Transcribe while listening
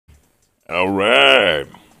Alright.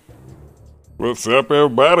 What's up,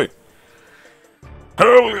 everybody?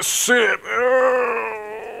 Holy shit.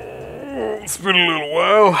 Oh, it's been a little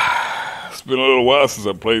while. It's been a little while since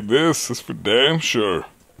I played this. That's for damn sure.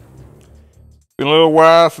 Been a little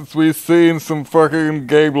while since we've seen some fucking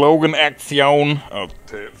Gabe Logan action. Oh,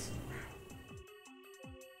 tits.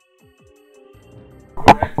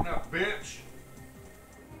 Acting up, bitch.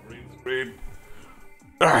 Read.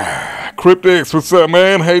 Cryptics, what's up,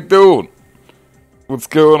 man? How you doing? What's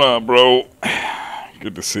going on, bro?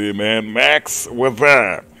 Good to see you, man. Max, what's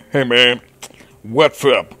up? Hey, man. What's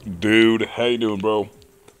up, dude? How you doing, bro?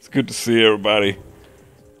 It's good to see everybody.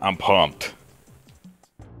 I'm pumped.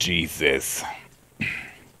 Jesus. This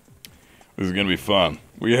is gonna be fun.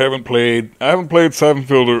 I haven't played SYPHON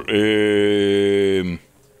FILTER in...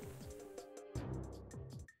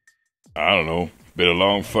 I don't know. Been a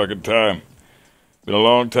long fucking time. Been a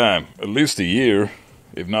long time. At least a year,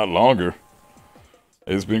 if not longer.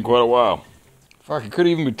 It's been quite a while. Fuck, it could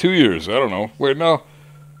even be 2 years. I don't know. Wait, no.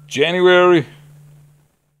 January.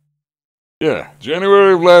 Yeah,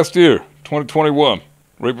 January of last year, 2021.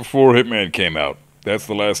 Right before Hitman came out. That's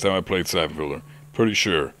the last time I played SYPHON FILTER. Pretty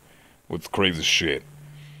sure. With crazy shit.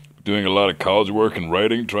 Doing a lot of college work and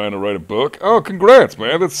writing, trying to write a book. Oh, congrats,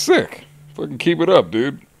 man. That's sick. Fucking keep it up,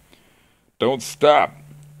 dude. Don't stop.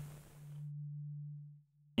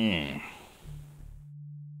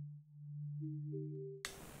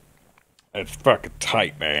 That's fucking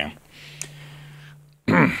tight, man.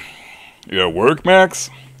 You at work, Max?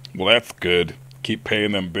 Well, that's good. Keep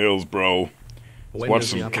paying them bills, bro. Let's watch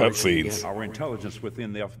some cutscenes. Our intelligence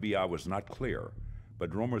within the FBI was not clear,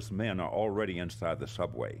 but Romer's men are already inside the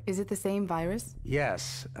subway. Is it the same virus?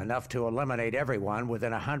 Yes, enough to eliminate everyone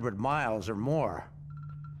within 100 miles or more.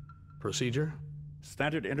 Procedure?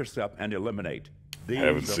 Standard intercept and eliminate. I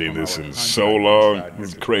haven't seen this in so long.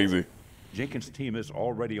 It's crazy. Jenkins' team is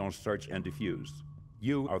already on search and defuse.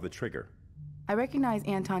 You are the trigger. I recognize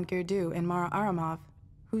Anton Gerdu and Mara Aramov.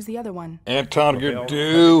 Who's the other one? Anton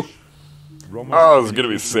Gerdu. Oh, this is gonna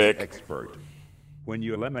be sick. Expert. When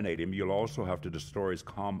you eliminate him, you'll also have to destroy his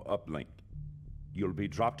comm uplink. You'll be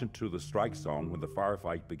dropped into the strike zone when the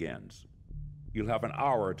firefight begins. You'll have an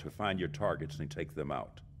hour to find your targets and take them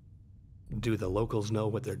out. Do the locals know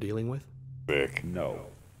what they're dealing with? Sick. No.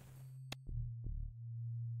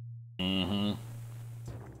 I'm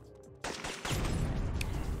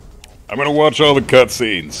gonna watch all the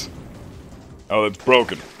cutscenes. Oh, it's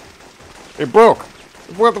broken. It broke.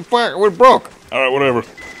 What the fuck? It broke. All right, whatever.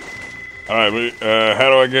 All right, how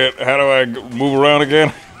do I move around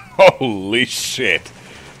again? Holy shit!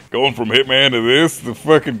 Going from Hitman to this, the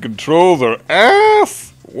fucking controls are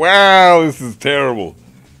ass. Wow, this is terrible.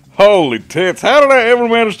 Holy tits! How did I ever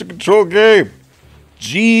manage to control game?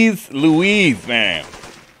 Jeez Louise, man.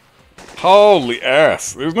 Holy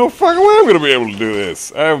ass. There's no fucking way I'm gonna be able to do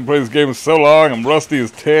this. I haven't played this game in so long. I'm rusty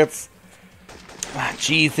as tits. Ah,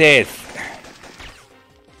 Jesus.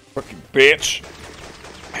 Fucking bitch.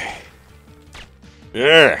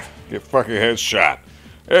 Yeah. Get fucking headshot.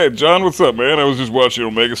 Hey, John, what's up, man? I was just watching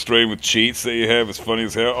Omega Strain with cheats that you have. It's funny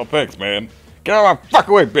as hell. Oh, thanks, man. Get out of my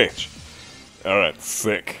fucking way, bitch. Alright,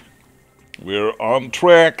 sick. We're on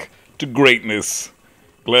track to greatness.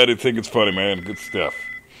 Glad you think it's funny, man. Good stuff.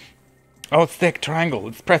 Oh, it's thick. Triangle.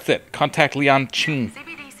 Let's press it. Contact Leon Ching.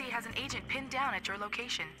 CBDC has an agent pinned down at your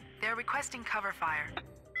location. They're requesting cover fire.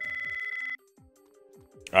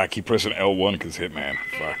 I keep pressing L1 because Hitman.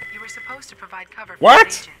 Fuck. You were supposed to provide cover for What?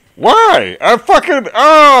 the agent. Why? I fucking...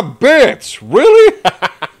 Oh, bitch. Really?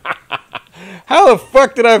 How the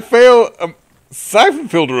fuck did I fail a SYPHON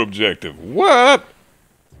FILTER objective? What?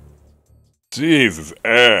 Jesus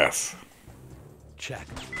ass. Check.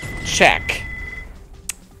 Check.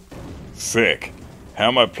 Sick. How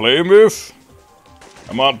am I playing this?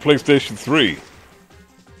 I'm on PlayStation 3.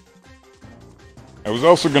 I was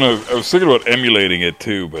thinking about emulating it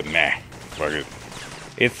too, but nah. Fuck it.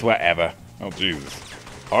 It's whatever. Oh, Jesus.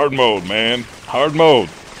 Hard mode, man. Hard mode.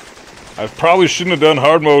 I probably shouldn't have done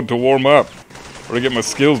hard mode to warm up. Or to get my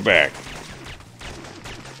skills back.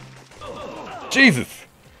 Jesus.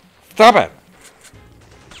 Stop it.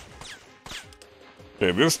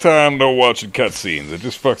 Okay, this time, no watching cutscenes. It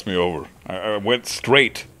just fucks me over. I went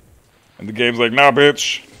straight. And the game's like, nah,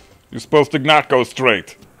 bitch. You're supposed to not go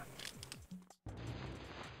straight.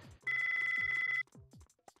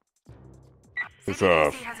 It's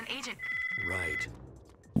off. CBDC has an agent. Right.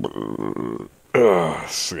 Ugh,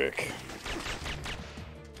 sick.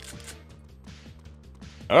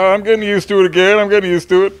 Oh, I'm getting used to it again. I'm getting used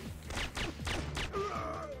to it.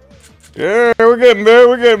 Yeah, we're getting there.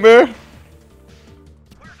 We're getting there.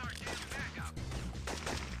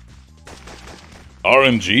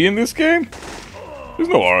 RNG in this game? There's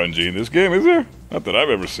no RNG in this game, is there? Not that I've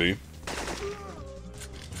ever seen.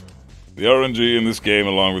 The RNG in this game,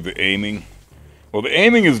 along with the aiming. Well, the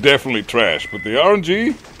aiming is definitely trash, but the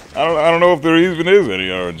RNG, I don't know if there even is any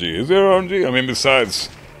RNG. Is there RNG? I mean, besides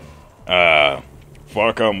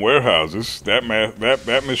Farcom warehouses,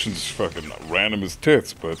 that mission's fucking random as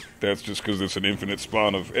tits, but that's just because it's an infinite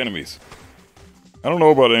spawn of enemies. I don't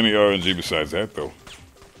know about any RNG besides that, though.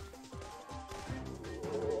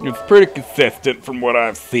 It's pretty consistent from what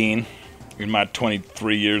I've seen in my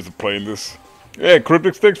 23 years of playing this. Yeah,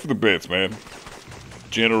 Cryptic, thanks for the bits, man.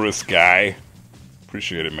 Generous guy.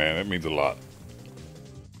 Appreciate it, man. That means a lot.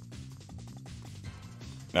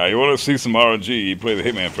 Now, you want to see some RNG, you play the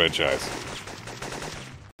Hitman franchise.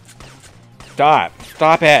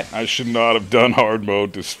 Stop it! I should not have done hard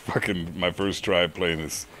mode. This fucking my first try playing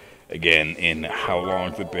this again in how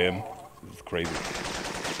long has it been? It's crazy.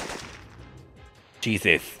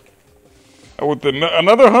 Jesus. Oh, with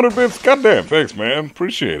another 100 bits? Goddamn, thanks, man.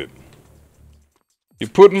 Appreciate it. You're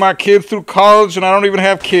putting my kids through college and I don't even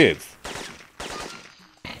have kids.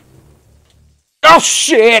 Oh,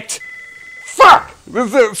 shit! Fuck!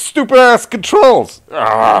 This is stupid-ass controls.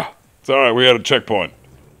 Ah! It's alright, we had a checkpoint.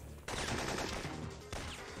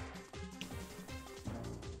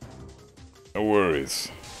 No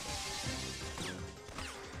worries.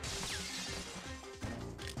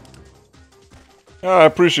 Oh, I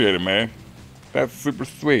appreciate it, man. That's super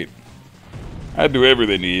sweet. I'd do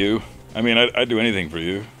everything to you. I mean, I'd do anything for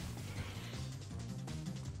you.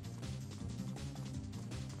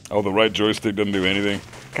 Oh, the right joystick doesn't do anything.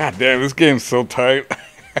 God damn, this game's so tight.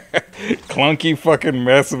 Clunky fucking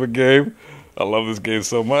mess of a game. I love this game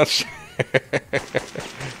so much.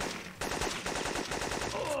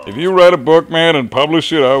 If you write a book, man, and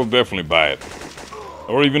publish it, I will definitely buy it.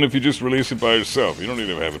 Or even if you just release it by yourself. You don't need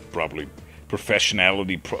to have it properly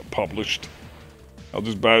professionality published. I'll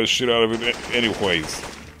just buy the shit out of it anyways.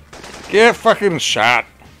 Get fucking shot.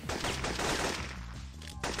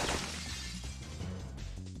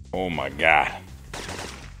 Oh my god.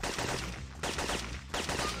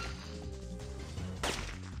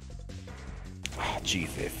 Oh,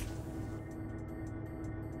 Jesus.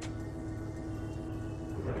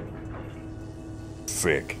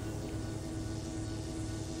 Sick.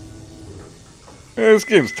 Yeah, this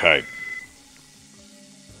game's tight.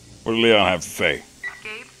 What does Leon have to say?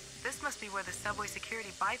 Gabe, this must be where the subway security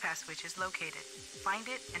bypass switch is located. Find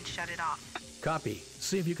it and shut it off. Copy.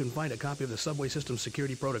 See if you can find a copy of the subway system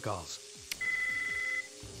security protocols.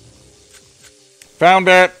 Found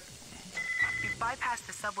that. You've bypassed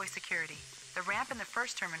the subway security. The ramp in the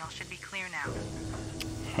first terminal should be clear now.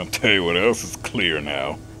 I'll tell you what else is clear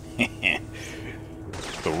now.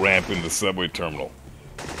 The ramp in the subway terminal.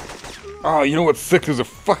 Oh, you know what's sick? There's a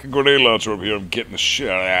fucking grenade launcher over here. I'm getting the shit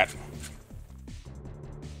out of that.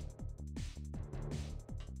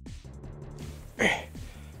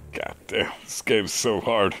 God damn, this game's so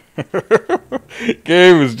hard.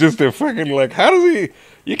 Game is just a fucking like, how does he...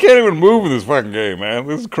 You can't even move in this fucking game, man.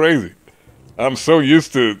 This is crazy. I'm so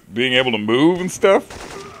used to being able to move and stuff.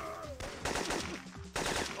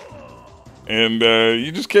 And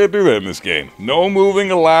you just can't do that in this game. No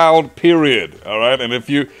moving allowed, period. Alright? And if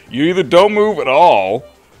you either don't move at all,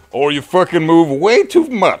 or you fucking move way too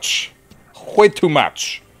much. Way too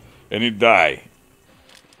much. And you die.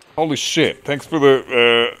 Holy shit. Thanks for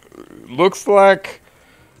the, looks like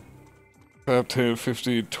 5, 10,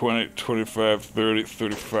 15, 20, 25, 30,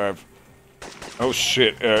 35. Oh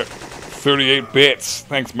shit. 38 bits.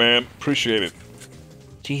 Thanks, man. Appreciate it.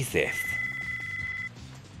 Jesus.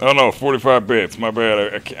 Oh no, 45 bits. My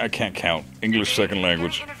bad. I can't count. English second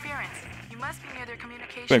language. You must be near their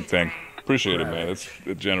communications Same thing. array. Appreciate it, man. It's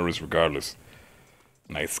generous regardless.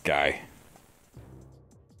 Nice guy.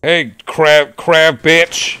 Hey, crab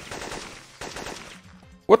bitch.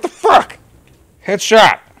 What the fuck?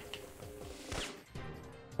 Headshot.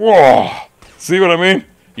 Whoa. See what I mean?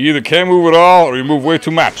 You either can't move at all or you move way too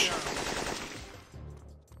much.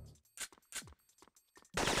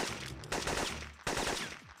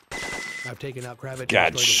 I've taken out Kravitz God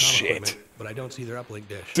and destroyed the comm shit. equipment, but I don't see their uplink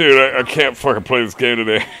dish. Dude, I can't fucking play this game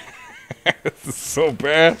today. This is so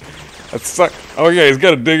bad. That sucks. Oh yeah, he's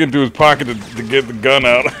got to dig into his pocket to get the gun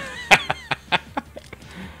out.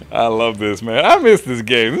 I love this, man. I miss this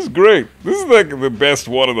game. This is great. This is like the best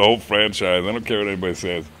one of the whole franchise. I don't care what anybody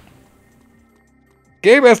says.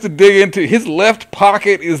 Gabe has to dig into... His left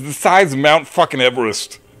pocket is the size of Mount fucking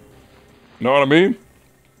Everest. Know what I mean?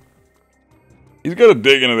 He's got to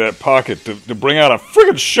dig into that pocket to bring out a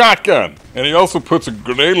friggin' shotgun. And he also puts a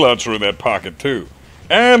grenade launcher in that pocket, too.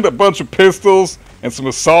 And a bunch of pistols and some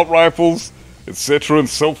assault rifles. etc. and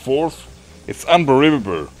so forth. It's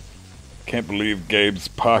unbelievable. Can't believe Gabe's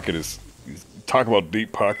pocket is... Talk about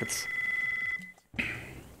deep pockets.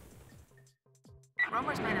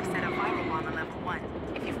 Romer's men have set a viral bomb on level 1.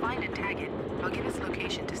 If you find it, tag it. I'll give its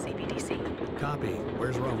location to CBDC. Copy.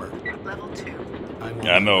 Where's Romer? Level 2.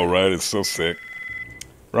 I know, right? It's so sick.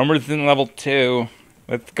 Romer's in level 2.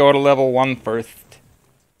 Let's go to level 1 first.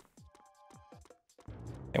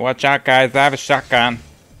 Hey, watch out, guys. I have a shotgun.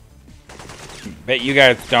 Bet you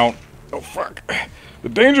guys don't. Oh, fuck. The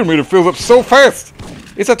danger meter fills up so fast.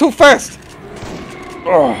 It's too fast.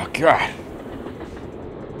 Oh, God.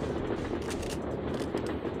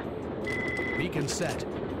 Beacon set.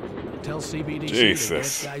 Tell CBDC to get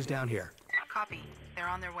Jesus. guys down here. Copy. They're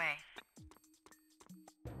on their way.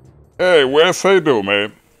 Hey, Wes, how you doing,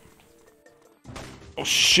 man? Oh,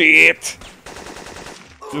 shit.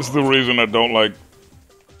 This is the reason I don't like...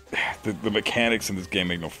 The mechanics in this game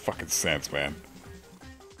make no fucking sense, man.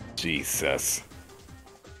 Jesus.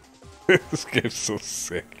 This game's so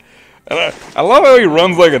sick. And I love how he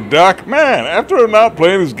runs like a duck. Man, after not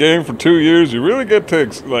playing this game for 2 years, you really get to,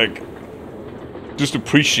 like, just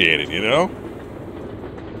appreciate it, you know?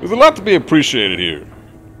 There's a lot to be appreciated here.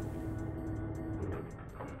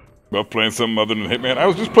 About playing something other than Hitman. I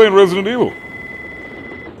was just playing Resident Evil.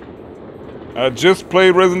 I just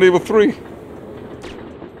played Resident Evil 3.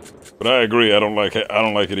 But I agree, I don't like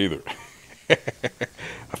it either.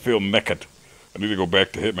 I feel naked. I need to go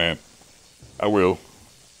back to Hitman. I will.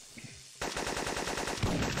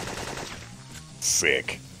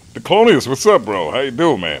 Sick. Declonius, what's up, bro? How you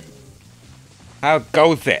doing, man? How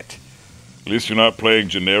goes it? At least you're not playing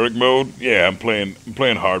generic mode. Yeah, I'm playing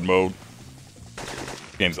hard mode.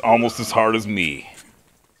 Game's almost as hard as me.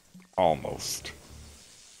 Almost.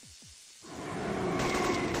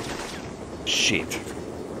 Shit.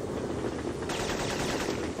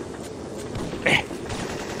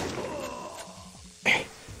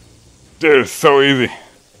 Dude, it's so easy.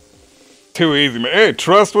 Too easy, man. Hey,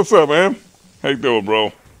 Trust, what's up, man? How you doing,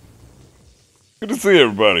 bro? Good to see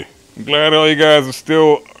everybody. I'm glad all you guys are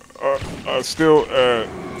still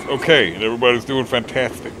okay, and everybody's doing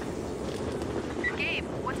fantastic. Gabe,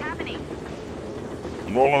 what's happening?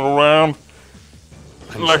 I'm rolling around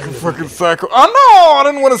like a fucking psycho. Oh no! I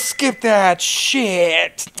didn't want to skip that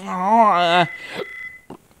shit. Oh.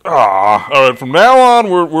 Ah, all right. From now on,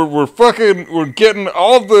 we're getting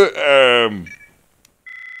all the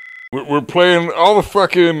we're playing all the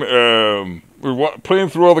fucking we're playing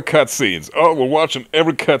through all the cutscenes. Oh, we're watching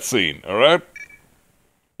every cutscene. All right.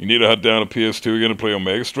 You need to hunt down a PS2. You're gonna play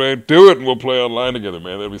Omega Strain. Do it, and we'll play online together,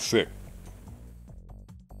 man. That'd be sick.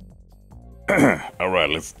 All right,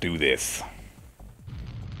 let's do this.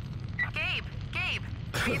 Gabe,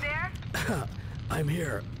 are you there? I'm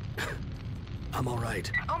here. I'm all right.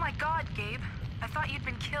 Oh my God, Gabe. I thought you'd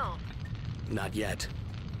been killed. Not yet.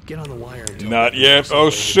 Get on the wire until... Not yet. Oh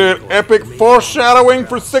shit! Epic foreshadowing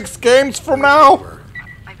for 6 games from now.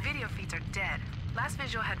 My video feeds are dead. Last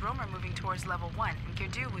visual had Romer moving towards level 1, and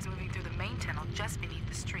Girdu was moving through the main tunnel just beneath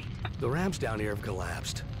the street. The ramps down here have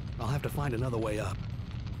collapsed. I'll have to find another way up.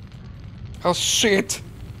 Oh shit!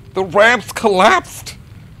 The ramps collapsed.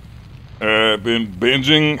 Been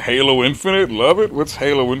binging Halo Infinite. Love it. What's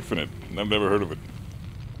Halo Infinite? I've never heard of it.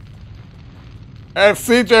 And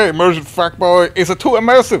CJ, immersion fuckboy, is it too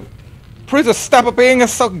immersive? Please stop being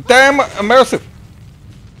so damn immersive.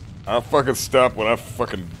 I'll fucking stop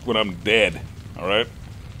when I'm dead. All right.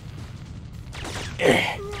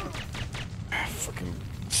 Fucking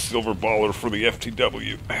silver baller for the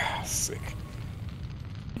FTW. Sick.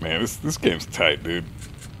 Man, this game's tight, dude.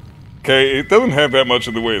 Okay, it doesn't have that much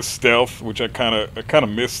in the way of stealth, which I kind of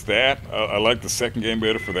miss that. I like the second game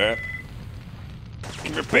better for that.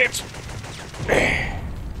 Give me a bitch.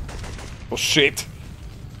 Well, shit.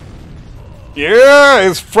 Yeah,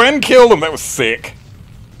 his friend killed him. That was sick.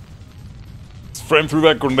 His friend threw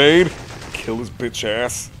that grenade. Killed his bitch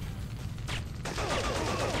ass.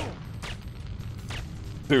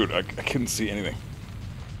 Dude, I couldn't see anything.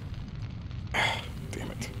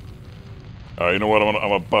 Damn it. You know what? I'm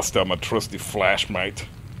gonna bust out my trusty flashlight.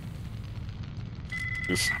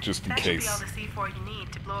 Just in case. That should be all the C4 you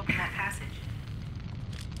need to blow open that passage.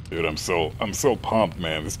 Dude, I'm so pumped,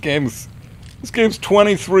 man. This game's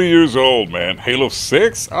 23 years old, man. Halo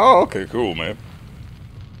 6? Oh, okay, cool, man.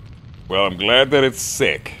 Well, I'm glad that it's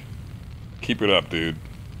sick. Keep it up, dude.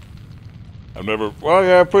 Well,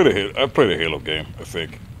 yeah, I played a Halo game, I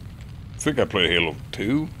think. I think I played Halo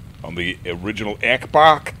 2 on the original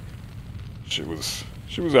Xbox. She was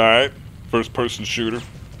alright. First person shooter.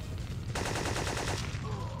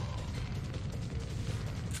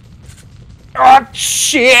 Oh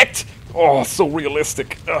shit! Oh, so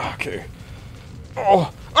realistic. Okay.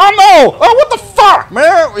 Oh no! Oh, what the fuck,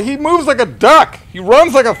 man? He moves like a duck. He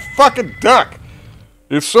runs like a fucking duck.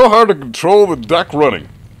 It's so hard to control the duck running.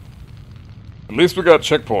 At least we got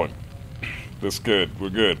checkpoint. That's good. We're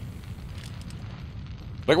good.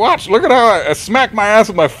 Like, watch. Look at how I smack my ass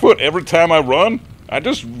with my foot every time I run. I'm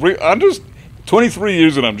just 23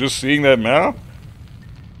 years and I'm just seeing that now.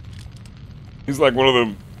 He's like one of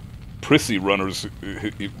the prissy runners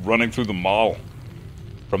running through the mall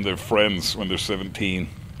from their friends when they're 17.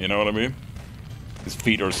 You know what I mean? His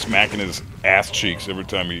feet are smacking his ass cheeks every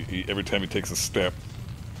time he takes a step.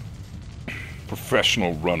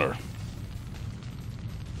 Professional runner.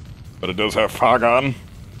 But it does have fog on,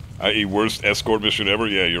 i.e. worst escort mission ever.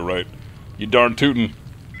 Yeah, you're right. You darn tootin'.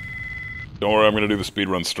 Don't worry, I'm gonna do the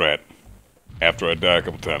speedrun strat after I die a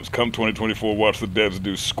couple times. Come 2024, watch the devs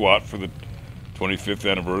do squat for the 25th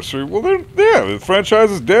anniversary. Well, the franchise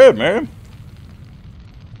is dead, man.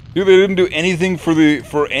 Dude, they didn't do anything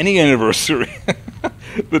for any anniversary.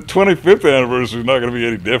 The 25th anniversary is not going to be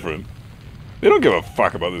any different. They don't give a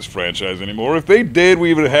fuck about this franchise anymore. If they did,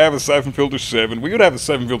 we would have a SYPHON FILTER 7. We would have a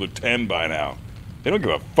SYPHON FILTER 10 by now. They don't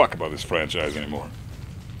give a fuck about this franchise anymore.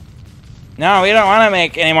 No, we don't want to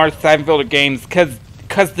make any more SYPHON FILTER games,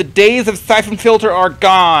 because the days of SYPHON FILTER are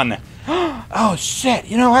gone. Oh shit,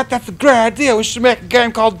 you know what? That's a great idea. We should make a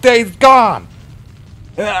game called Days Gone.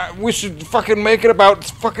 We should fucking make it about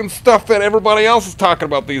fucking stuff that everybody else is talking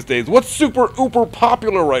about these days. What's super uber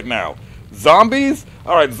popular right now? Zombies?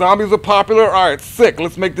 Alright, zombies are popular. Alright, sick.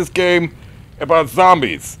 Let's make this game about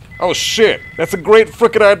zombies. Oh shit, that's a great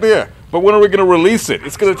frickin' idea. But when are we gonna release it?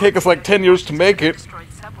 It's gonna take us like 10 years to make it.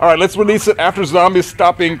 Alright, let's release it after zombies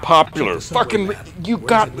stop being popular. Fucking, you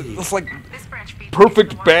got this like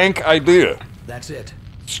perfect bank idea. That's it.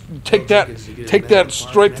 Take that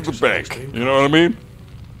straight to the bank. You know what I mean?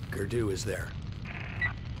 Gerdu is there.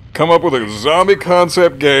 Come up with a zombie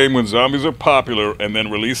concept game when zombies are popular, and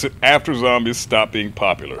then release it after zombies stop being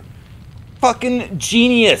popular. Fucking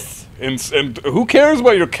genius. And who cares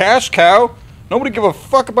about your cash cow? Nobody give a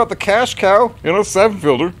fuck about the cash cow. You know, SYPHON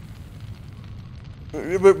FILTER.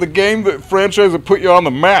 The game, the franchise that put you on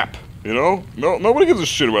the map. You know? No, nobody gives a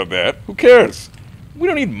shit about that. Who cares? We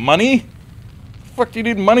don't need money. What the fuck do you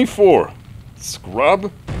need money for?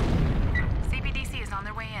 Scrub? CBDC is on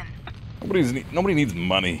their way in. Nobody needs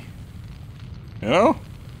money. You know?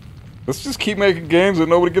 Let's just keep making games that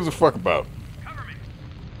nobody gives a fuck about. Cover me.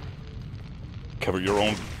 Cover your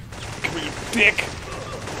own... Cover your dick!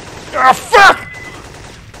 Ah, fuck!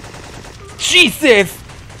 Jesus!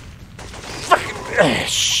 Fucking...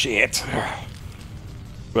 shit.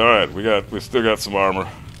 Alright, we still got some armor.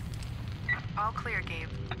 All clear, Gabe.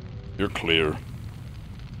 You're clear.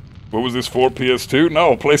 What was this for, PS2?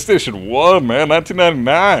 No, PlayStation 1, man,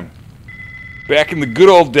 1999. Back in the good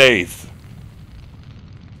old days.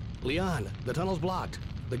 Leon, the tunnel's blocked.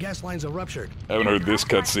 The gas lines are ruptured. I haven't heard this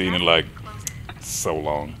cutscene in like so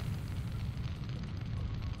long.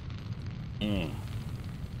 Man,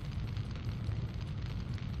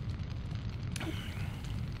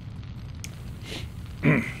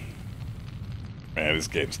 this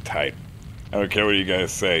game's tight. I don't care what you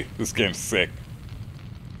guys say. This game's sick.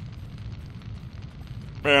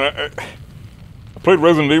 Man, I played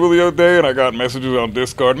Resident Evil the other day and I got messages on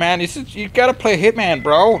Discord. Man, you gotta play Hitman,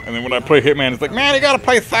 bro. And then when I play Hitman, it's like, man, you gotta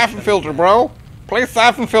play SYPHON FILTER, bro. Play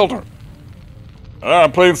SYPHON FILTER.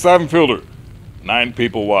 I'm playing SYPHON FILTER. 9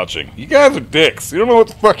 people watching. You guys are dicks. You don't know what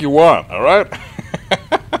the fuck you want, alright?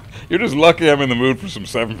 You're just lucky I'm in the mood for some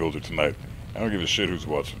SYPHON FILTER tonight. I don't give a shit who's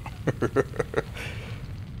watching.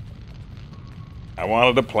 I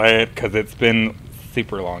wanted to play it because it's been a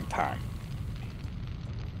super long time.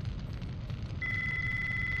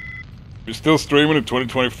 If you're still streaming in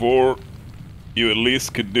 2024, you at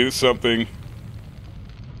least could do something.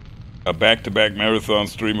 A back-to-back marathon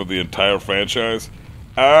stream of the entire franchise.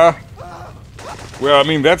 Well, I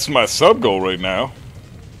mean, that's my sub-goal right now.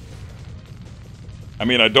 I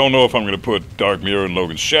mean, I don't know if I'm going to put Dark Mirror and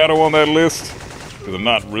Logan's Shadow on that list, because I'm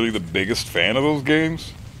not really the biggest fan of those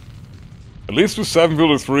games. At least with SYPHON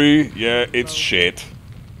FILTER 3, yeah, it's shit.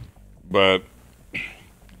 But,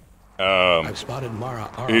 I've spotted Mara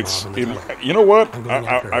Ararov you know what?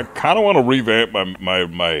 I kind of want to revamp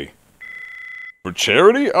my... For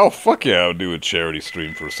charity? Oh, fuck yeah, I would do a charity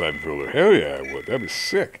stream for SYPHON FILTER. Hell yeah, I would. That'd be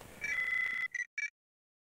sick.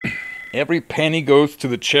 Every penny goes to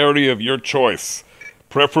the charity of your choice.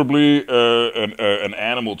 Preferably an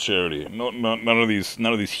animal charity. None of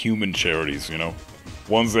these human charities, you know?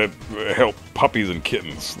 Ones that help puppies and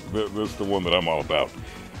kittens. That's the one that I'm all about.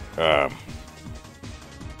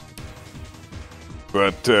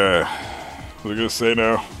 But, what was I gonna say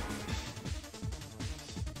now?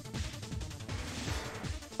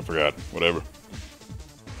 I forgot. Whatever.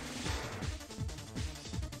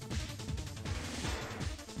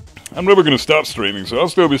 I'm never gonna stop streaming, so I'll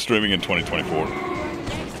still be streaming in 2024.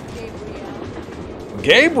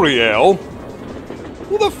 Gabriel?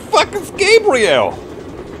 Who the fuck is Gabriel?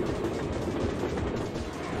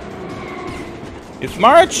 Is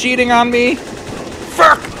Mara cheating on me?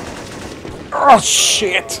 Fuck! Oh,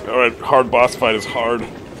 shit! Alright, hard boss fight is hard.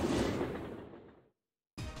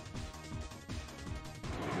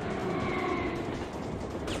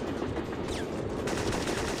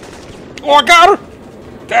 Oh, I got her!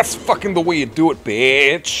 That's fucking the way you do it,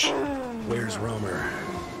 bitch! Where's Romer?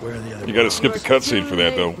 Where are the other? You gotta skip the cutscene for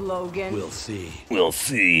that, though. We'll see. We'll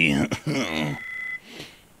see.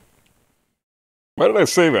 Why did I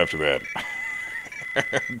save after that?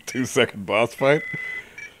 2-second boss fight?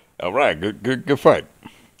 Alright, good fight.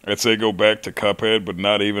 I'd say go back to Cuphead, but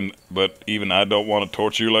even I don't want to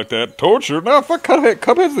torture you like that. Torture? No, fuck Cuphead.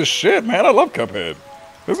 Cuphead's the shit, man. I love Cuphead.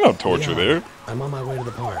 There's no torture there. I'm on my way to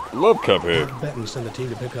the park. Love Cuphead. Benton sent a team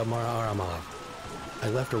to pick up Mara Aramov. I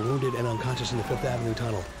left her wounded and unconscious in the 5th Avenue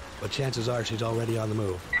tunnel, but chances are she's already on the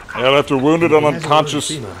move. I left her wounded and unconscious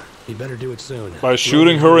He better do it soon. by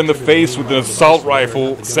shooting her in the face with an assault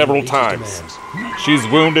rifle several times. She's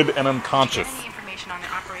wounded and unconscious.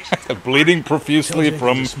 Bleeding profusely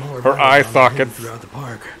from her eye sockets.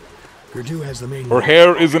 Her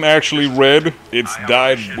hair isn't actually red, it's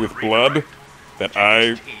dyed with blood that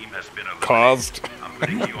I caused.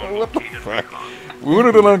 What the fuck?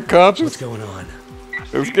 Wounded and unconscious? What's going on?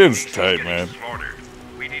 This game's tight, man. Have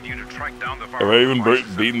I even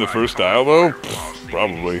beaten the first style, though?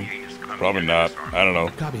 Probably. Probably not. I don't know.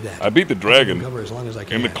 Copy that. I beat the dragon Cover as long as I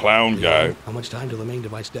can. and the clown guy. How much time till the main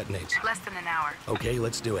device detonates? Less than an hour. Okay,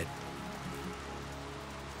 let's do it.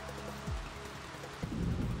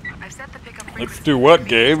 I've set the pickup Let's frequency do what, from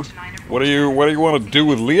Gabe? 8 to 9 or What do you want to do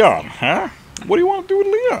with Leon, huh? What do you want to do with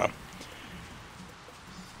Leon?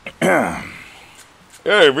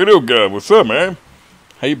 Hey, video guy, what's up, man?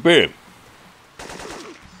 How you been?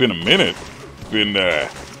 Been a minute.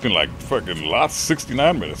 It's been like fucking lots,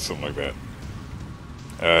 69 minutes, something like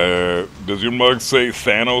that. Does your mug say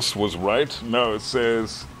Thanos was right? No, it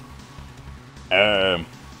says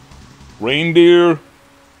reindeer,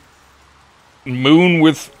 moon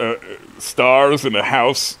with stars in a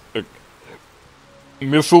house,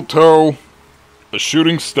 mistletoe, a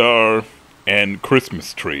shooting star, and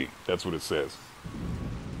Christmas tree. That's what it says.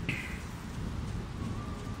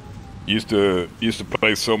 Used to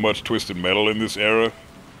play so much Twisted Metal in this era.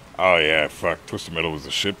 Oh yeah, fuck. Twisted Metal was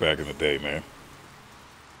the shit back in the day, man.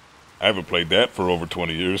 I haven't played that for over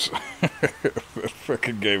 20 years. That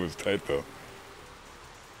fucking game was tight, though.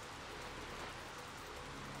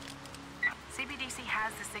 CBDC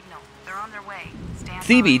has the signal. They're on their way. Stand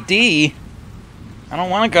CBD? I don't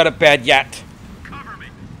want to go to bed yet. Cover me.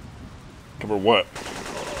 Cover what?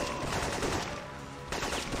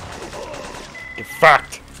 Get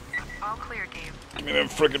fucked. All clear, Gabe. Give me them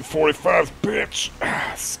friggin' 45s, bitch.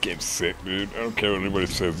 This game's sick, dude. I don't care what anybody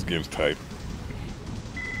says, this game's tight.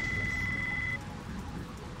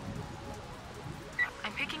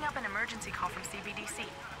 I'm picking up an emergency call from CBDC.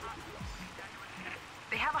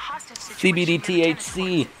 They have a hostage situation. near the tennis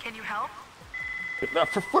CBDTHC. courts. Can you help? Now,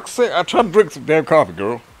 for fuck's sake, I'm trying to drink some damn coffee,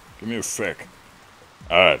 girl. Give me a sec.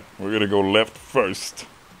 Alright, we're gonna go left first.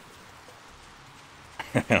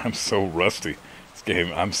 I'm so rusty. This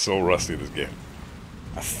game, I'm so rusty at this game.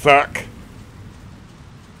 I suck.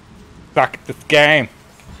 Suck at this game.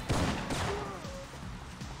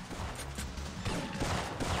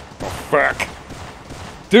 Oh, fuck.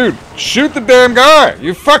 Dude, shoot the damn guy!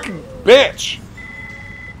 You fucking bitch!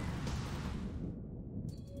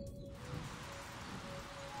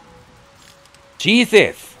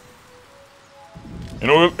 Jesus. You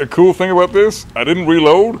know what the cool thing about this? I didn't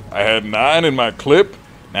reload. I had 9 in my clip.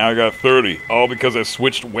 Now I got 30. All because I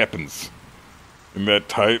switched weapons. Isn't that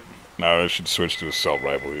tight? Now I should switch to assault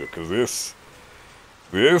rifle here, because this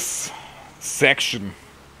section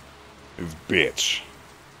is bitch.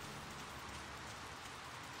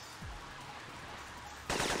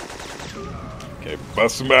 Okay,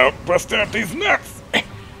 bust them out. Bust out these nuts.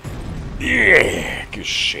 Yeah, good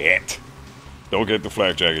shit. Don't get the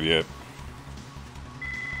flak jacket yet.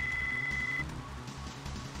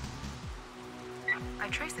 I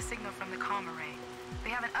traced the signal from the comm array. They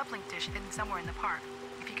have an uplink dish hidden somewhere in the park.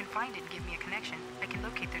 If you can find it and give me a connection, I can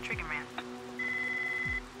locate their triggering ramp.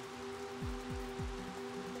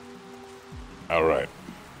 All right.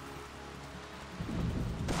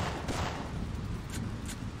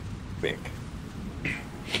 Think.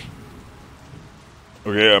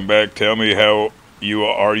 Okay, I'm back. Tell me how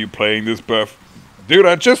you playing this buff? Dude,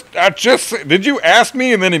 I just did you ask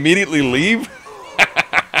me and then immediately leave?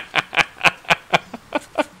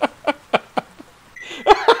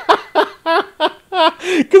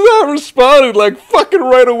 Cause I responded like fucking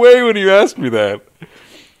right away when you asked me that.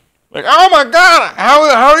 Like, oh my god, how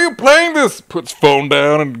are you playing this? Puts phone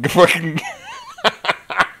down and fucking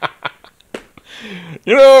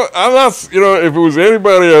You know, I'm not, you know, if it was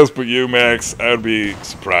anybody else but you, Max, I'd be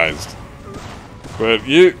surprised. But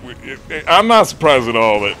I'm not surprised at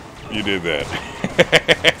all that you did that.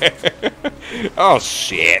 Oh,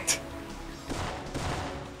 shit.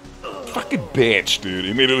 Fucking bitch, dude.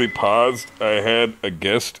 Immediately paused. I had a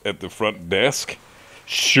guest at the front desk.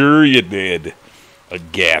 Sure you did. A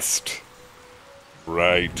guest.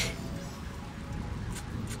 Right.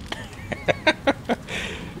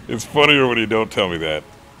 It's funnier when you don't tell me that.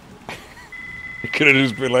 You could have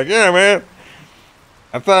just been like, yeah, man.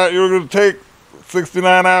 I thought you were going to take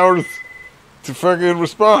 69 hours to fucking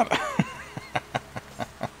respond.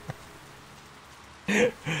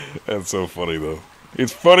 That's so funny, though.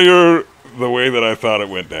 It's funnier the way that I thought it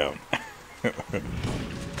went down.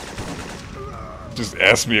 Just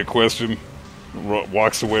asks me a question,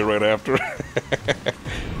 walks away right after.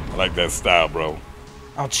 I like that style, bro.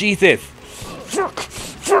 Oh, Jesus.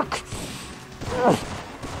 Fuck.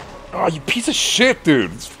 Oh, you piece of shit,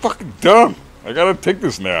 dude. It's fucking dumb. I gotta take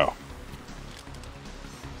this now.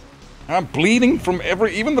 I'm bleeding from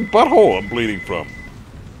even the butthole I'm bleeding from.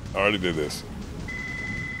 I already did this.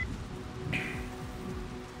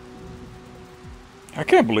 I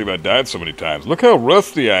can't believe I died so many times. Look how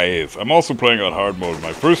rusty I is. I'm also playing on hard mode.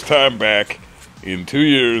 My first time back in 2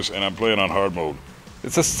 years, and I'm playing on hard mode.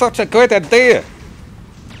 This is such a good idea.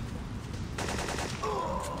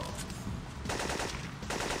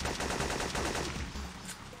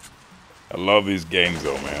 I love these games,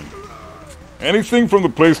 though, man. Anything from the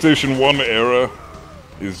PlayStation 1 era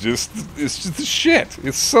is just the shit.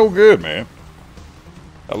 It's so good, man.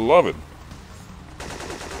 I love it.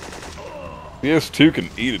 PS2 can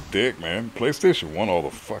eat a dick, man. PlayStation 1 all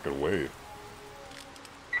the fucking way.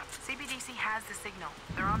 CBDC has the signal.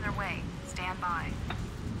 They're on their way. Stand by.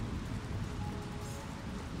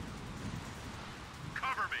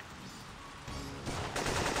 Cover me.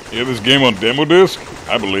 You have this game on demo disc?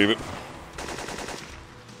 I believe it.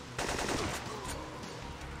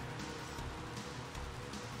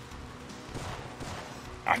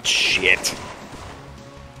 Ah, shit.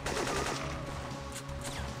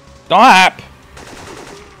 Stop!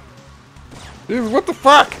 Dude, what the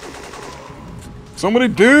fuck? So many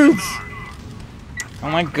dudes! Oh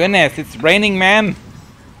my goodness, it's raining, man.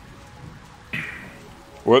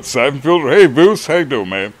 What, Siphon Filter? Hey, Boos, how you doing,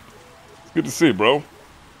 man? It's good to see you, bro.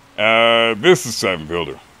 This is Siphon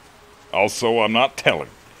Filter. Also, I'm not telling.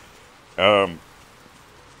 You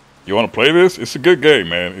want to play this? It's a good game,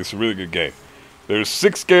 man. It's a really good game. There's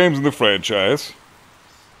 6 games in the franchise.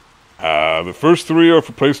 The first 3 are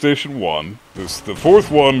for PlayStation 1. The 4th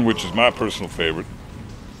one, which is my personal favorite,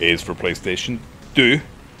 is for PlayStation 2.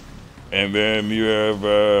 And then you have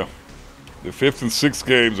the 5th and 6th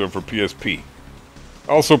games are for PSP.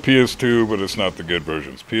 Also PS2, but it's not the good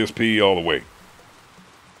versions. PSP all the way.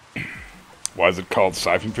 Why is it called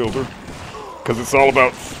Siphon Filter? Because it's all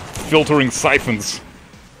about filtering siphons.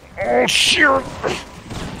 Oh, shit!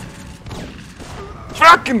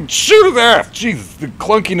 Fucking shoot his ass! Jesus, the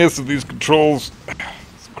clunkiness of these controls.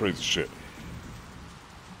 It's crazy shit.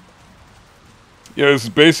 Yeah, this is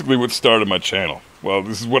basically what started my channel. Well,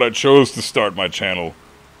 this is what I chose to start my channel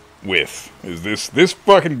with. Is this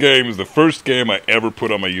fucking game is the first game I ever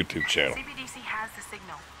put on my YouTube channel. CBDC has the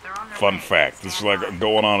signal. They're on their Fun way. fact. This is like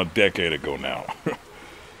going on a decade ago now.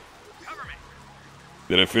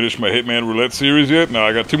 Did I finish my Hitman Roulette series yet? No,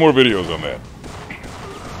 I got 2 more videos on that.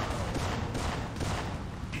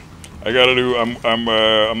 I gotta do.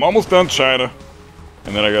 I'm almost done China,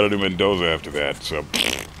 and then I gotta do Mendoza after that. So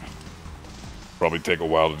probably take a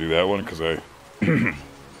while to do that one because I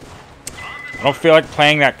don't feel like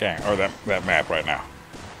playing that game or that map right now.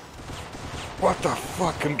 What the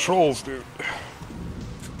fuck controls, dude?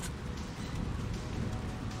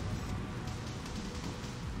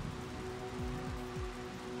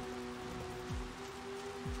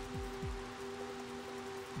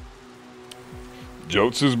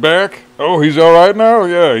 Jotes is back. Oh, he's all right now.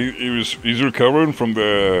 Yeah, he's recovering from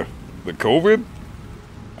the COVID.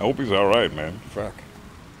 I hope he's all right, man. Fuck.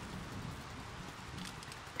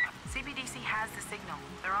 CBDC has the signal.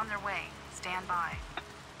 They're on their way. Stand by.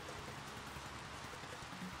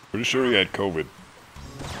 Pretty sure he had COVID.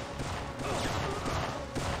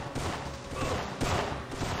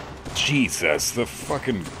 Jesus, the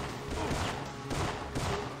fucking...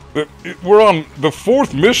 We're on the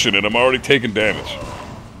 4th mission and I'm already taking damage.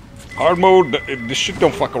 Hard mode, this shit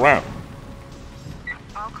don't fuck around.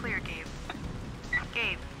 All clear, Gabe.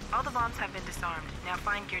 Gabe, all the bombs have been disarmed. Now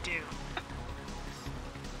find your due.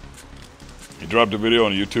 He dropped a video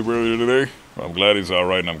on YouTube earlier today. I'm glad he's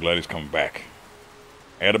alright and I'm glad he's coming back.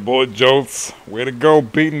 Attaboy, Jolts. Way to go,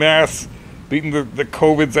 beating ass. Beating the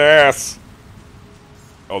COVID's ass.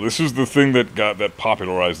 Oh, this is the thing that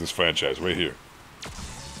popularized this franchise right here.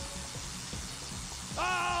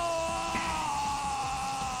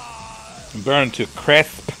 I'm burning to a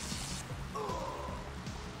crisp.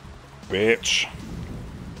 Bitch.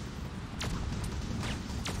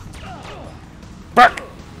 Fuck!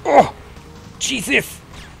 Oh! Jesus!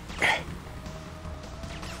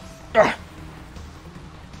 Ah.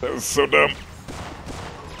 That was so dumb.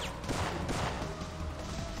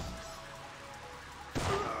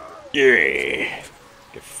 Yeah.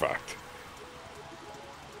 Get fucked.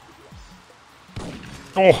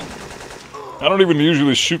 Oh! I don't even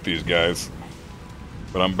usually shoot these guys.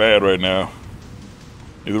 But I'm bad right now.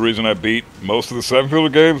 You're the reason I beat most of the Siphon Filter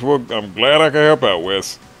games? Well, I'm glad I can help out,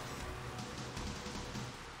 Wes.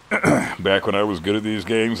 Back when I was good at these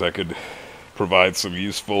games, I could provide some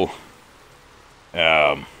useful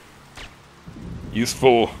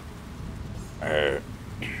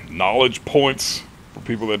knowledge points for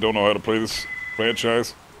people that don't know how to play this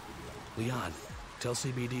franchise. Leon, tell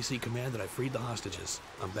CBDC Command that I freed the hostages.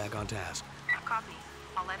 I'm back on task. Copy.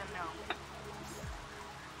 I'll let him know.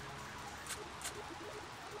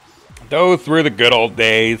 Those were the good old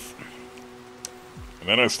days. And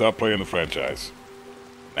then I stopped playing the franchise.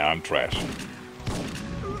 Now I'm trash.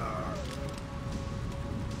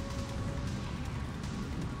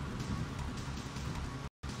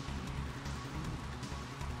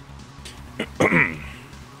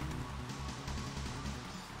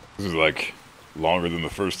 This is like longer than the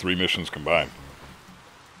first 3 missions combined.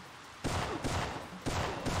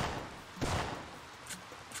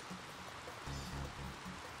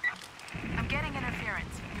 I'm getting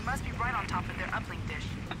interference. You must be right on top of their uplink dish.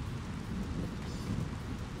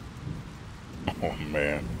 Oh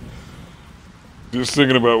man. Just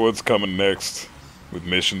thinking about what's coming next with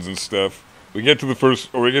missions and stuff. We get to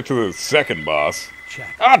the second boss.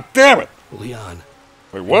 Check. Ah, damn it! Leon.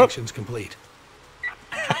 Wait, what? Connection's complete.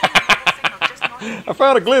 I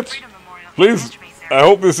found a glitch. Please, I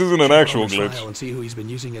hope this isn't an actual glitch. And see who he's been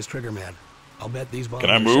using as trigger man. I'll bet these bombs Can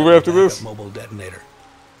I are move set with after this? backup mobile detonator.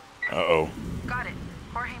 Uh-oh. Got it.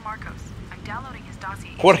 Jorge Marcos. I'm downloading his dossier.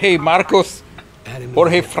 Jorge Marcos. Add him to Jorge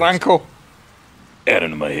the hit list. Franco. Add him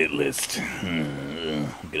to my hit list. I'm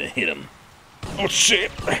gonna hit him. Oh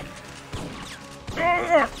shit!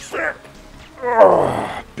 Oh, fuck.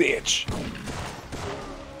 Oh, bitch.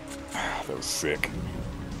 That was sick.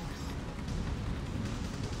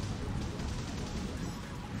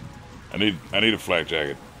 I need a flak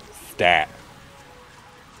jacket. Stat.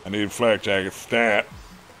 I need a flak jacket. Stat.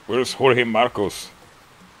 Where's Jorge Marcos?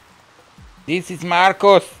 This is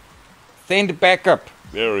Marcos. Send backup.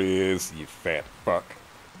 There he is, you fat fuck.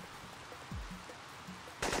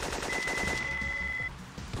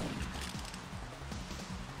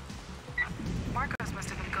 Marcos must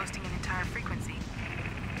have been ghosting an entire frequency.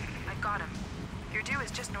 I got him. Your due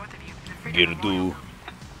is just north of you. The Freedom Get a Memorial. do.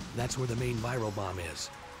 That's where the main viral bomb is.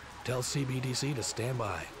 Tell CBDC to stand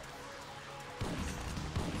by.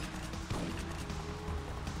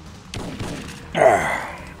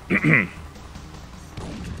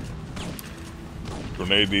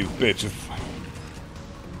 Grenade these bitches.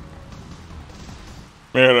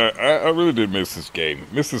 Man, I really did miss this game.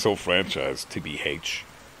 Miss this whole franchise, TBH.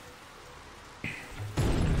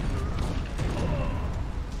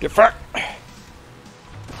 Get fucked!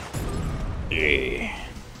 Yeah.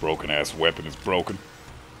 Broken ass weapon is broken.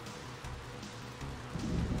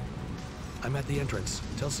 I'm at the entrance.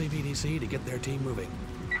 Tell CBDC to get their team moving.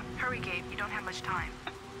 Hurry, Gabe. You don't have much time.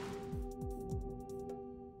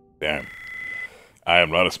 Damn. I am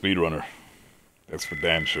not a speedrunner. That's for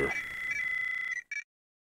damn sure.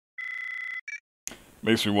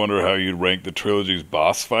 Makes me wonder how you'd rank the trilogy's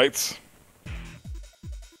boss fights.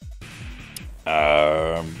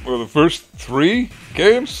 Well, the first 3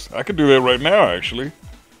 games? I could do that right now, actually.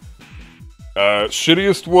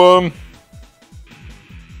 Shittiest one.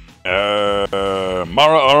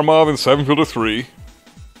 Mara Armov in Siphon Filter 3.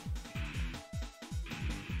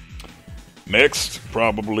 Next,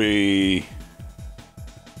 probably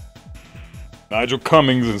Nigel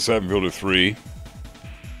Cummings in Siphon Filter 3.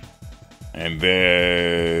 And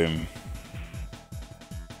then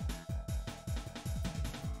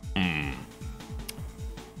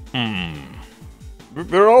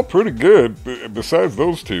They're all pretty good, besides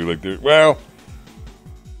those two. Like, they're, well...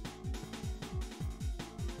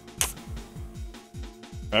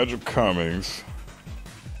 Magic Cummings.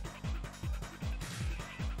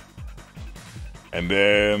 And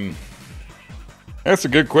then... That's a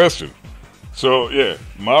good question. So, yeah.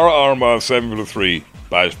 Mara Armov 7-3.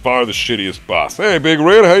 By far the shittiest boss. Hey, Big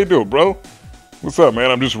Red, how you doing, bro? What's up,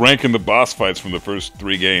 man? I'm just ranking the boss fights from the first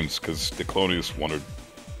 3 games, because Declonius wanted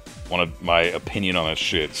my opinion on that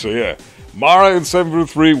shit. So, yeah. Mara in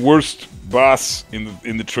 7-3, worst boss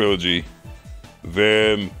in the trilogy.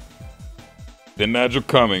 Then Nigel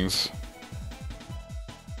Cummings.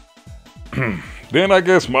 Then I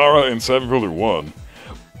guess Mara in 7-1.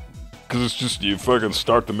 Because it's just, you fucking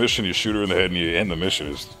start the mission, you shoot her in the head, and you end the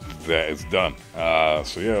mission. It's done.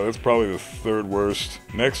 So yeah, that's probably the 3rd worst.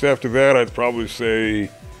 Next after that, I'd probably say...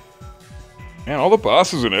 Man, all the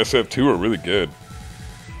bosses in SF2 are really good.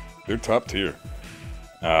 They're top tier.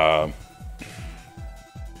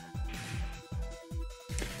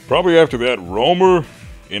 Probably after that, Romer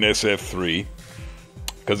in SF3.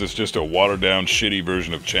 Because it's just a watered-down, shitty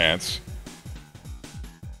version of Chance.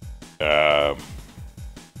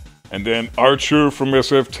 And then Archer from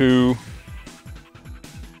SF2.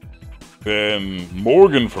 Then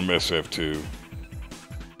Morgan from SF2.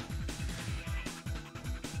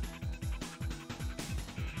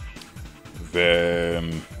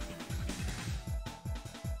 Then...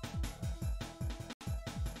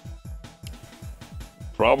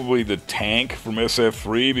 Probably the tank from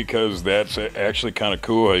SF3, because that's actually kind of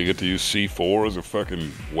cool how you get to use C4 as a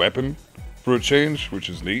fucking weapon for a change, which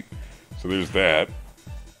is neat. So there's that.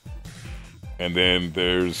 And then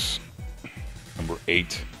there's number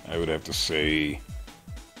 8, I would have to say.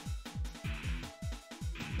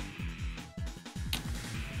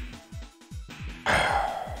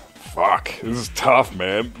 Fuck, this is tough,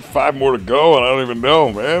 man. 5 more to go, and I don't even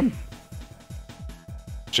know, man.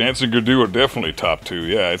 Chance and Girdu are definitely top 2.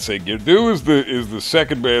 Yeah, I'd say Girdu is the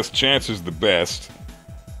second best. Chance is the best.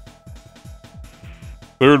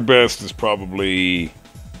 3rd best is probably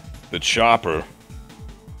the Chopper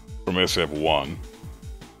from SF1.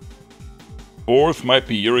 4th might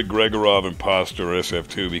be Yuri Gregorov Imposter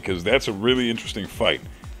SF2, because that's a really interesting fight.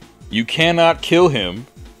 You cannot kill him,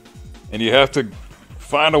 and you have to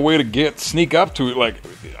find a way to sneak up to it. Like,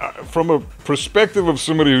 from a perspective of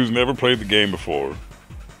somebody who's never played the game before,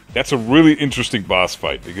 that's a really interesting boss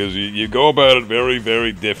fight, because you go about it very,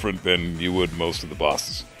 very different than you would most of the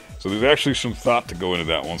bosses. So there's actually some thought to go into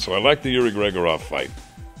that one. So I like the Yuri Gregorov fight.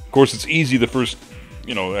 Of course, it's easy the first,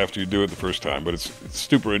 after you do it the first time, but it's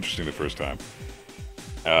super interesting the first time.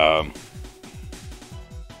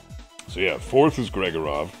 So yeah, 4th is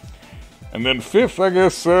Gregorov. And then 5th, I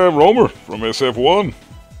guess, Romer from SF1.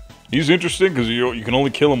 He's interesting because you can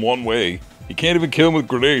only kill him one way. You can't even kill him with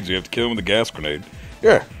grenades. You have to kill him with a gas grenade.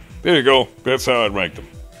 Yeah, there you go. That's how I'd rank them.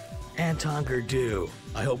 Anton Girdu.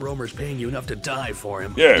 I hope Romer's paying you enough to die for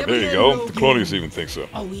him. Yeah, there you go. The Clonius even thinks so.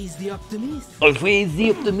 Always the optimist. Always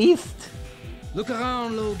the optimist. Look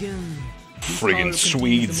around, Logan. Friggin'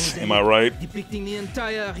 Swedes, am I right? Depicting the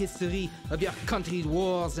entire history of your country's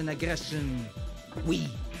wars and aggression. We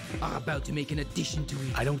are about to make an addition to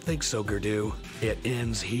it. I don't think so, Girdu. It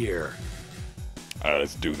ends here. Alright,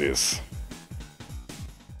 let's do this.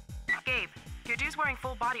 Gabe, your dude's wearing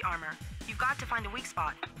full body armor. You've got to find a weak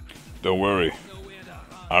spot. Don't worry.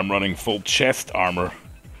 I'm running full chest armor.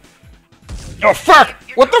 Oh, fuck!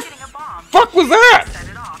 What the fuck was that?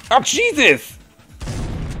 Oh, Jesus!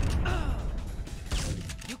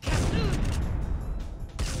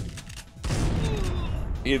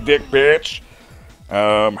 You dick bitch.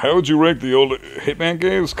 How would you rank the old Hitman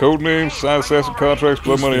games? Codenames, Silent Assassin Contracts,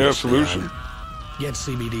 Blood Money Absolution? Get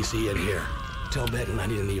CBDC in here. Tell Benton I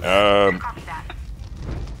need an evac. Copy that.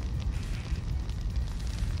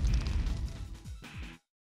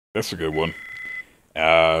 That's a good one.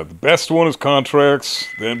 The best one is Contracts,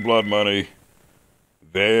 then Blood Money,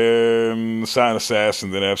 then Silent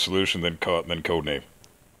Assassin, then Absolution, then Codename.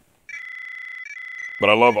 But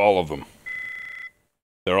I love all of them.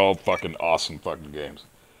 They're all fucking awesome fucking games.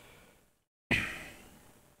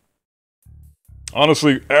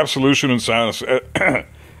 Honestly, Absolution and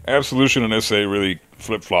Absolution and SA really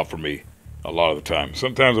flip-flop for me a lot of the time.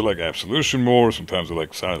 Sometimes I like Absolution more, sometimes I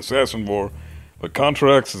like Silent Assassin more. But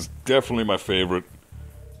Contracts is definitely my favorite.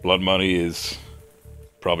 Blood Money is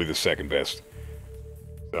probably the second best.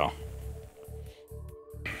 So.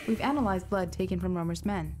 We've analyzed blood taken from Romer's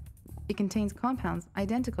men. It contains compounds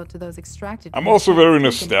identical to those extracted. I'm from also the very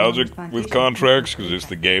plants taken from nostalgic Homer's with plantation. contracts because it's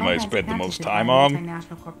the game I Compounds spent the most patented time by a on.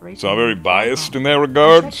 multinational corporation So I'm very named biased SYPHON. in that I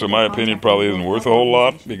regard, checked so with my the opinion contact probably of the isn't World worth a Health whole lot,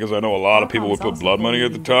 Organization. because I know a lot of people would SYPHON put is blood also money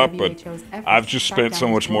at the fully top, leading but the WHO's efforts I've to just track spent down so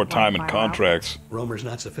this much more time in worldwide viral contracts. Romer's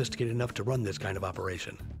not sophisticated enough to run this kind of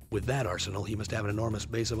operation. With that arsenal, he must have an enormous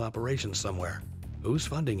base of operations somewhere. Who's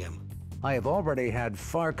funding him? I have already had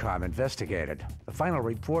FARCOM investigated. The final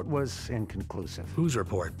report was inconclusive. Whose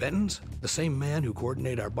report? Benton's? The same man who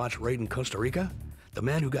coordinated our botched raid in Costa Rica? The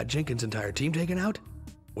man who got Jenkins' entire team taken out?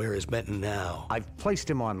 Where is Benton now? I've placed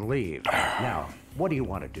him on leave. Now, what do you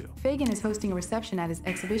want to do? Fagan is hosting a reception at his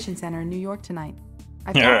exhibition center in New York tonight.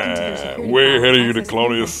 I've tapped into their security Way files ahead of and you, access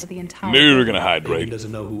Declonius. to the entire Knew you were building. gonna Fagan hydrate.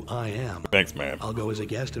 doesn't know who I am. Thanks, man. I'll go as a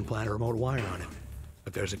guest and plant a remote wire on him.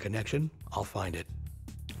 If there's a connection, I'll find it.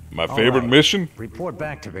 My All favorite right. mission? Report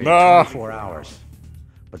back to me Nah. in 24 hours.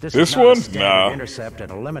 But this This is not one? a standard Nah. intercept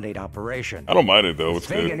and eliminate operation. I don't mind it though, If it's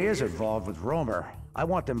Fagan good. is involved with Romer, I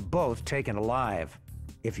want them both taken alive.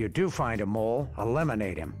 If you do find a mole,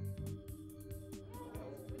 eliminate him.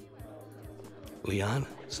 Leon,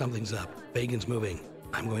 something's up. Fagan's moving.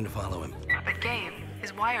 I'm going to follow him. But Gabe,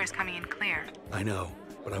 his wire is coming in clear. I know,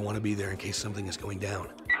 but I want to be there in case something is going down.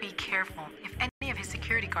 Be careful. If any of his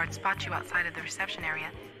security guards spot you outside of the reception area,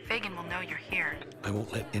 Fagan will know you're here. I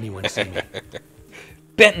won't let anyone see me.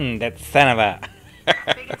 Benton, that son of a.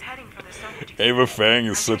 Fagan's heading for the Stonehenge. Ava Fang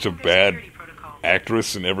is such a Checking their bad security protocol.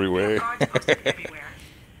 actress in every There are way. guards posted everywhere.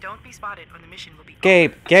 Don't be spotted or the mission will be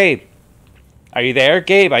over. Gabe. Are you there?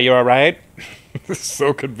 Gabe, are you alright? This is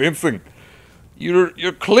so convincing. You're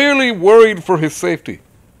clearly worried for his safety.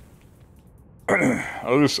 I'm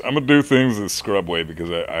gonna do things the scrub way because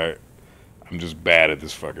I'm just bad at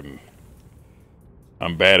this fucking.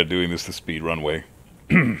 I'm bad at doing this the speed run way.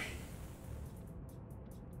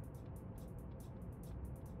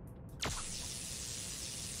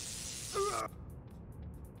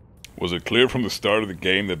 Was it clear from the start of the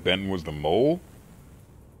game that Benton was the mole?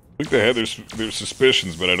 I think they had their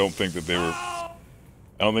suspicions, but I don't think that they were. I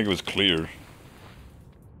don't think it was clear.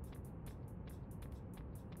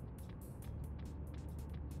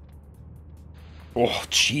 Oh,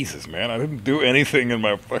 Jesus, man. I didn't do anything and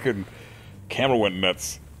my fucking camera went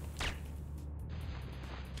nuts.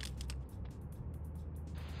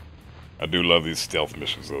 I do love these stealth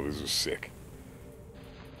missions, though. These are sick.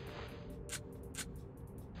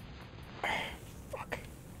 Fuck.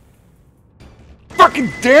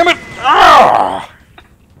 Fucking damn it! Ah!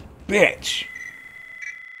 Bitch.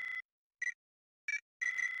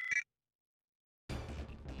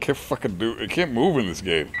 Can't fucking do it. Can't move in this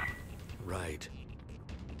game. Right.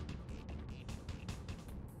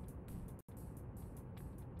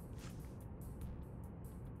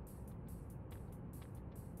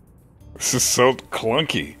 This is so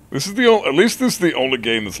clunky. This is the only, at least this is the only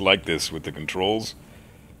game that's like this with the controls.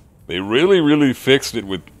 They really fixed it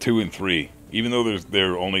with 2 and 3, even though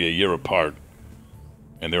they're only a year apart,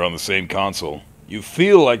 and they're on the same console. You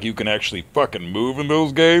feel like you can actually fucking move in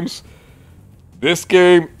those games. This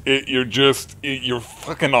game, you're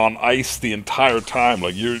fucking on ice the entire time.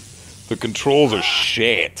 Like the controls are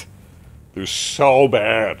shit. They're so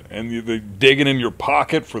bad, and they're digging in your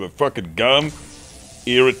pocket for the fucking gun.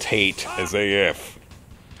 Irritate as AF.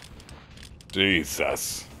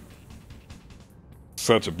 Jesus.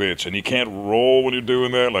 Such a bitch. And you can't roll when you're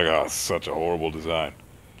doing that. Like, oh, such a horrible design.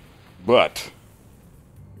 But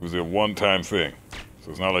it was a one-time thing. So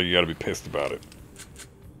it's not like you gotta be pissed about it.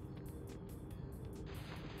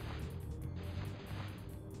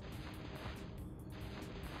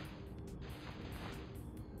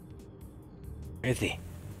 Where is he?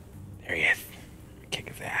 There he is. Kick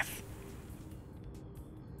his ass.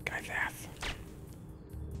 Guy's ass.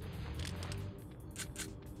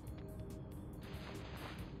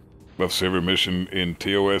 My favorite mission in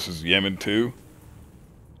TOS is Yemen 2.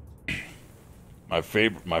 My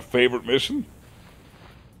favorite mission?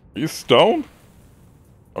 Are you stoned?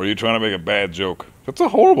 Or are you trying to make a bad joke? That's a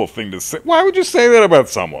horrible thing to say. Why would you say that about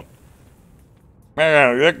someone?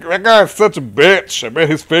 Man, that guy's such a bitch. I bet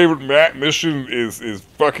his favorite mission is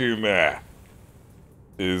fucking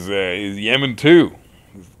is Yemen 2.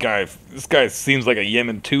 This guy seems like a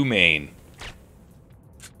Yemen 2 main.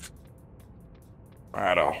 I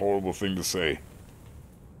had a horrible thing to say.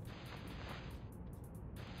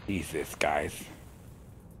 Jesus, guys.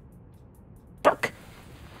 Fuck.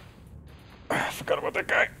 I forgot about that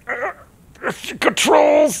guy. The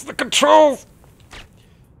controls! The controls!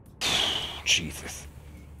 Jesus.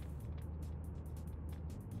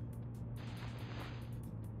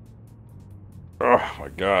 Oh my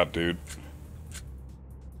god, dude.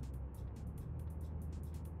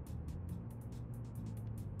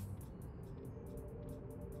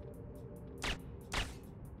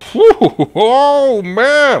 Whew, oh,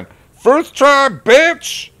 man. First try,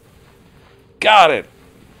 bitch. Got it.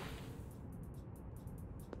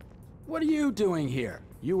 What are you doing here?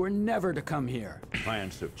 You were never to come here.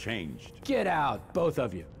 Plans have changed. Get out, both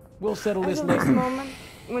of you. We'll settle As this of this later. moment,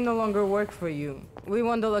 we no longer work for you. We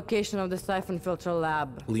want the location of the siphon filter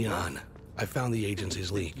lab. Leon, I found the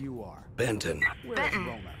agency's leak. You are. Benton.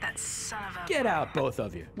 Benton, that son of a... Get out, both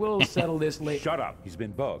of you. We'll settle this later. Shut up. He's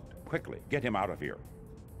been bugged. Quickly, get him out of here.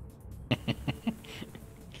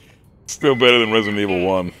 Still better than Resident Evil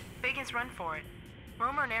 1. Bacon's run for it.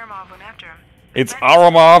 Romer and Aramov went after him. It's Benton's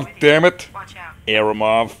Aramov, with you. damn it. Watch out.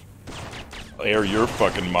 Aramov. Air your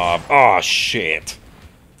fucking mob. Aw, shit.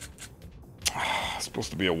 It's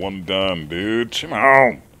supposed to be a one-done, dude. Come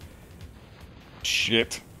on.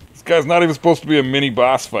 Shit. This guy's not even supposed to be a mini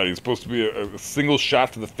boss fight. He's supposed to be a single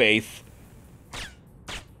shot to the face.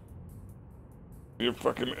 Your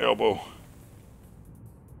fucking elbow.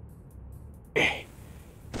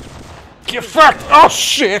 Get fucked! Oh,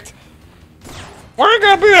 shit! Why you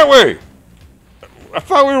gotta be that way? I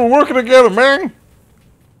thought we were working together, man.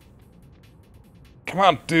 Come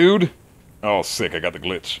on, dude. Oh, sick. I got the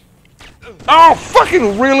glitch. Oh,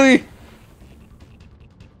 fucking really?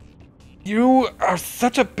 You are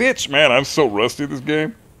such a bitch, man. I'm so rusty at this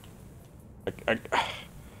game. I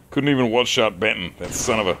couldn't even one-shot Benton, that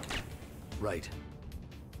son of a... Right.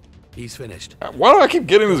 He's finished. Why do I keep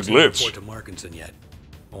getting this Report glitch? to Markinson yet.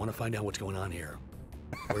 I want to find out what's going on here.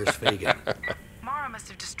 Where's Fagan? Mara must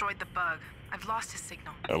have destroyed the bug. I've lost his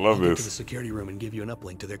signal. I love Get to the this. security room and give you an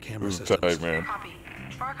uplink to their camera This is systems. tight, man. Copy.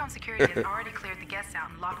 Farcom security has already cleared the guests out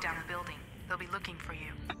and locked down the building. They'll be looking for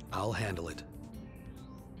you. I'll handle it.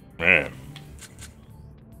 Man.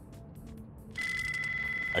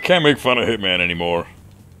 I can't make fun of Hitman anymore.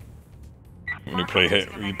 When you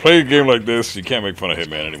play a game like this, you can't make fun of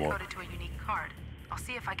Hitman anymore. Coded to a unique card. I'll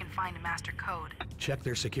see if I can find a master code. Check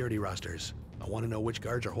their security rosters. I want to know which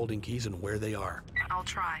guards are holding keys and where they are. I'll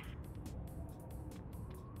try.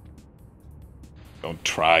 Don't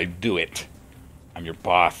try, do it. I'm your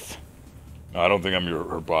boss. No, I don't think I'm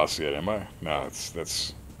her boss yet, am I? No,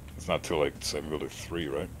 it's not till like Siphon Filter 3,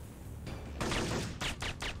 right?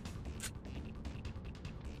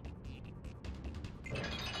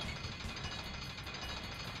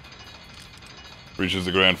 Reaches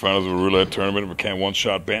the grand finals of a roulette tournament but can't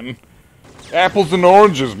one-shot Benton. Apples and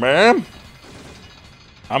oranges, man.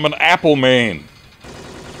 I'm an apple man.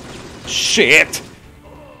 Shit.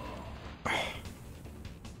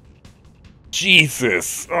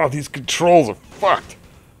 Jesus. Oh, these controls are fucked.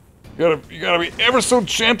 You gotta be ever so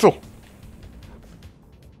gentle.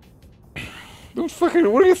 Don't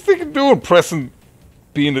fucking. What are you thinking doing?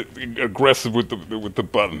 Being aggressive with the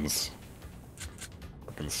buttons.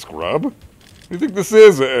 Fucking scrub. You think this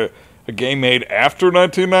is a game made after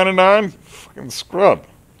 1999? Fucking scrub.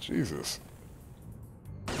 Jesus.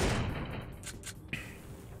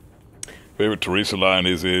 Favorite Teresa line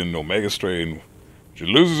is in Omega Strain. She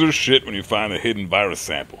loses her shit when you find a hidden virus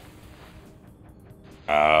sample.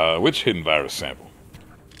 Which hidden virus sample?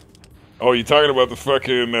 Oh, you talking about the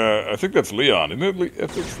fucking, I think that's Leon, isn't it? I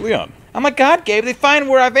think it's Leon. Oh my god, Gabe, they find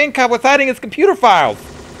where Ivankov was hiding his computer files.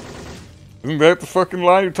 Isn't that the fucking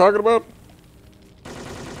line you're talking about?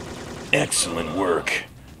 Excellent work.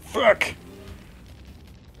 Fuck.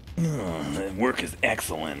 Work is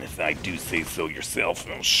excellent, if I do say so yourself.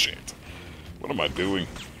 Oh, shit. What am I doing?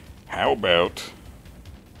 How about...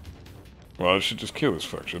 Well, I should just kill this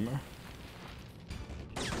fuck, shouldn't I?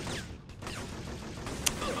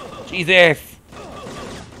 Jesus.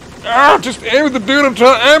 Ah, just aim at the dude I'm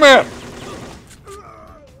trying to aim at!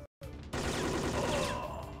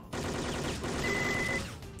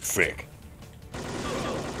 Sick.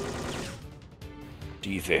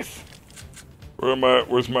 Jesus.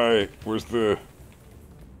 Where's the...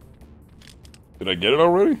 Did I get it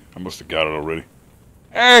already? I must have got it already.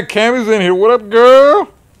 Hey, Cammy's in here. What up,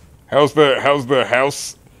 girl? How's the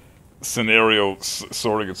house scenario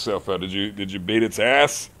sorting itself out? Did you beat its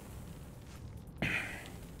ass?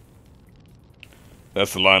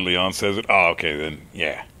 That's the line Leon says it. Oh, okay then.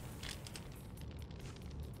 Yeah.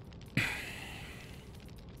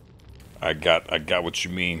 I got what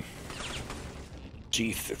you mean.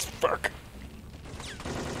 Jeez, it's fuck.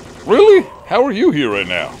 Really? How are you here right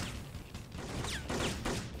now?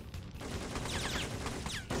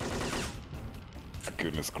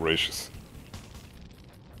 Goodness gracious.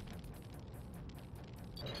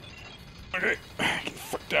 Okay, get the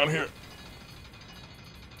fuck down here.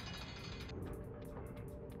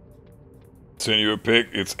 Send you a pic.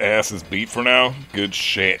 Its ass is beat for now. Good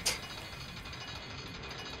shit.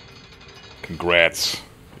 Congrats.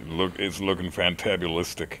 It's looking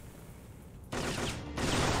fantabulistic.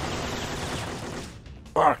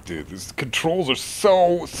 Fuck, dude, these controls are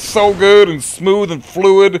so good and smooth and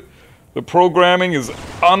fluid. The programming is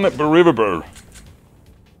unbelievable.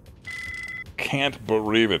 Can't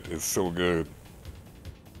believe it. It's so good.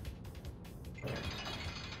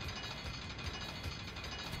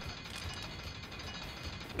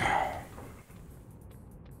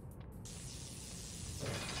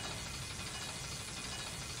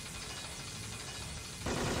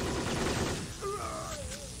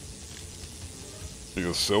 It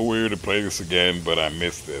was so weird to play this again, but I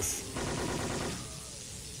missed this.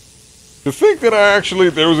 To think that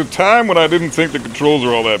there was a time when I didn't think the controls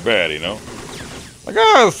were all that bad, you know? Like,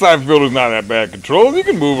 the Siphon Filter's not that bad controls, you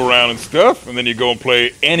can move around and stuff, and then you go and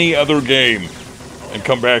play any other game and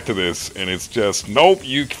come back to this, and it's just, nope,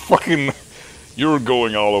 you're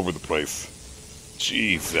going all over the place.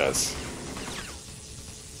 Jesus.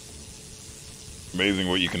 Amazing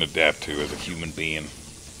what you can adapt to as a human being.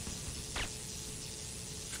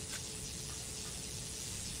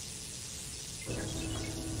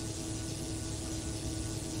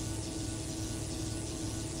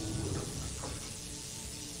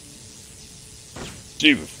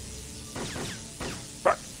 Jesus.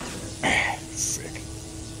 Fuck. Sick.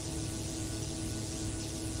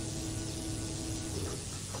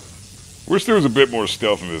 Wish there was a bit more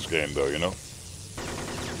stealth in this game, though, you know?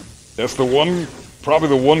 That's probably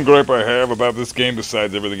the one gripe I have about this game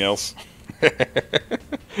besides everything else.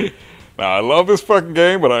 Now, I love this fucking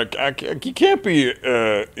game, but you can't be,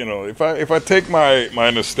 you know, if I take my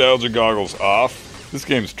nostalgia goggles off, this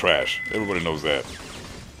game's trash. Everybody knows that.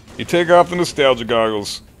 You take off the nostalgia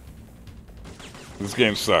goggles, this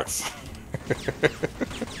game sucks.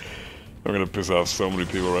 I'm gonna piss off so many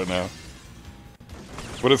people right now.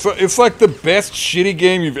 But it's like the best shitty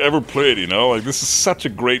game you've ever played, you know? Like, this is such a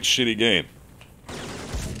great shitty game.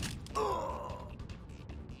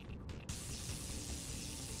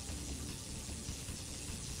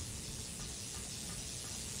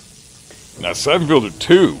 Now, Siphon Filter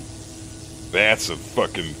 2, that's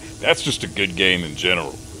just a good game in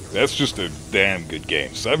general. That's just a damn good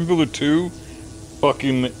game. Siphon Filter 2,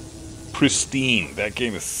 fucking pristine. That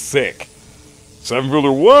game is sick. Siphon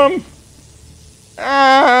Filter 1,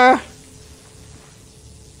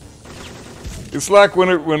 it's like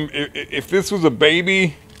if this was a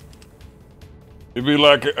baby, it'd be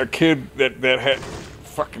like a kid that had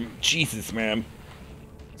fucking Jesus, man.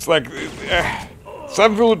 It's like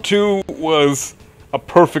Siphon Filter 2 was a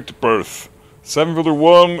perfect birth. Siphon Filter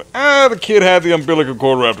 1, the kid had the umbilical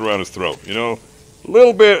cord wrapped around his throat, you know?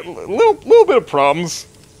 Little bit of problems,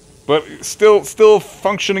 but still a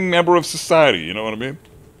functioning member of society, you know what I mean?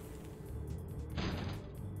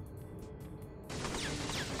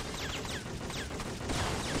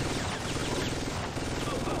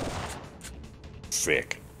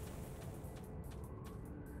 Sick.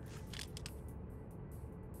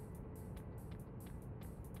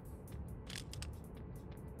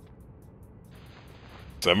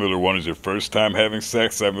 Siphon Filter 1 is your first time having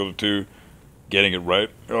sex. Siphon Filter 2, getting it right.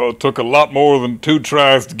 Oh, it took a lot more than 2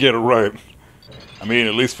 tries to get it right. I mean,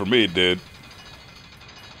 at least for me it did.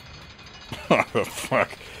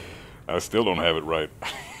 Fuck. I still don't have it right.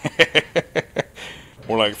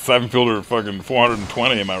 More like Siphon Filter fucking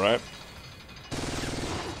 420, am I right?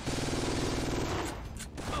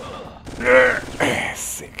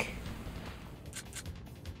 Sick.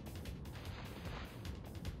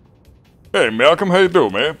 Hey, Malcolm, how you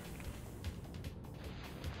doing, man?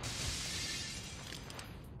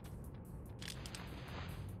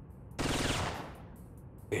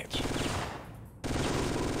 Bitch.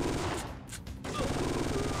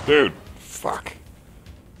 Dude, fuck.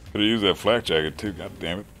 Could've used that flak jacket too, god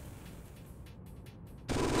damn it.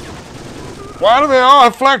 Why do they all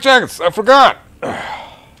have flak jackets? I forgot.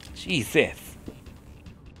 Jesus.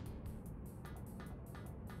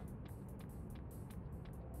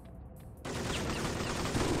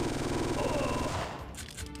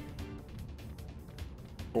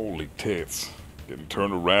 Holy tits. Getting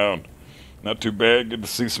turned around. Not too bad. Good to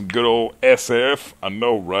see some good old SF. I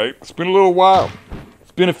know, right? It's been a little while.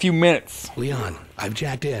 It's been a few minutes. Leon, I've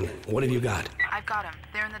jacked in. What have you got? I've got him.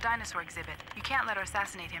 They're in the dinosaur exhibit. You can't let her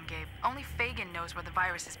assassinate him, Gabe. Only Fagin knows where the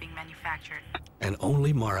virus is being manufactured. And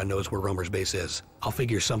only Mara knows where Romer's base is. I'll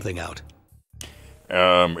figure something out.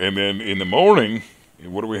 And then in the morning,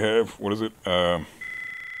 what do we have? What is it?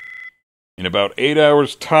 In about 8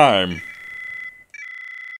 hours' time,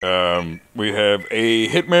 we have a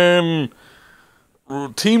Hitman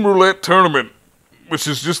Team Roulette tournament, which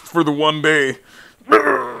is just for the one day.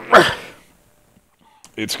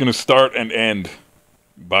 It's going to start and end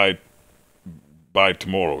by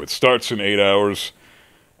tomorrow. It starts in 8 hours,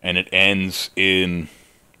 and it ends in,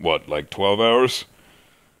 what, like 12 hours?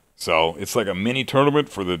 So it's like a mini tournament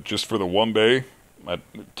for just for the one day.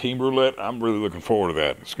 Team roulette, I'm really looking forward to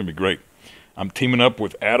that. It's going to be great. I'm teaming up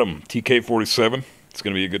with Adam, TK47. It's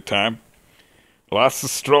going to be a good time. Lots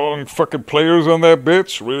of strong fucking players on that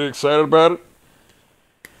bitch. Really excited about it.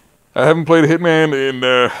 I haven't played Hitman in,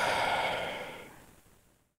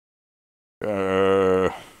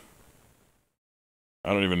 I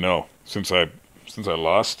don't even know. Since I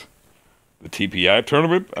lost the TPI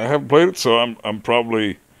tournament, I haven't played it, so I'm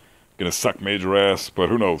probably gonna suck major ass, but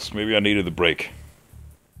who knows? Maybe I needed the break.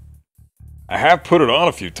 I have put it on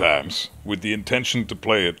a few times with the intention to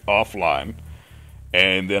play it offline,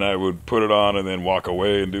 and then I would put it on and then walk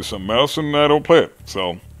away and do something else, and I don't play it.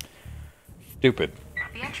 So stupid.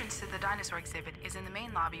 The entrance to the dinosaur exhibit is in the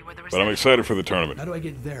main lobby where the But I'm excited for the tournament. How do I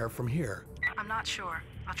get there from here? I'm not sure.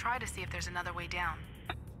 I'll try to see if there's another way down.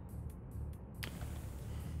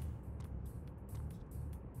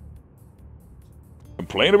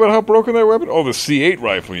 Complain about how broken that weapon? Oh, the C8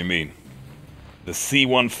 rifle, you mean? The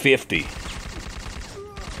C150.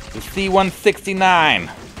 The C169.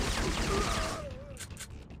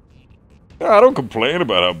 I don't complain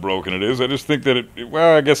about how broken it is. I just think that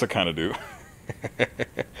well, I guess I kind of do.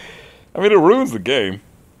 I mean, it ruins the game.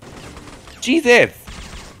 Jesus.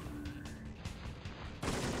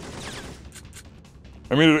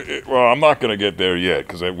 I mean, well, I'm not gonna get there yet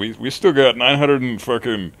because we still got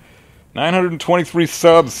 923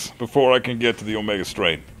 subs before I can get to the Omega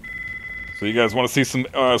Strain. So you guys want to see some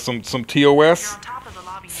TOS?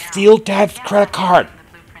 Steel Dad's credit card.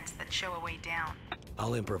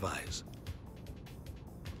 I'll improvise.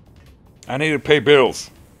 I need to pay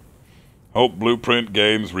bills. Hope Blueprint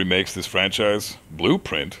Games remakes this franchise.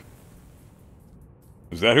 Blueprint?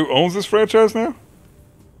 Is that who owns this franchise now?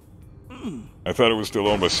 I thought it was still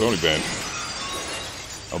owned by Sony Band.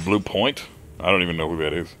 A Blue Point? I don't even know who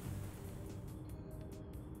that is.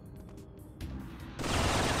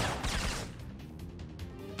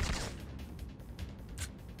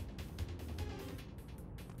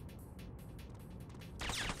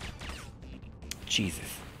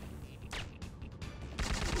 Jesus.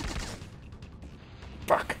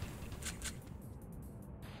 Fuck.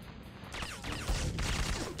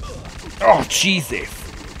 Oh, Jesus.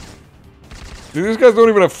 Dude, these guys don't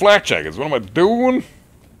even have flak jackets. What am I doing?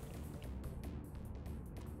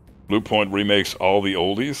 Blue Point remakes all the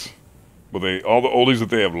oldies. Well, all the oldies that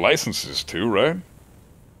they have licenses to, right?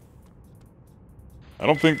 I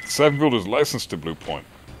don't think Siphon Filter is licensed to Blue Point.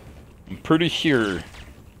 I'm pretty sure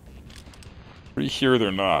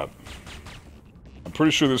they're not. I'm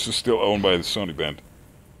pretty sure this is still owned by the Sony Band.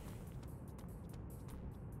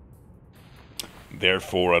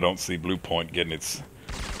 Therefore, I don't see Blue Point getting its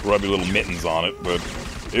grubby little mittens on it, but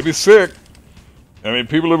it'd be sick. I mean,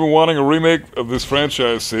 people have been wanting a remake of this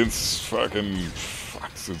franchise since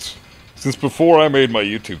since before I made my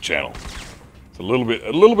YouTube channel. It's a little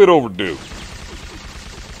bit overdue.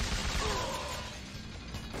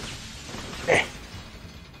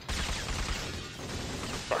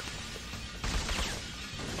 Fuck.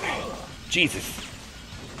 Jesus.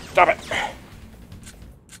 Stop it.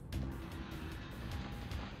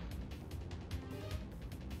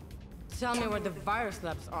 Tell me where the virus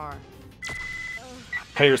labs are.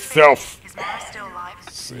 Pay yourself. Is Mara still alive?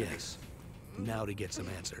 Yes. Now to get some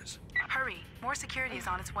answers. Hurry. More security is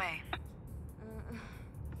on its way.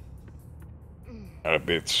 Ah,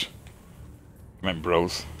 bitch. Come on,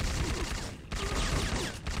 bros.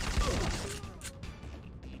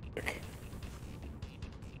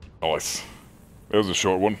 Nice. That was a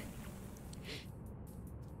short one.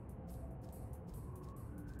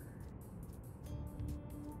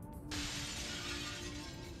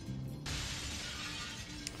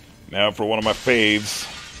 Now for one of my faves.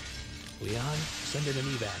 Leon, send in an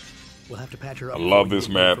evac. We'll have to patch her up. I love this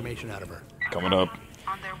map. Information out of her. Coming up.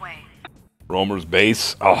 On their way. Romer's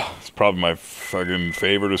Base. Oh, it's probably my fucking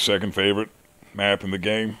favorite or second favorite map in the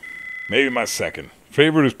game. Maybe my second.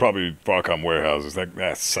 Favorite is probably Farcom Warehouses.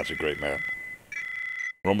 That's such a great map.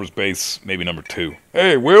 Romer's Base, maybe number 2.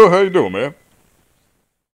 Hey, Will, how you doing, man?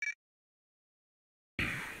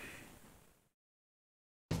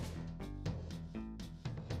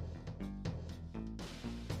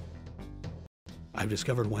 I've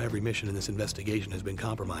discovered why every mission in this investigation has been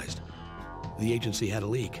compromised. The agency had a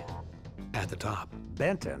leak. At the top.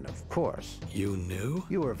 Benton, of course. You knew?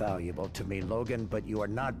 You were valuable to me, Logan, but you are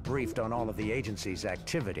not briefed on all of the agency's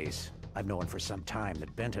activities. I've known for some time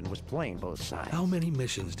that Benton was playing both sides. How many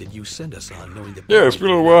missions did you send us on knowing that... Yeah, it's been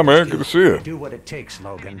a little while, man. Good to see you. Do what it takes,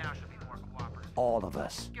 Logan. All of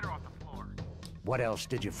us. Get her off the floor. What else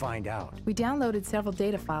did you find out? We downloaded several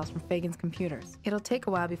data files from Fagan's computers. It'll take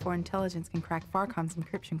a while before intelligence can crack Farcom's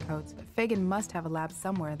encryption codes, but Fagan must have a lab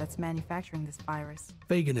somewhere that's manufacturing this virus.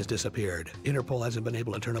 Fagan has disappeared. Interpol hasn't been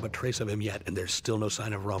able to turn up a trace of him yet, and there's still no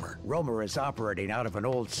sign of Romer. Romer is operating out of an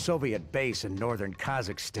old Soviet base in northern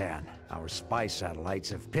Kazakhstan. Our spy satellites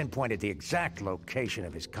have pinpointed the exact location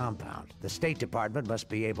of his compound. The State Department must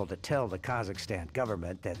be able to tell the Kazakhstan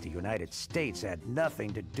government that the United States had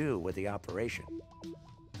nothing to do with the operation.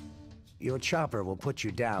 Your chopper will put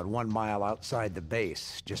you down 1 mile outside the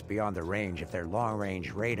base, just beyond the range of their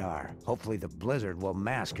long-range radar. Hopefully the blizzard will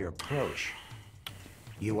mask your approach.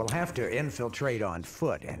 You will have to infiltrate on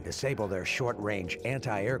foot and disable their short-range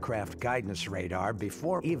anti-aircraft guidance radar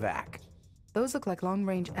before evac. Those look like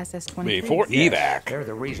long-range SS-23s. Before evac? They're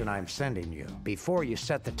the reason I'm sending you. Before you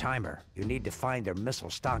set the timer, you need to find their missile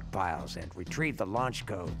stockpiles and retrieve the launch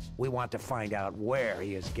codes. We want to find out where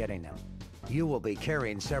he is getting them. You will be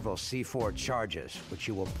carrying several C4 charges, which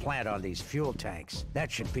you will plant on these fuel tanks.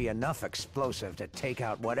 That should be enough explosive to take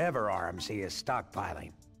out whatever arms he is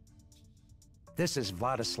stockpiling. This is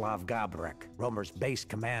Vladislav Gabrek, Romer's base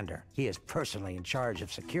commander. He is personally in charge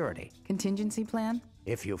of security. Contingency plan?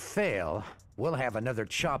 If you fail, we'll have another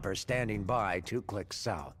chopper standing by 2 clicks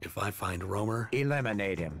south. If I find Romer...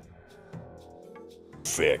 eliminate him.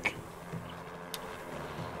 Sick.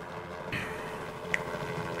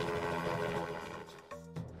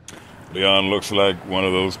 Leon looks like one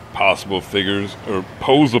of those possible figures, or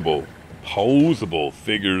posable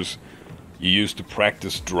figures you used to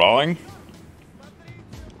practice drawing.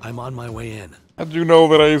 I'm on my way in. How did you know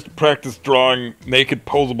that I used to practice drawing naked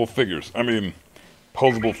posable figures? I mean,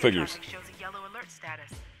 posable figures. Shows a yellow alert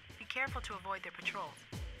status. Be careful to avoid their patrols.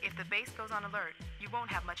 If the base goes on alert, you won't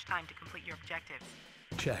have much time to complete your objectives.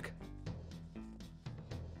 Check.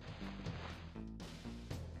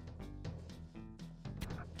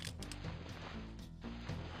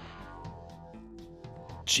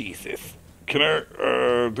 Jesus. Can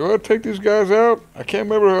I, do I take these guys out? I can't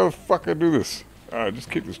remember how the fuck I do this. Alright, just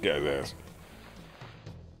kick this guy's ass.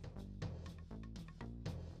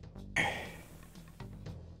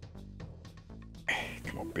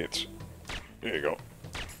 Come on, bitch. There you go.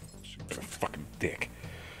 Shoot that fucking dick.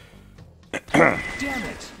 Damn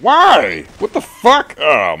it! Why? What the fuck?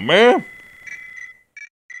 Oh, man.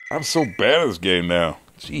 I'm so bad at this game now.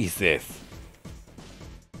 Jesus.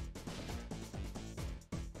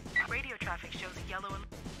 Radio traffic shows a yellow alert.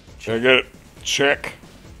 Can I get it? Check.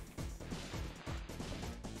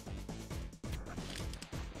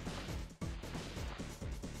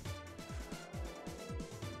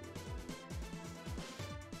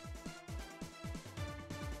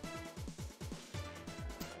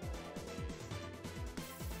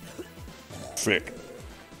 Sick.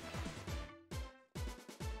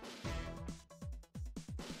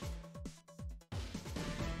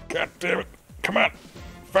 God damn it. Come on.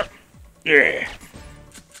 Fuck. Yeah.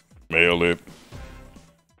 Nailed it.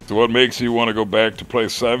 So what makes you want to go back to play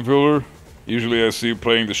SYPHON FILTER? Usually I see you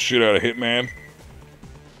playing the shit out of Hitman.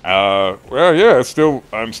 Well, yeah,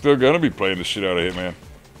 I'm still gonna be playing the shit out of Hitman.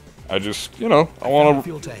 I just, you know, I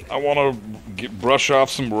wanna brush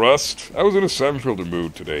off some rust. I was in a SYPHON FILTER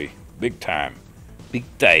mood today. Big time. Big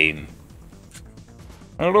time.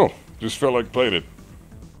 I don't know. Just felt like playing it.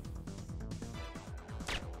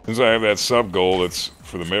 Since I have that sub goal that's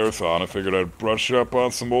for the marathon, I figured I'd brush up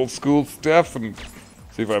on some old school stuff and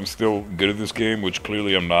see if I'm still good at this game, which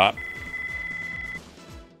clearly I'm not.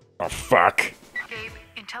 Oh, fuck. Gabe,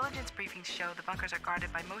 intelligence briefings show the bunkers are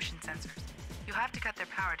guarded by motion sensors. You'll have to cut their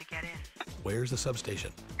power to get in. Where's the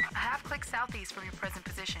substation? A half-click southeast from your present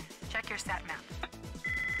position. Check your sat map.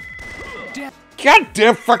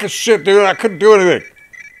 Goddamn fucking shit, dude. I couldn't do anything.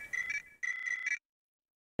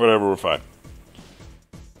 Whatever, we're fine.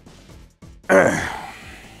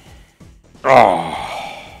 Oh.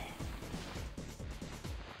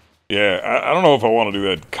 Yeah, I don't know if I want to do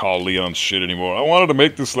that Call Leon shit anymore. I wanted to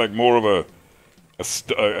make this like more of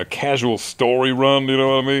a casual story run, you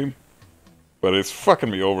know what I mean? But it's fucking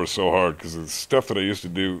me over so hard because the stuff that I used to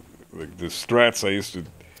do, like the strats I used to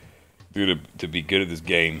do to be good at this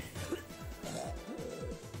game,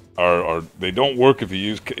 are they don't work if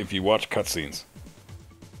you watch cutscenes.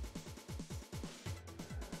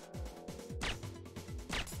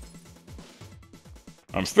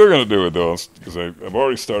 I'm still gonna do it though, because I've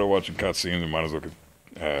already started watching cutscenes and might as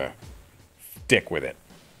well stick with it.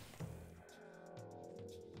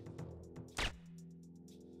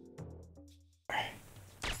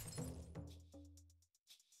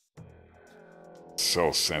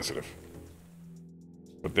 So sensitive.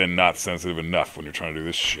 But then not sensitive enough when you're trying to do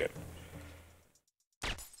this shit.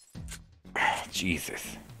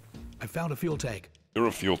 Jesus. I found a fuel tank. You're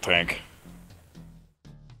a fuel tank.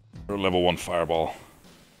 You're a level 1 fireball.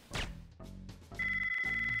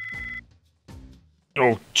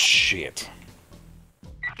 Oh, shit.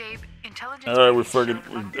 Gabe, intelligence. Alright,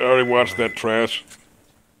 we already watched that trash.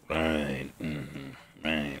 Right.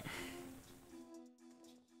 Right.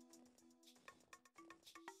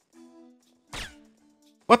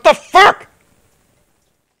 What the fuck?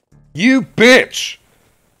 You bitch!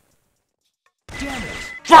 Damn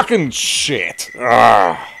it! Fucking shit!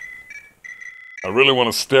 Ah. I really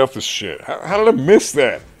want to stealth this shit. How did I miss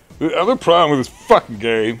that? The other problem with this fucking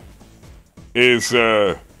game is,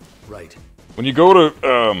 Right. when you go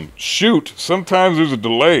to, shoot, sometimes there's a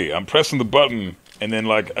delay. I'm pressing the button, and then,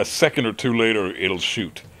 like, a second or two later, it'll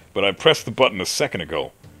shoot. But I pressed the button a second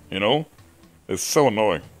ago, you know? It's so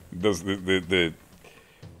annoying. It does, the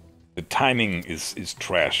timing is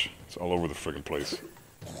trash. It's all over the friggin' place.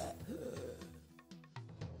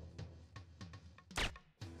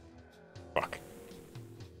 Fuck.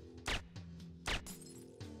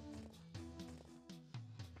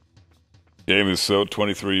 Game is so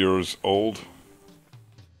 23 years old.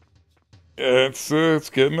 Yeah, it's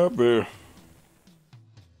getting up there.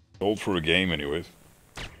 Old for a game, anyways.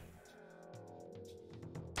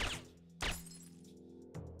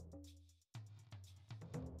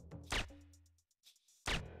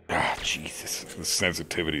 Ah, Jesus. The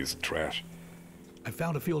sensitivity is trash. I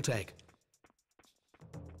found a fuel tank.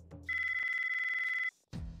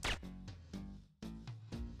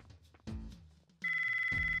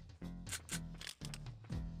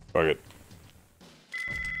 Fuck it.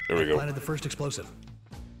 There we go. Planted the first explosive.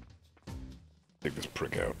 Take this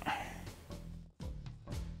prick out.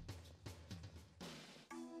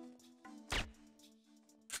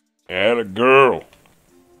 Atta girl.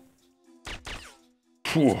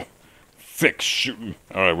 Phew. Thick shooting.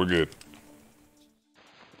 Alright, we're good.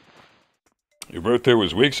 Your birthday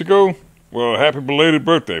was weeks ago? Well, happy belated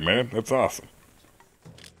birthday, man. That's awesome.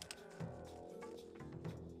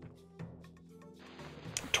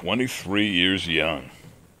 "23 years young."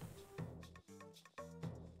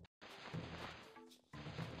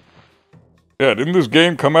 Yeah, didn't this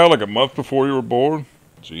game come out like a month before you were born?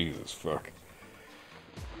 Jesus, fuck.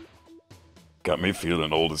 Got me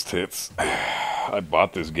feeling old as tits. I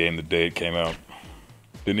bought this game the day it came out.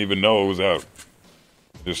 Didn't even know it was out.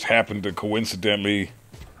 Just happened to coincidentally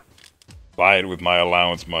buy it with my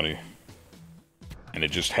allowance money. And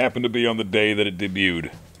it just happened to be on the day that it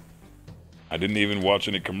debuted. I didn't even watch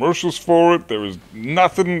any commercials for it. There was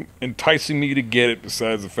nothing enticing me to get it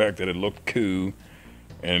besides the fact that it looked cool.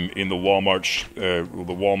 And in the Walmart,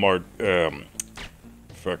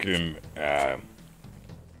 fucking,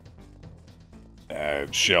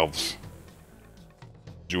 shelves.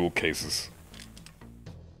 Jewel cases.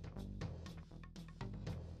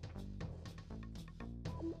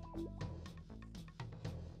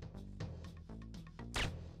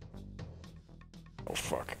 Oh,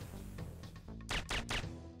 fuck.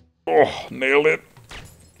 Oh, nailed it.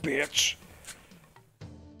 Bitch.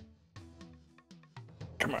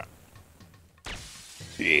 Come on.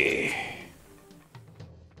 Yeah.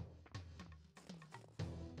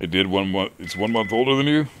 It did 1 month. It's 1 month older than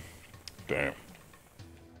you? Damn.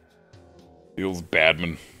 Feels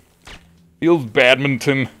badman. Feels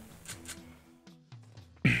badminton.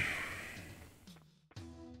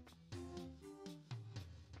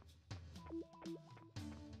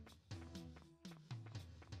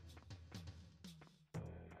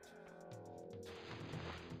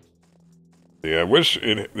 Yeah, I wish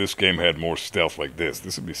this game had more stealth like this.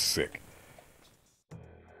 This would be sick.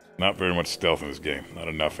 Not very much stealth in this game. Not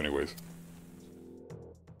enough, anyways.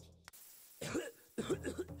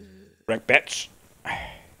 Rank bets.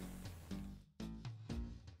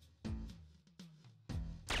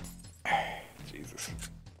 Jesus.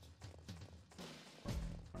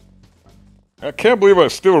 I can't believe I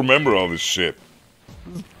still remember all this shit.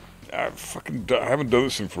 I haven't done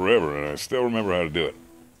this in forever, and I still remember how to do it.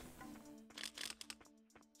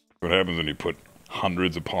 What happens when you put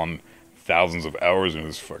hundreds upon thousands of hours in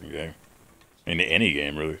this fucking game? Into any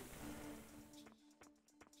game, really.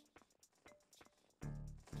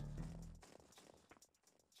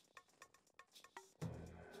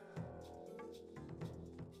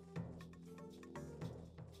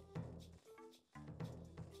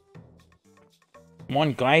 Come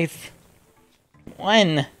on, guys.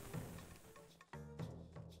 One.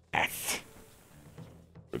 Yes.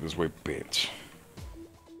 Right this way, bitch.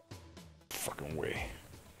 Fucking way.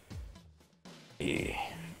 Yeah.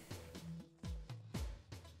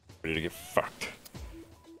 Ready to get fucked.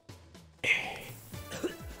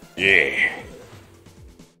 Yeah.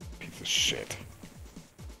 Piece of shit.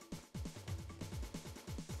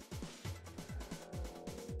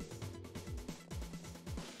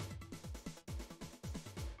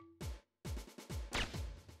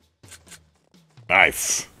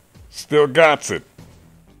 Nice. Still got it.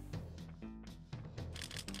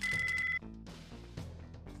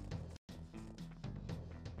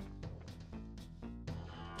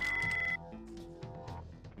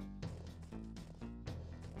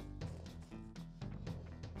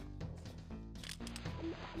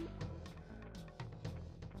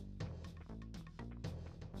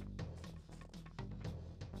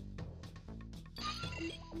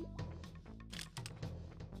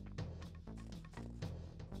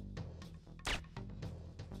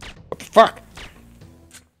 What the fuck?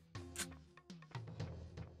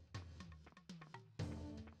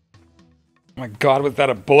 Oh my god, was that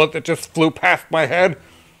a bullet that just flew past my head?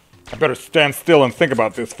 I better stand still and think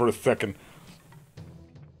about this for a second.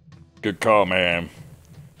 Good call, man.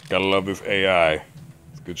 Gotta love this AI.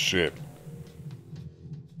 It's good shit.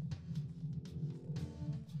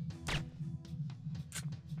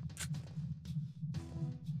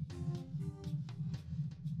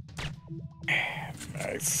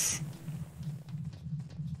 Nice.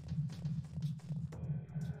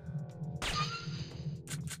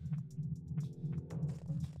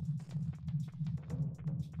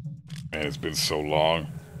 Man, it's been so long,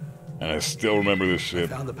 and I still remember this I shit.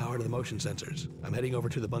 found the power to the motion sensors. I'm heading over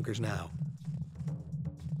to the bunkers now.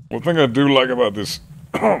 One thing I do like about this...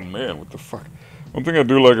 Oh, man, what the fuck? One thing I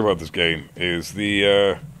do like about this game is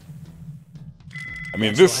the, I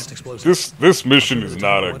mean, this mission is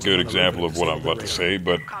not a good example of what I'm about to say,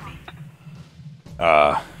 but...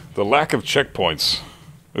 the lack of checkpoints,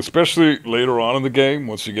 especially later on in the game,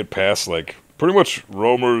 once you get past, like, pretty much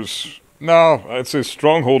Romer's... No, I'd say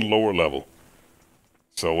Stronghold lower level.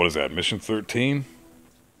 So what is that, mission 13?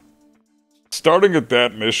 Starting at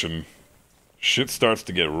that mission, shit starts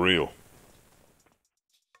to get real.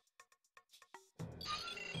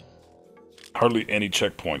 Hardly any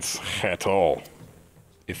checkpoints at all.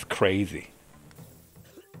 It's crazy.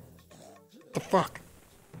 What the fuck?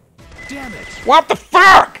 Damn it! What the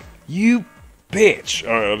fuck? You bitch.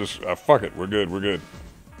 Alright, I'll just... fuck it. We're good. We're good.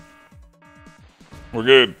 We're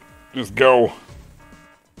good. Just go.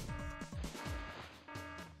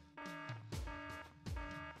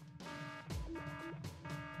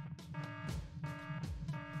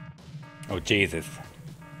 Oh, Jesus.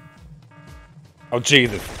 Oh,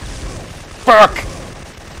 Jesus. Fuck!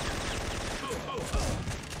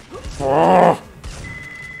 Oh.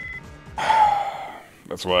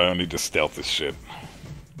 That's why I don't need to stealth this shit.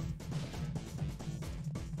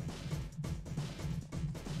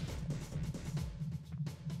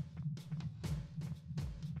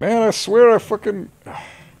 Man, I swear I fucking...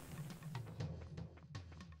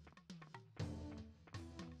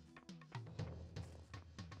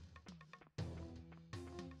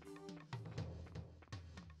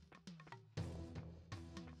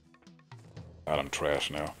 God, I'm trash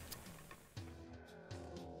now. What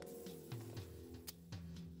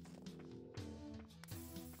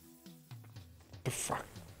the fuck?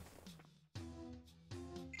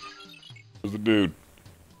 Where's the dude?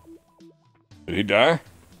 Did he die?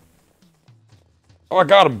 Oh, I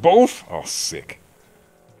got them both? Oh, sick.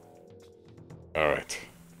 Alright.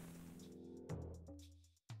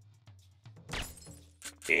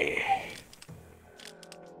 Yeah.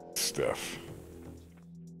 Stuff.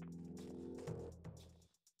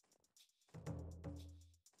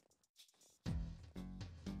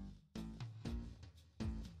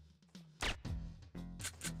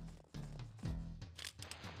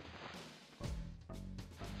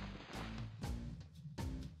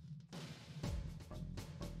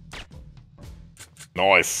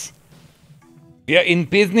 Nice. We are in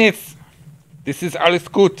business. This is alles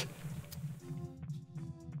gut.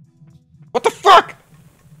 What the fuck?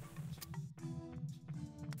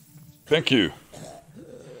 Thank you.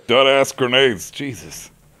 Dud-ass grenades. Jesus.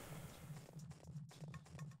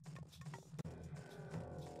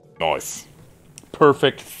 Nice.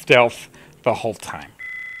 Perfect stealth the whole time.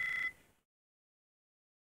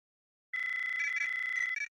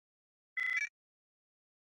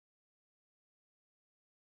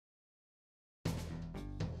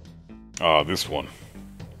 Ah, this one.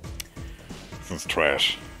 This one's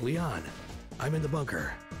trash. Leon, I'm in the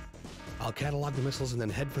bunker. I'll catalog the missiles and then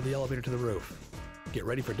head for the elevator to the roof. Get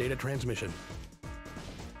ready for data transmission.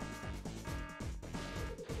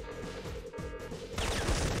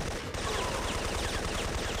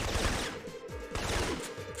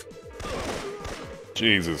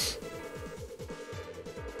 Jesus.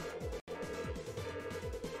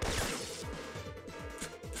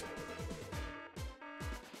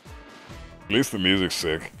 At least the music's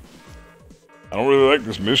sick. I don't really like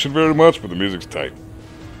this mission very much, but the music's tight.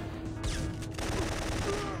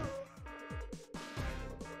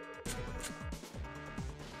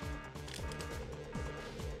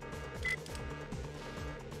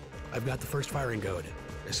 I've got the first firing code.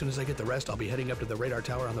 As soon as I get the rest, I'll be heading up to the radar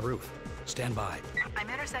tower on the roof. Stand by. I'm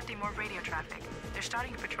intercepting more radio traffic. They're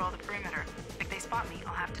starting to patrol the perimeter. If they spot me,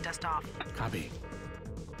 I'll have to dust off. Copy.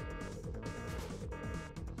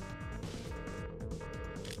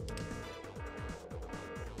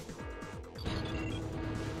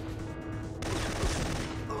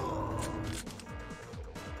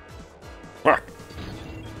 Fuck.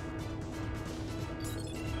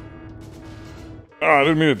 Oh, I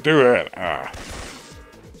didn't mean to do that. Ah.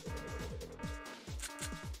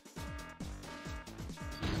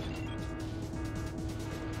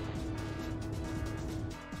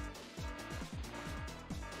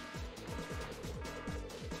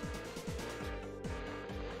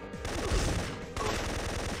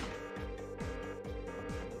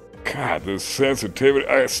 God, this sensitivity.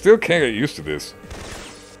 I still can't get used to this.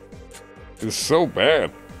 It's so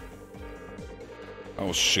bad.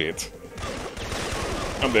 Oh shit.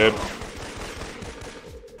 I'm dead.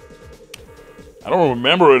 I don't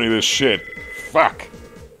remember any of this shit. Fuck.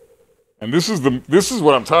 And this is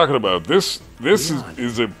what I'm talking about. This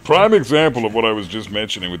is a prime example of what I was just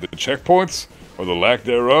mentioning with the checkpoints, or the lack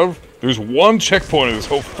thereof. There's one checkpoint in this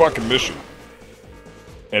whole fucking mission.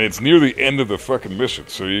 And it's near the end of the fucking mission.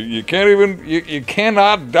 So you can't even, you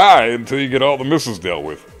cannot die until you get all the missiles dealt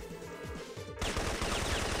with.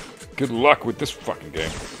 Good luck with this fucking game.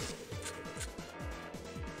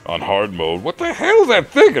 On hard mode. What the hell is that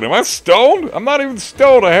thinking? Am I stoned? I'm not even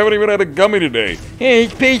stoned. I haven't even had a gummy today. Hey,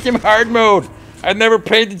 play some hard mode. I've never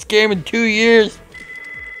played this game in 2 years.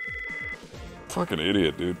 Fucking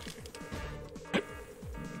idiot, dude.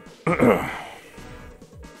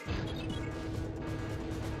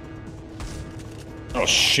 Oh,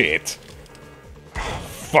 shit.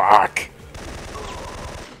 Fuck.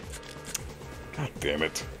 God damn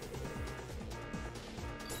it.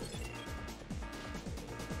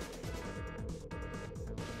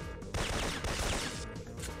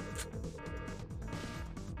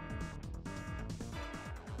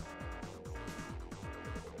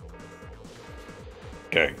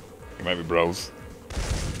 Okay, come at me, bros.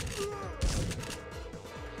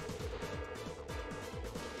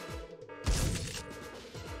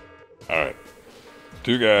 Alright.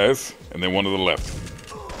 2 guys, and then one to the left.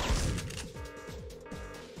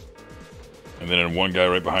 And then 1 guy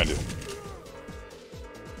right behind you.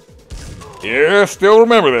 Yeah, still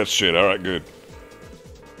remember that shit. Alright, good.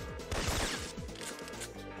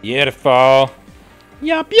 Beautiful.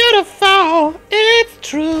 You're beautiful. It's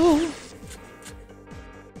true.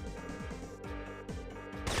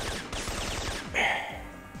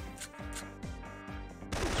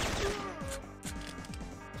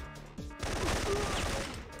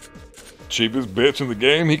 Cheapest bitch in the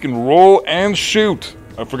game. He can roll and shoot.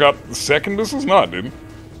 I forgot the second missile's not, dude.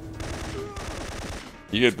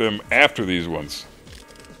 You get them after these ones.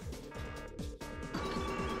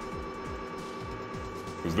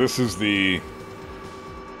 Because this is the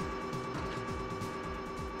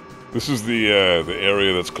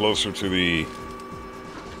area that's closer to the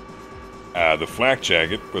flak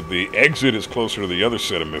jacket, but the exit is closer to the other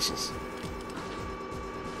set of missiles.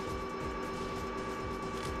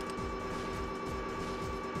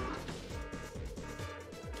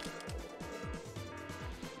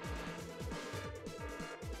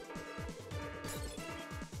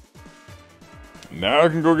 Now I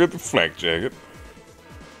can go get the flak jacket.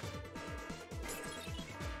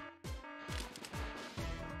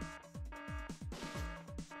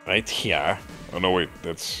 Right here. Oh no, wait,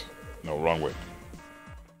 that's... no, wrong way.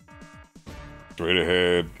 Straight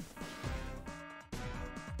ahead.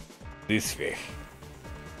 This way.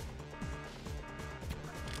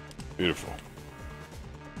 Beautiful.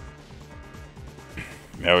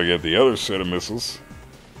 Now we get the other set of missiles.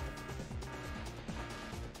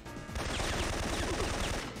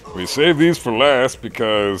 We save these for last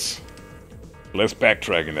because less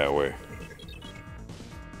backtracking that way.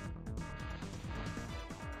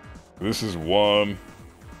 This is 1.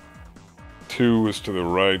 2 is to the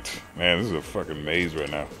right. Man, this is a fucking maze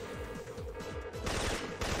right now.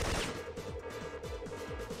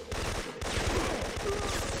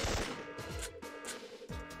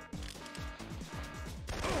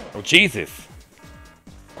 Oh, Jesus.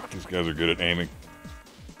 Fuck, these guys are good at aiming.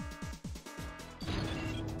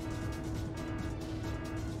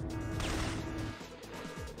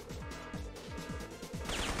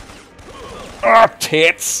 Ah,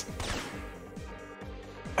 tits!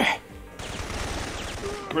 Come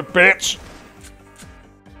here, bitch!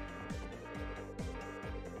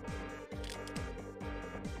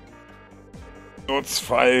 It's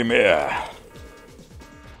fine, yeah.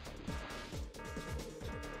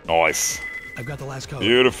 Nice. I've got the last code.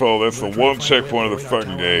 Beautiful. That's the I'm gonna one try to find a checkpoint way of the to avoid our fucking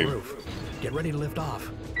tower on the game. roof. Get ready to lift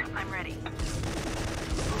off. I'm ready.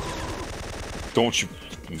 Don't you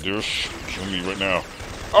just kill me right now.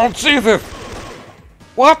 Oh, Jesus!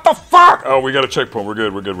 What the fuck? Oh, we got a checkpoint. We're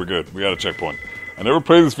good. We're good. We're good. We got a checkpoint. I never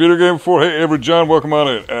played this video game before. Hey, Everett John, welcome on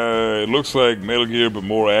it. It looks like Metal Gear, but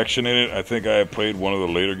more action in it. I think I have played one of the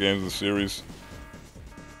later games of the series.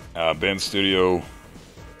 Ben Studio.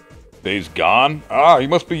 Days Gone? Ah, he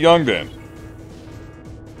must be young then.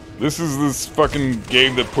 This is this fucking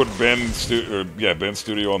game that put Ben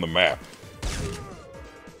Studio on the map.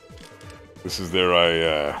 This is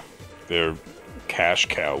their cash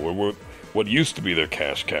cow. What used to be their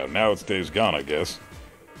cash cow. Now it's Days Gone, I guess.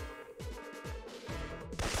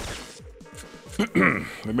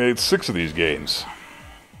 They made 6 of these games.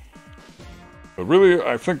 But really,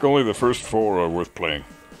 I think only the first 4 are worth playing.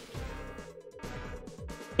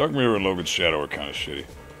 Dark Mirror and Logan's Shadow are kind of shitty.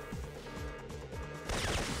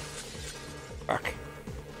 Fuck.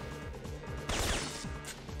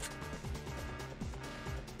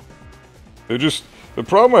 They're just... The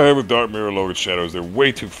problem I have with Dark Mirror and Logan's Shadow is they're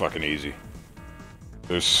way too fucking easy.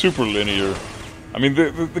 They're super linear. I mean,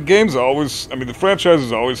 the game's always... I mean, the franchise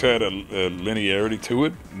has always had a linearity to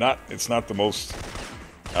it. It's not the most...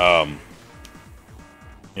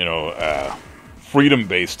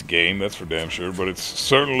 freedom-based game, that's for damn sure, but it's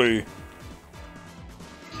certainly...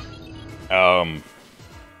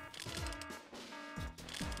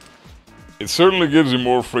 it certainly gives you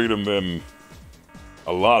more freedom than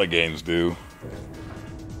a lot of games do.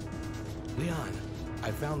 Leon,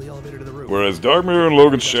 I found the elevator to the roof. Whereas Dark Mirror and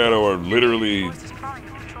Logan's Shadow are literally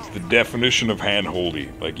the definition of hand-holdy.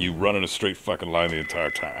 Like, you run in a straight fucking line the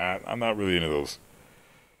entire time. I'm not really into those.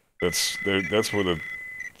 That's where the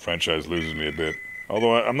franchise loses me a bit.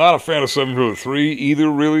 Although I'm not a fan of 703 either,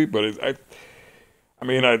 really. But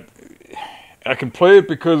I can play it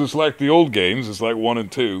because it's like the old games. It's like 1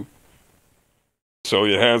 and 2. So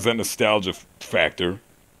it has that nostalgia factor.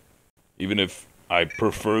 Even if I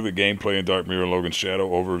prefer the gameplay in Dark Mirror and Logan's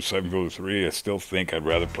Shadow over 703, I still think I'd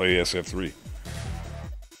rather play SF3.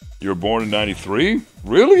 You were born in 93?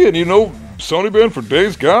 Really? And you know Sony Ben for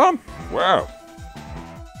Days Gone? Wow.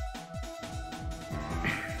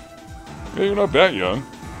 Yeah, you're not that young.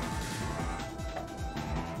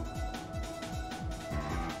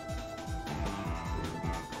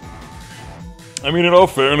 I mean, in all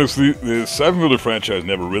fairness, the Cyberpunk franchise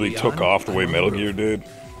never really took off the way Metal Gear did.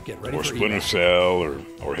 Or Splinter Cell,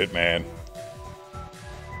 or Hitman.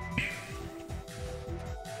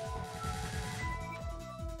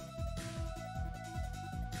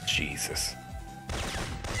 Jesus.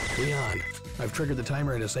 Leon, I've triggered the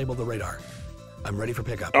timer and disabled the radar. I'm ready for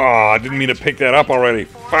pickup. Oh, I didn't mean to pick that up already.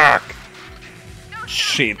 Fuck.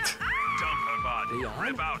 Shit.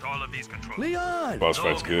 Leon? Leon! Boss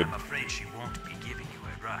fight's good. I'm afraid she won't be giving you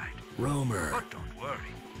a ride. Romer. But don't worry.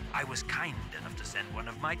 I was kind enough to send one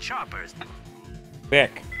of my choppers.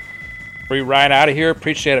 Vic. Free ride out of here.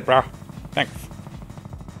 Appreciate it, bro. Thanks.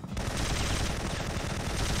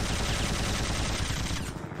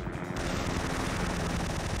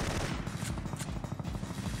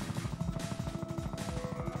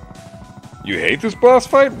 You hate this boss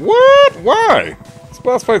fight? What? Why? This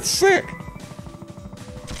boss fight's sick.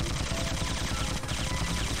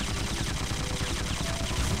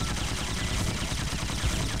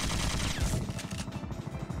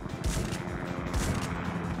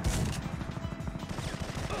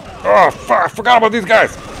 Oh, fuck. I forgot about these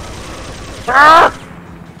guys. Ah!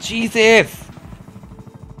 Jesus.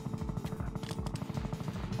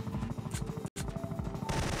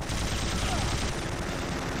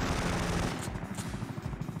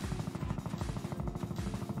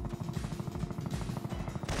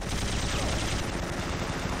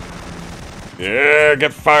 Yeah,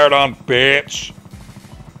 get fired on, bitch.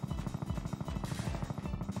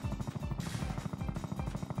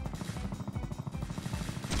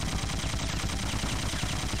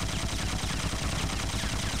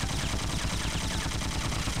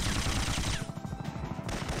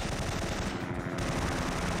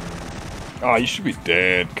 Oh, you should be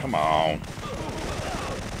dead. Come on.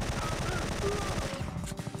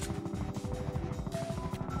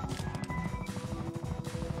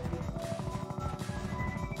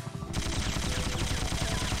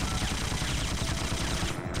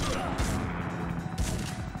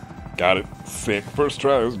 Got it. Sick. First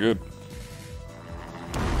try. It was good.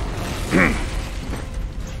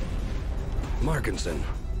 Markinson.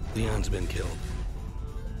 Leon's been killed.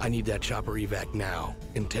 I need that chopper evac now.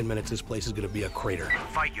 In 10 minutes, this place is gonna be a crater.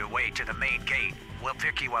 Fight your way to the main gate. We'll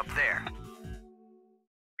pick you up there.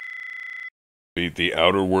 Beat the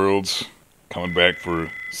Outer Worlds. Coming back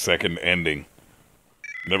for second ending.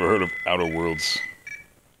 Never heard of Outer Worlds.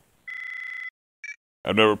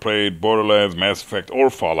 I've never played Borderlands, Mass Effect, or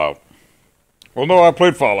Fallout. Well, no, I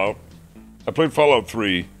played Fallout. I played Fallout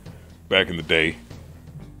 3 back in the day.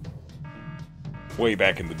 Way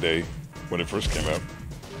back in the day, when it first came out.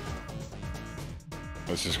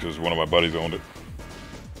 That's just because one of my buddies owned it.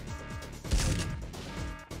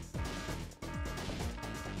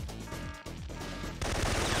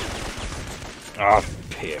 Ah,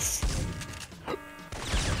 piss.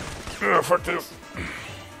 Ugh, fuck this.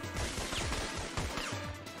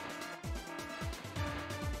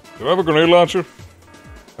 Do I have a grenade launcher?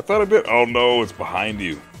 I thought I did. Oh no, it's behind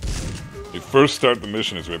you. You first start the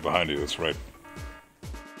mission, it's right behind you, that's right.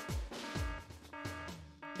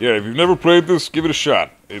 Yeah, if you've never played this, give it a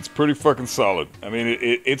shot. It's pretty fucking solid. I mean,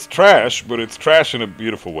 it's trash, but it's trash in a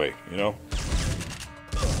beautiful way, you know?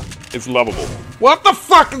 It's lovable. What the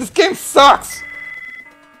fuck? This game sucks!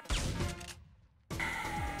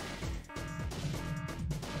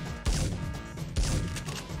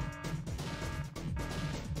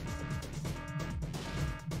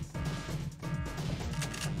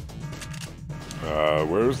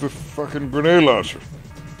 Where's the fucking grenade launcher?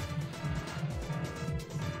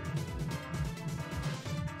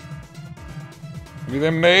 Give me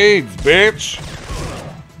them nades, bitch!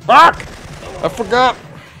 Fuck! I forgot!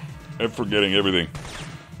 I'm forgetting everything.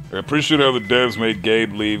 I appreciate how the devs made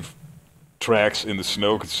Gabe leave tracks in the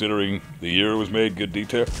snow considering the year it was made. Good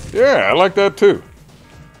detail. Yeah, I like that too.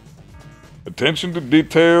 Attention to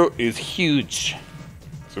detail is huge.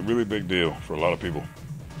 It's a really big deal for a lot of people.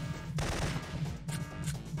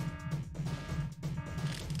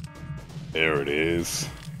 There it is.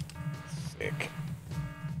 Sick.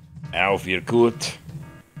 Auf ihr gut.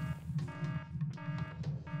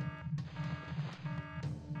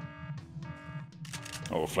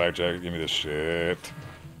 Oh, flak jacket, give me this shit.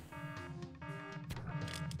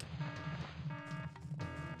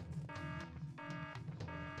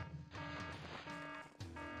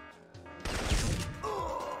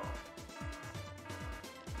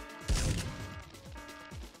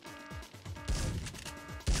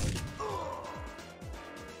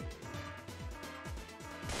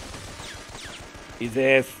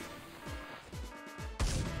 Jesus.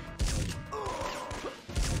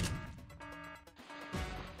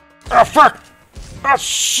 Oh, fuck! Oh,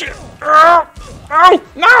 shit! Oh, oh,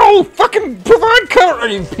 no! Fucking provide cover,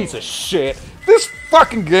 you piece of shit! This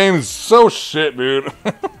fucking game is so shit, dude.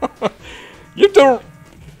 You have to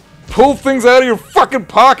pull things out of your fucking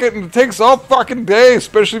pocket, and it takes all fucking day,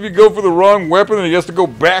 especially if you go for the wrong weapon and he has to go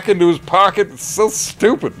back into his pocket. It's so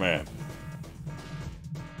stupid, man.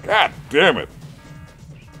 God damn it.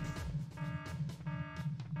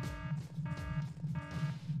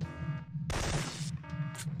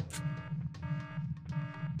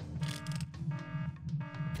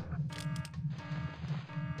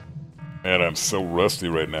 Man, I'm so rusty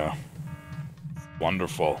right now.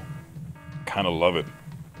 Wonderful. Kind of love it.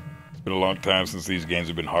 It's been a long time since these games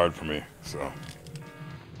have been hard for me, so.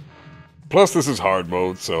 Plus, this is hard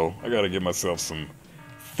mode, so I gotta give myself some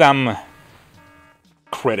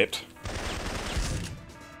credit.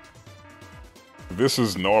 If this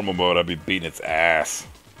is normal mode, I'd be beating its ass.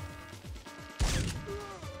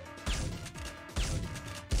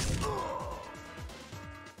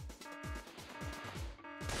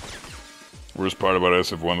 Worst part about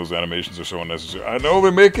SF1, those animations are so unnecessary. I know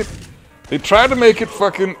they make it. They try to make it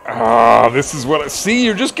fucking. Ah, this is what I see.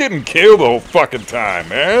 You're just getting killed the whole fucking time,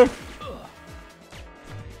 man.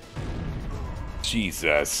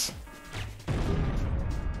 Jesus.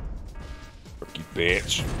 Fuck you,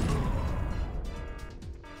 bitch.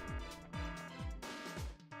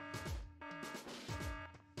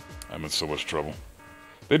 I'm in so much trouble.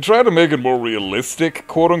 They tried to make it more realistic,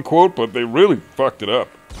 quote unquote, but they really fucked it up.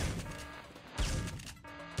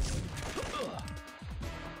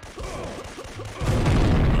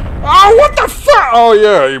 Oh, what the fuck? Oh,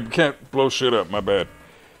 yeah, you can't blow shit up. My bad.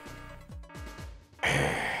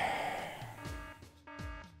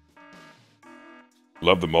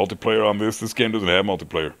 Love the multiplayer on this. This game doesn't have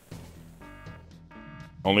multiplayer.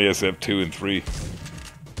 Only SF2 and 3.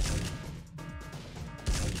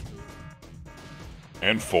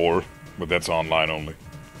 And 4, but that's online only.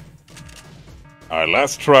 Alright,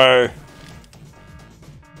 last try. I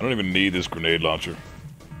don't even need this grenade launcher.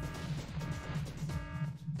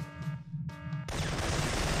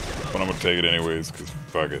 But I'm gonna take it anyways, because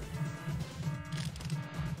fuck it.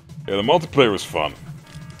 Yeah, the multiplayer was fun.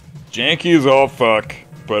 Janky as all fuck,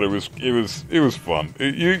 but it was fun.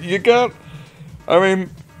 You got, I mean,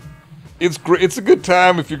 It's great. It's a good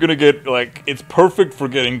time if you're gonna get, like, it's perfect for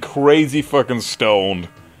getting crazy fucking stoned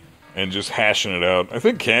and just hashing it out. I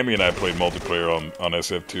think Cammy and I played multiplayer on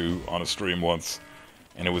SF2 on a stream once,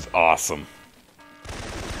 and it was awesome.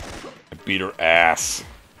 I beat her ass.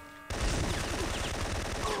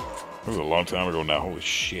 That was a long time ago now, holy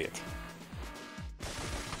shit.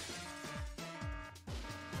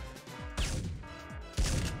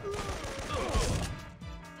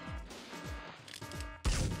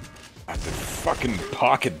 The fucking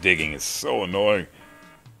pocket digging is so annoying.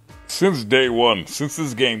 Since day one, since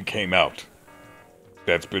this game came out,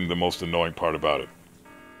 that's been the most annoying part about it.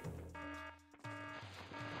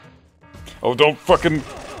 Oh, don't fucking...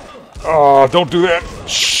 Oh, don't do that!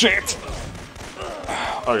 Shit!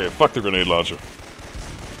 Okay, fuck the grenade launcher.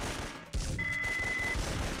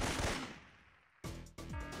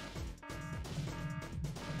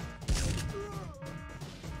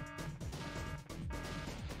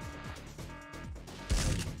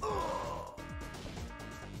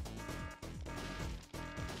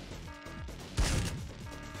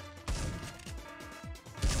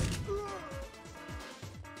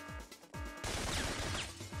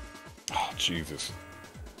 Jesus.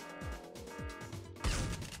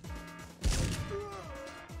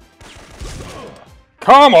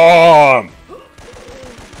 Come on!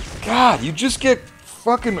 God, you just get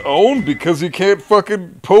fucking owned because you can't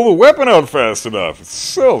fucking pull the weapon out fast enough. It's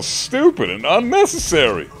so stupid and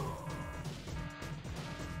unnecessary.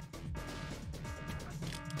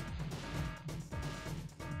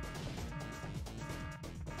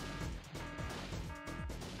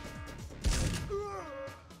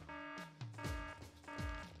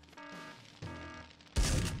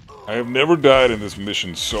 I have never died in this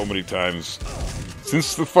mission so many times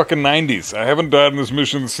since the fucking 90s. I haven't died in this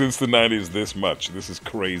mission since the 90s this much. This is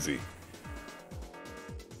crazy.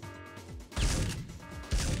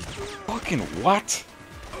 Fucking what?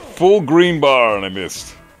 Full green bar and I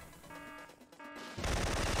missed.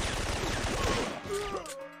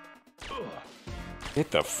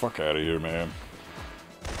 Get the fuck out of here, man.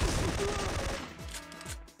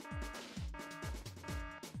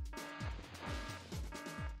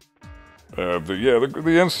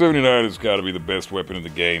 The M79 has got to be the best weapon in the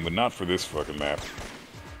game, but not for this fucking map.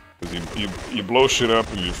 Because you blow shit up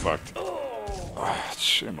and you're fucked. Ah,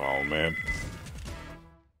 shame on, man.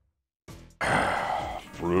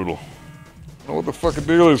 Brutal. I don't know what the fucking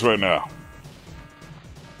deal is right now.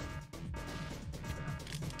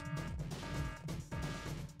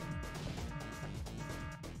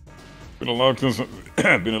 Been a long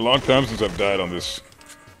time since I've died on this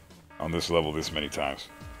level this many times.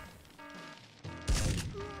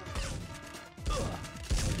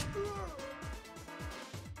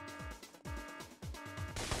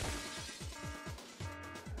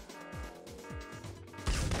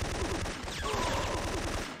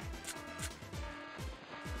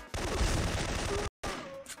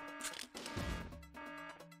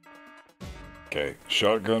 Okay,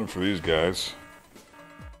 shotgun for these guys.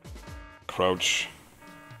 Crouch.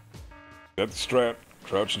 That's the strat.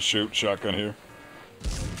 Crouch and shoot. Shotgun here.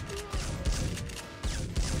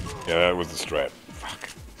 Yeah, that was the strat.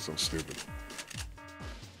 Fuck. So stupid.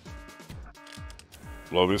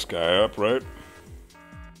 Blow this guy up, right?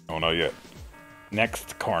 Oh, not yet.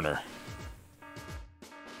 Next corner.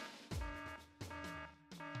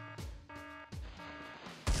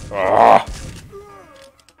 Ah!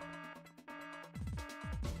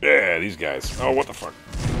 Yeah, these guys. Oh, what the fuck?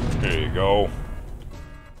 There you go.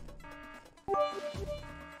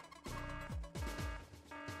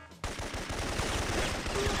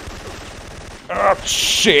 Oh,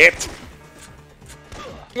 shit!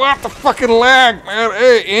 What the fucking lag, man?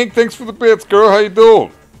 Hey, Ink, thanks for the bits, girl. How you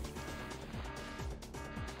doing?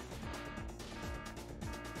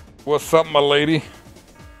 What's up, my lady?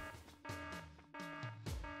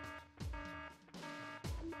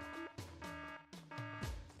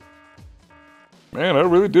 Man, I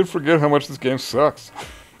really did forget how much this game sucks.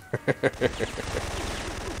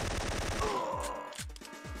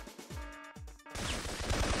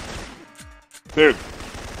 Dude.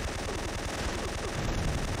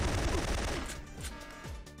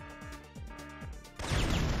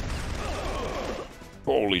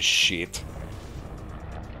 Holy shit.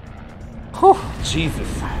 Whew,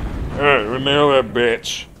 Jesus. Alright, we nail that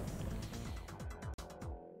bitch.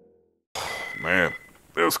 Man,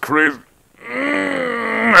 that was crazy.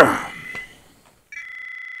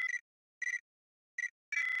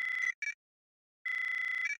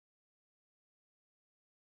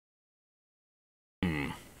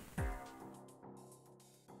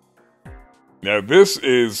 Now this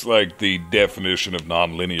is like the definition of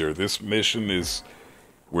non-linear. This mission is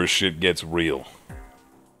where shit gets real.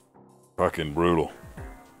 Fucking brutal.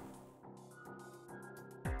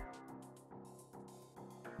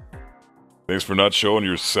 Thanks for not showing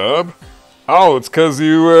your sub. Oh, it's because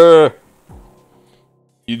you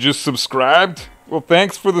just subscribed? Well,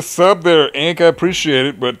 thanks for the sub there, Ink. I appreciate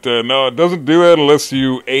it, but no, it doesn't do that unless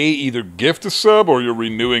you either gift a sub or you're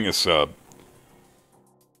renewing a sub.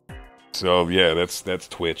 So yeah, that's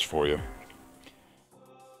Twitch for you.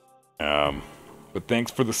 But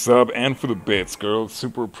thanks for the sub and for the bits, girl. It's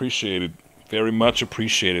super appreciated. Very much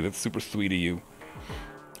appreciated. That's super sweet of you.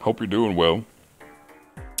 Hope you're doing well.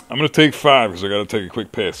 I'm gonna take 5 because I gotta take a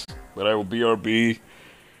quick piss. But I will BRB,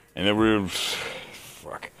 and then we're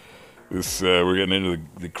we're getting into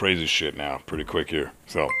the crazy shit now, pretty quick here.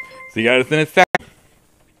 So, see you guys in a second.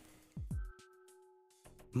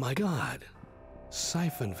 My God,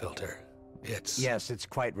 SYPHON FILTER. Yes, it's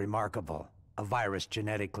quite remarkable. A virus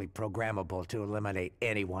genetically programmable to eliminate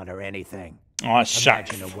anyone or anything. Oh,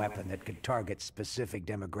 shucks. Imagine a weapon that could target specific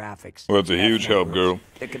demographics. Well, that's a huge help, girl.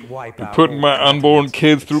 It could wipe You're out putting my unborn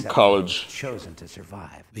kids through college. Chosen to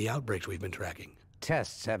survive. The outbreaks we've been tracking.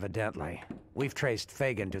 Tests, evidently. We've traced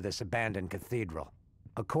Fagin to this abandoned cathedral.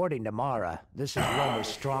 According to Mara, this is Romer's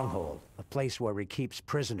stronghold, a place where he keeps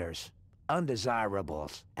prisoners.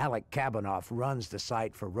 Undesirables. Alec Kabanoff runs the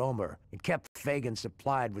site for Romer. It kept Fagin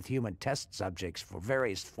supplied with human test subjects for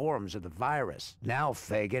various forms of the virus. Now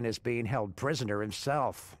Fagin is being held prisoner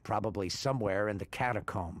himself, probably somewhere in the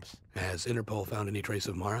catacombs. Has Interpol found any trace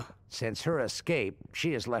of Mara? Since her escape,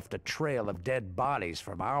 she has left a trail of dead bodies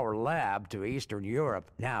from our lab to Eastern Europe.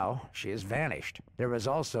 Now, she has vanished. There is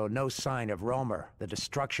also no sign of Romer. The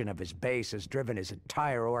destruction of his base has driven his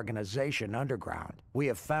entire organization underground. We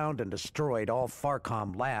have found and destroyed all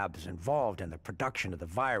Farcom labs involved in the production of the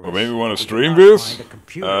virus. Well, maybe we want to stream this? The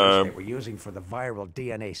computers they were using for the viral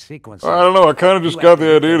DNA sequencing. I don't know, I kind of just got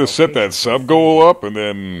the idea to set that sub goal up, and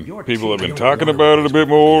then people have been talking about it a bit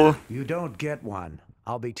more. You don't get one.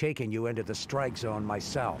 I'll be taking you into the strike zone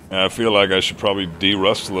myself. I feel like I should probably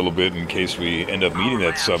de-rust a little bit in case we end up meeting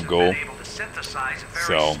that sub goal.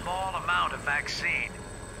 So, Small amount of vaccine.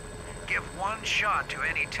 Give one shot to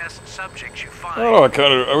any test subjects you find. I don't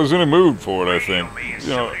know, I was in a mood for it, I think. You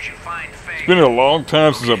know, it's been a long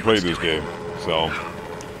time since I played this game. So,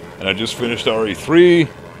 and I just finished RE3.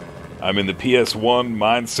 I'm in the PS1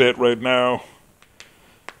 mindset right now.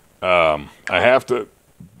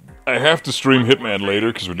 I have to stream Hitman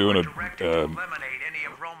later because we're doing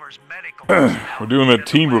we're doing that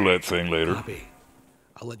team roulette thing later. Copy.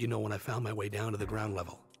 I'll let you know when I found my way down to the ground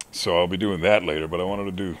level. So I'll be doing that later, but I wanted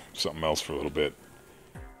to do something else for a little bit.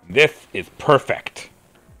 This is perfect.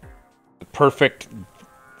 The perfect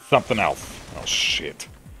something else. Oh shit!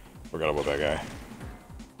 Forgot about that guy.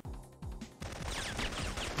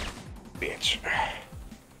 Bitch.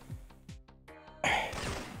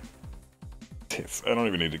 I don't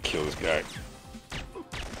even need to kill this guy.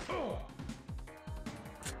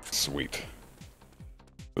 Sweet.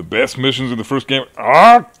 The best missions in the first game.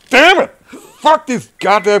 Ah, damn it! Fuck these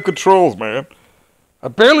goddamn controls, man. I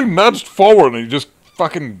barely nudged forward and he just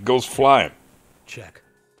fucking goes flying. Check.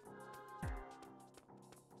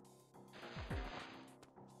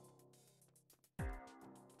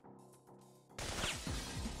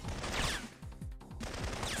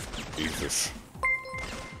 Jesus.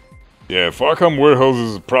 Yeah, Farcom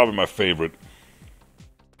Warehouses is probably my favorite.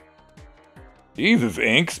 Jesus,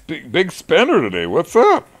 Inks, big spender today. What's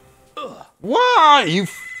up? Why, you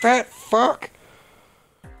fat fuck?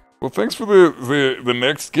 Well, thanks for the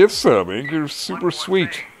next gift sub, Ink. You're super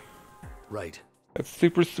sweet. Right. That's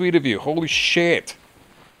super sweet of you. Holy shit.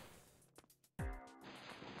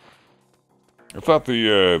 I thought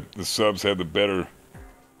the subs had the better...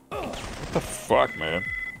 What the fuck, man?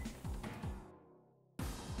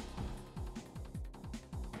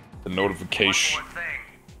 The notification.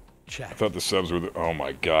 Check. I thought the subs were the... Oh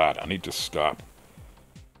my god, I need to stop.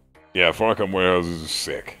 Yeah, Farcom Warehouses is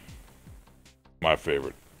sick. My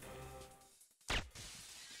favorite.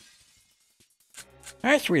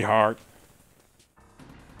 Hi, sweetheart.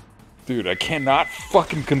 Dude, I cannot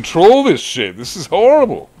fucking control this shit. This is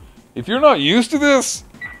horrible. If you're not used to this,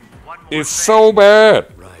 it's so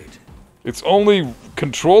bad. Right. It's only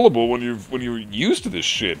controllable when you're used to this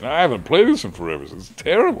shit. And I haven't played this in forever, so it's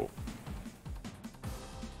terrible.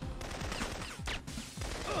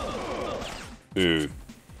 Dude.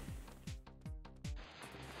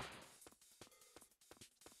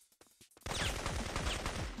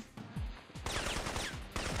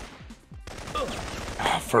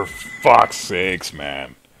 For fuck's sakes,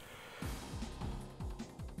 man.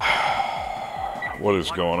 What is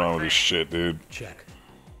going on with this shit, dude? Check.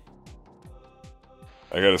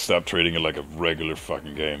 I gotta stop treating it like a regular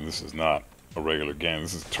fucking game. This is not a regular game.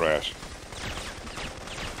 This is trash.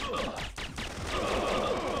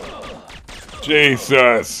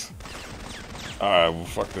 Jesus! Alright, well,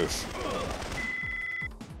 fuck this.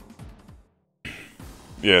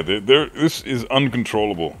 Yeah, this is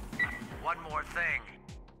uncontrollable. One more thing.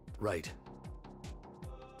 Right.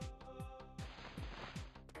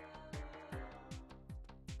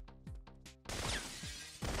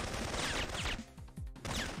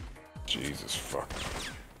 Jesus fuck.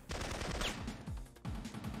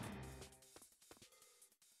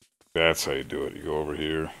 That's how you do it. You go over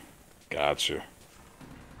here. Gotcha.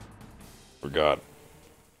 Forgot.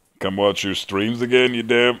 Come watch your streams again,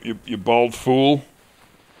 you bald fool.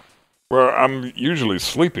 Well, I'm usually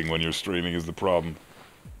sleeping when you're streaming is the problem.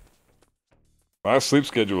 My sleep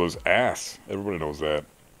schedule is ass. Everybody knows that.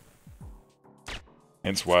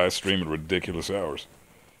 Hence why I stream at ridiculous hours.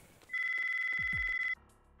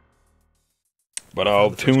 But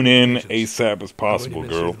I'll tune in ASAP as possible,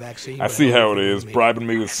 girl. I see how it is, bribing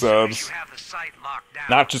me with subs.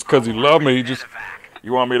 Not just because you love me, just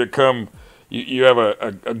you want me to come. You have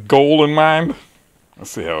a goal in mind? I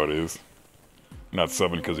see how it is. Not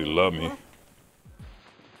subbing because you love me.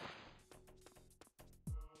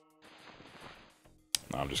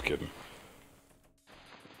 No, I'm just kidding.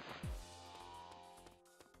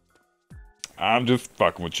 I'm just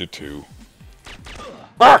fucking with you too.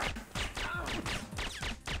 Fuck!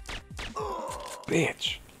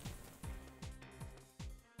 Bitch.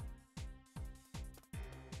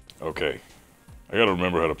 Okay. I gotta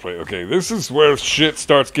remember how to play. Okay, this is where shit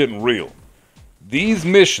starts getting real. These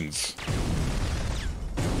missions.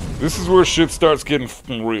 This is where shit starts getting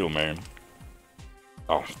fucking real, man.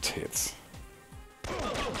 Oh, tits.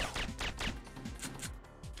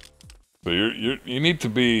 So you need to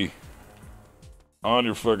be on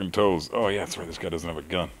your fucking toes. Oh yeah, that's right. This guy doesn't have a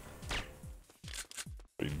gun.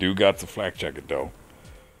 You do got the flak jacket though.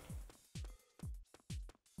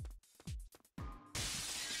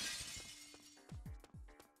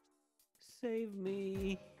 Save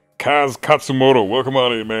me. Kaz Katsumoto, welcome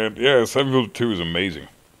on in, man. Yeah, Siphon Filter 2 is amazing.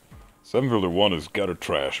 Siphon Filter 1 is gutter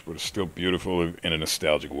trash, but it's still beautiful in a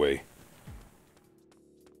nostalgic way.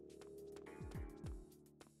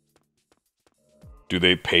 Do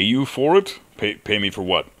they pay you for it? Pay me for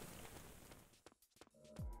what?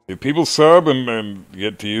 If people sub and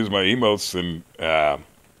get to use my emotes, then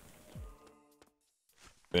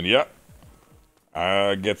yeah,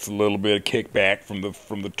 I gets a little bit of kickback from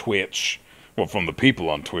the Twitch. Well, from the people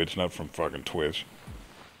on Twitch, not from fucking Twitch.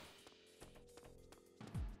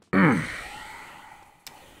 I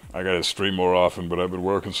gotta stream more often, but I've been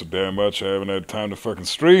working so damn much I haven't had time to fucking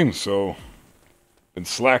stream, so been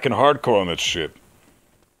slacking hardcore on that shit.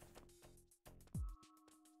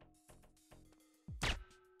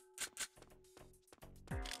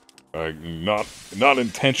 Not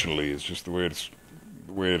intentionally. It's just the way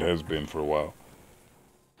it has been for a while.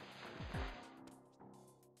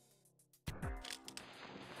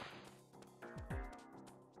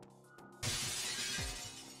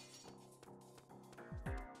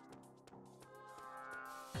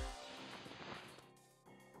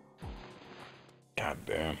 God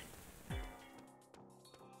damn.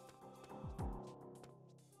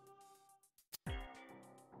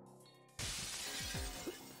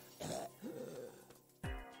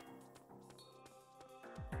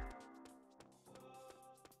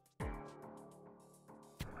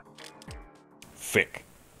 Thick.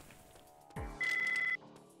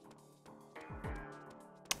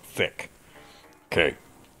 Thick. Okay,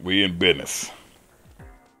 we in business.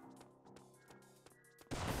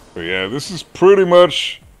 But yeah, this is pretty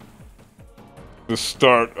much the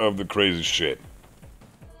start of the crazy shit.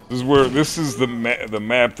 This is the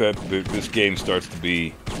map that this game starts to be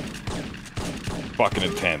fucking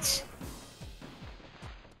intense.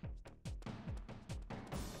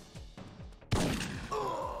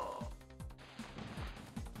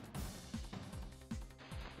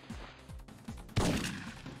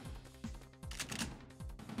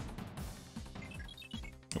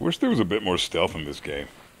 I wish there was a bit more stealth in this game.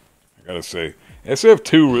 I gotta say,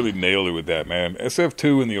 SF2 really nailed it with that, man.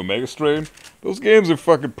 SF2 and the Omega Strain, those games are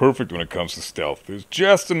fucking perfect when it comes to stealth. There's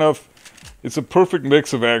just enough, it's a perfect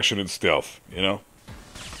mix of action and stealth, you know?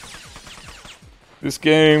 This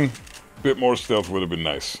game, a bit more stealth would have been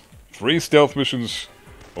nice. 3 stealth missions,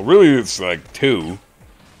 well really it's like 2.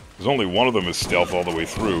 There's only one of them is stealth all the way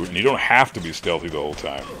through, and you don't have to be stealthy the whole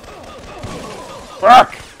time.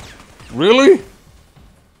 Fuck! Really?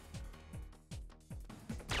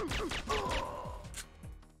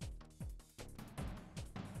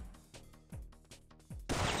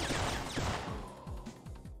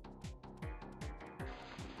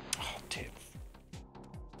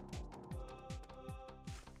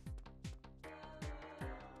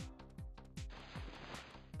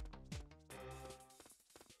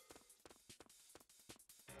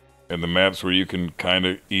 And the maps where you can kind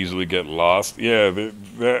of easily get lost. Yeah,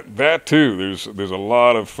 that too. There's a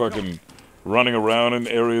lot of fucking running around in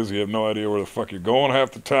areas you have no idea where the fuck you're going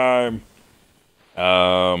half the time.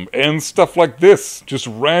 And stuff like this. Just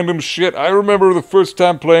random shit. I remember the first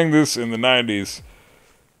time playing this in the 90s.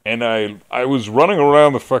 And I was running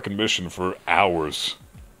around the fucking mission for hours.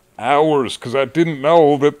 Hours. Because I didn't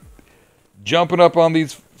know that jumping up on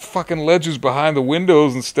these fucking ledges behind the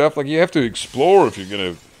windows and stuff. Like, you have to explore if you're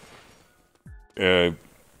gonna...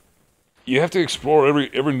 you have to explore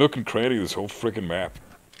every nook and cranny of this whole freaking map.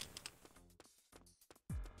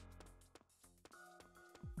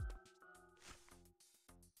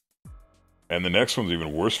 And the next one's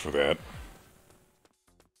even worse for that.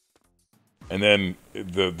 And then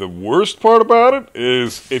the worst part about it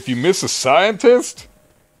is if you miss a scientist,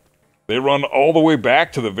 they run all the way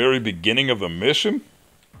back to the very beginning of the mission.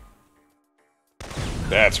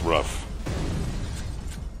 That's rough.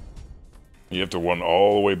 You have to run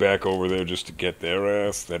all the way back over there just to get their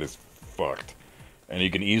ass. That is fucked. And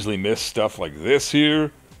you can easily miss stuff like this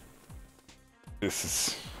here. This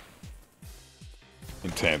is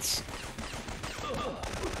intense.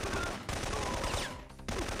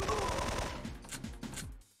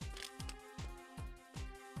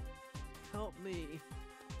 Help me.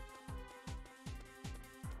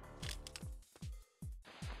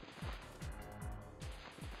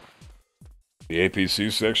 The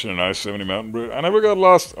APC section in I-70 Mountain Bridge. I never got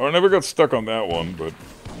lost, or I never got stuck on that one, but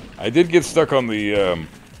I did get stuck on the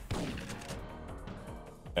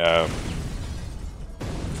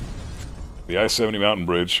I-70 Mountain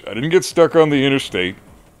Bridge. I didn't get stuck on the interstate.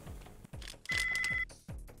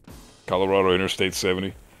 Colorado Interstate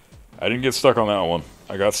 70. I didn't get stuck on that one.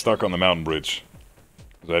 I got stuck on the mountain bridge.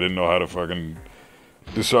 Because I didn't know how to fucking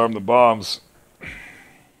disarm the bombs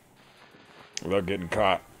without getting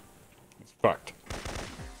caught. It's fucked.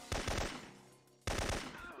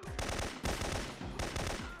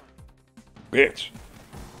 Bitch.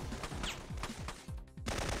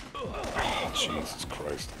 Oh, Jesus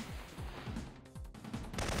Christ.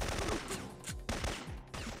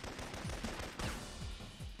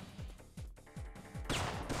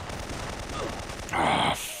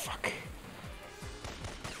 Ah, fuck.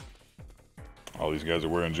 All these guys are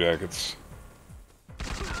wearing jackets.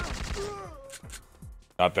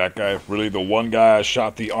 Not that guy. Really, the one guy I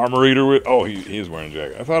shot the armor eater with? Oh, he is wearing a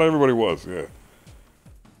jacket. I thought everybody was, yeah.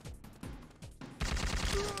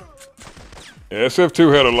 Yeah,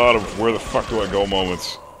 SF2 had a lot of where the fuck do I go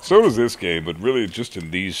moments. So does this game, but really just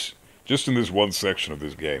in this one section of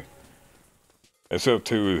this game.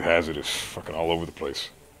 SF2 has it. It's fucking all over the place.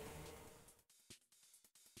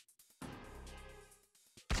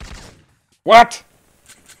 What?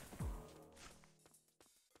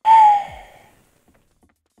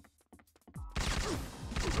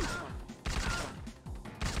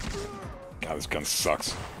 God, this gun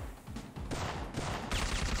sucks.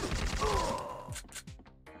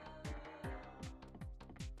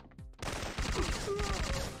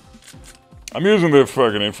 I'm using the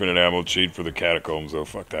fucking infinite ammo cheat for the catacombs, though.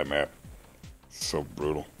 Fuck that map. It's so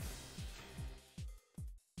brutal.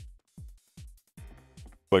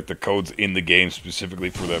 Like the code's in the game specifically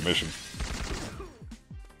for that mission.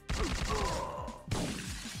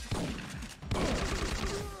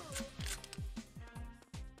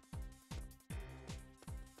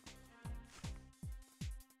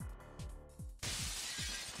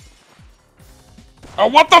 Oh,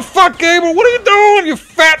 what the fuck, Gable? What are you doing, you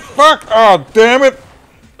fat fuck? Oh, damn it.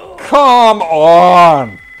 Come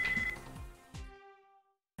on.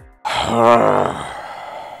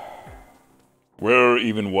 Where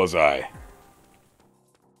even was I?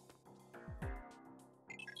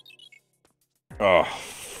 Oh,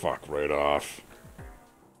 fuck right off.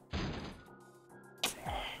 Oh,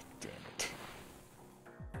 damn it.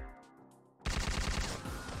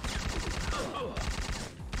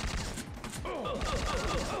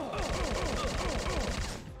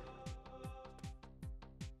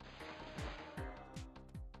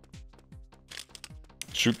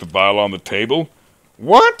 Shoot the vial on the table?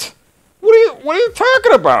 What? What are you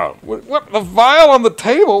talking about? What the vial on the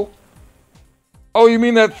table? Oh, you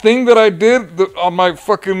mean that thing that I did on my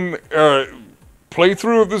fucking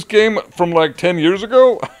playthrough of this game from like 10 years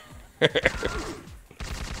ago?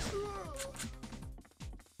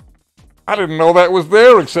 I didn't know that was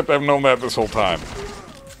there, except I've known that this whole time.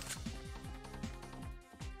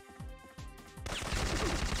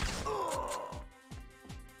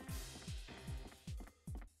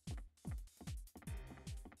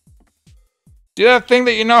 Do that thing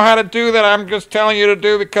that you know how to do that I'm just telling you to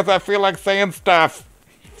do because I feel like saying stuff.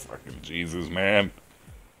 Fucking Jesus, man.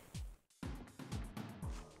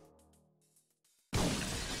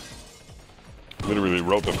 Literally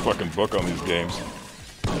wrote the fucking book on these games.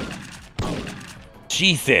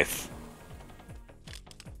 Jesus.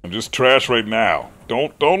 I'm just trash right now.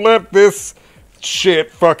 Don't let this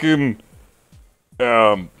shit fucking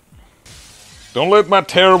don't let my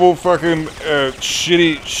terrible fucking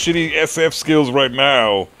shitty SF skills right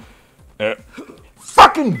now.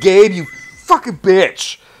 Fucking Gabe, you fucking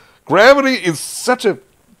bitch. Gravity is such a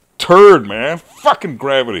turd, man. Fucking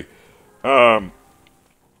Gravity. I'm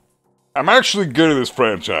actually good at this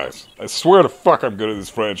franchise. I swear to fuck I'm good at this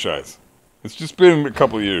franchise. It's just been a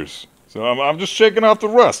couple of years. So I'm just shaking off the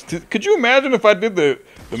rust. Could you imagine if I did the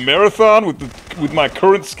marathon with my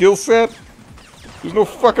current skill set? There's no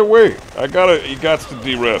fucking way. You got to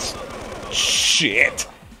de-rest. Shit.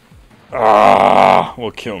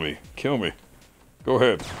 Well, kill me. Kill me. Go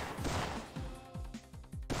ahead.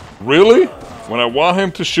 Really? When I want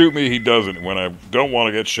him to shoot me, he doesn't. When I don't want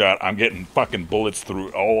to get shot, I'm getting fucking bullets through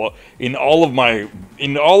in all of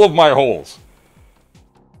my holes.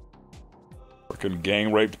 Fucking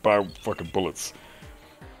gang raped by fucking bullets.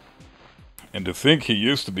 And to think he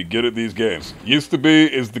used to be good at these games. Used to be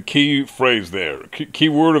is the key phrase there. Key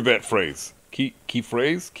word of that phrase. Key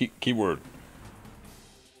phrase? Key word.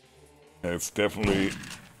 And it's definitely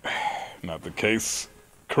not the case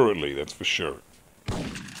currently, that's for sure.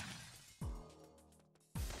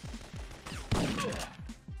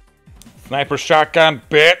 Sniper shotgun,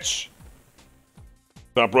 bitch!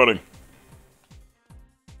 Stop running.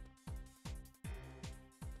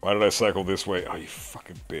 Why did I cycle this way? Oh, you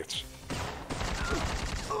fucking bitch.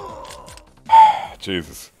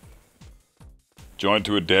 Jesus. Joined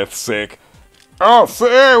to a death sake. Oh,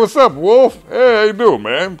 hey, what's up, Wolf? Hey, how you doing,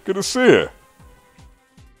 man? Good to see you.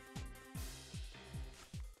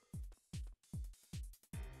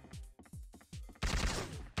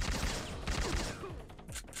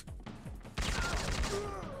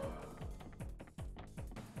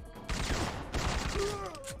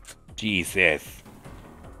 Jesus.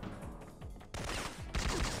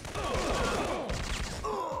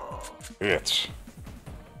 Bitch.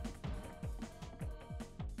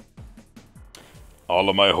 All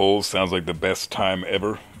of my holes sounds like the best time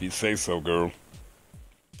ever. If you say so, girl.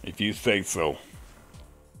 If you say so.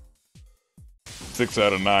 6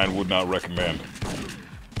 out of 9 would not recommend.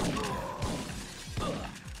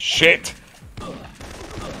 Shit!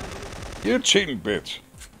 You're a cheating bitch.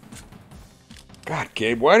 God,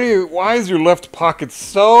 Gabe, why is your left pocket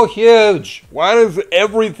so huge? Why does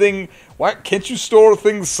everything... Why can't you store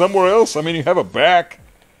things somewhere else? I mean, you have a back.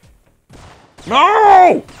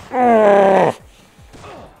 No! Ugh.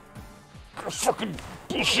 Fucking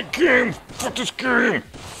bullshit game. Fuck this game.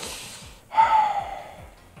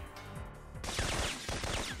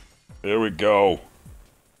 There we go.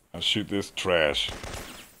 I'll shoot this trash.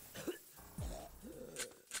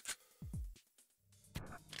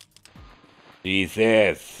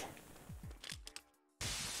 Jesus.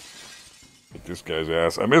 Hit this guy's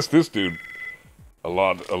ass. I missed this dude a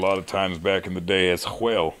lot of times back in the day as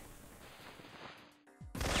well.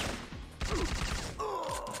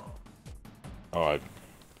 Alright.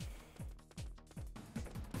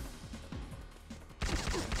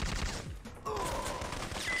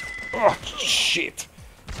 Oh, shit.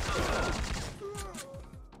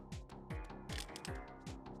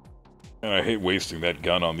 And I hate wasting that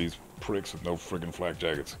gun on these pricks with no friggin' flak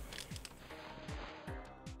jackets.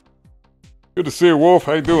 Good to see you, Wolf.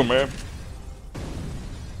 How you doing, man?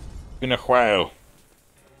 Been a while.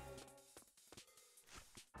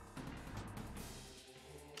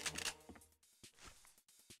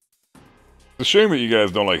 It's a shame that you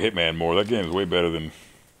guys don't like Hitman more. That game's way better than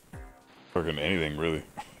fucking anything, really.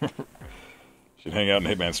 Should hang out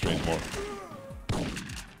in Hitman streams more.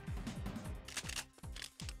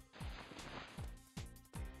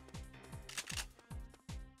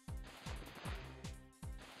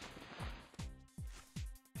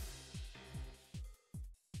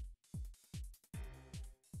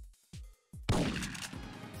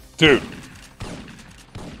 Dude.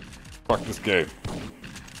 Fuck this game.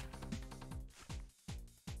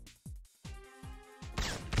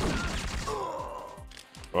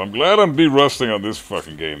 Well, I'm glad I'm de-rusting on this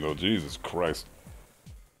fucking game, though. Jesus Christ.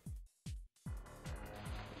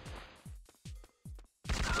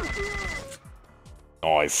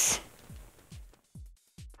 Nice.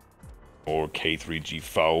 Or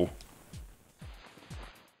K3G4.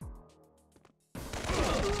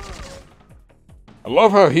 I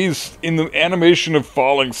love how he's in the animation of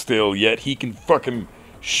falling still, yet he can fucking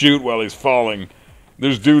shoot while he's falling.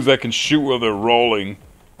 There's dudes that can shoot while they're rolling.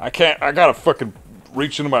 I can't, I gotta fucking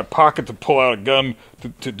reach into my pocket to pull out a gun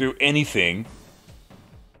to do anything.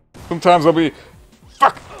 Sometimes I'll be,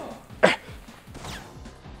 fuck!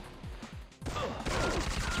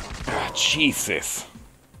 Jesus.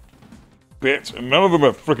 Bitch. And none of them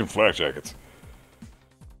have freaking flak jackets.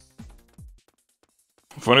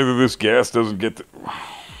 Funny that this gas doesn't get the...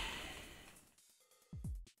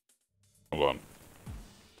 Hold on.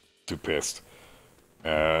 Too pissed.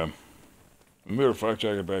 Is there a flak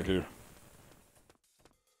jacket back here?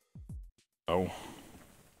 No.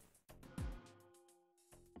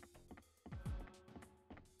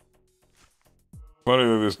 Funny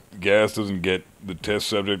that this gas doesn't get the test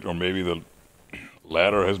subject, or maybe the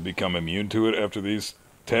ladder has become immune to it after these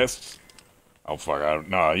tests. Oh fuck, I don't...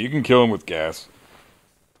 Nah, you can kill him with gas.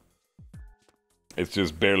 It's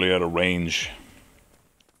just barely out of range.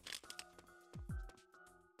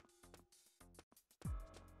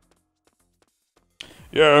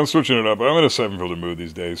 Yeah, I'm switching it up. I'm in a Siphon Filter mood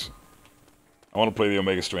these days. I want to play the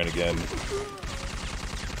Omega Strain again.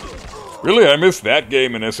 Really, I missed that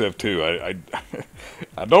game in SF2.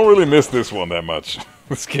 I don't really miss this one that much.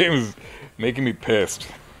 This game is making me pissed.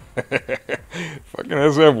 Fucking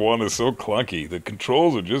SF1 is so clunky. The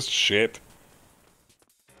controls are just shit.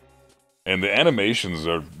 And the animations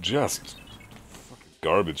are just fucking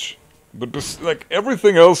garbage. But like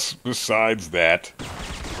everything else besides that,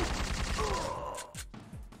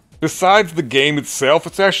 besides the game itself,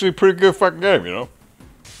 it's actually a pretty good fucking game, you know?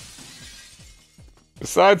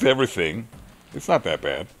 Besides everything, it's not that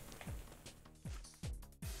bad.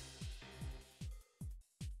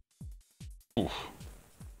 Oof.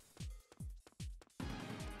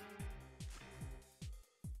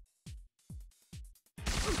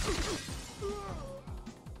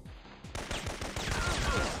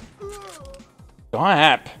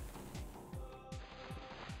 Stop.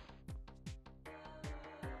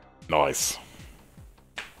 Nice.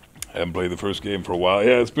 I haven't played the first game for a while.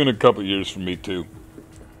 Yeah, it's been a couple years for me too.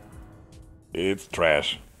 It's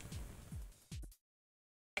trash.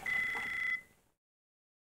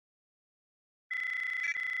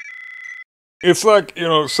 It's like, you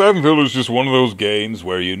know, Siphon Filter is just one of those games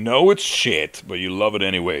where you know it's shit, but you love it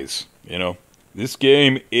anyways, you know? This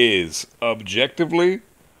game is, objectively,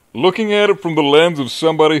 looking at it from the lens of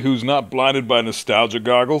somebody who's not blinded by nostalgia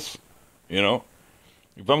goggles, you know?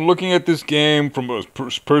 If I'm looking at this game from a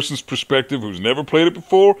person's perspective who's never played it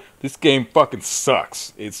before, this game fucking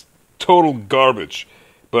sucks. It's total garbage.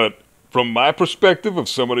 But from my perspective of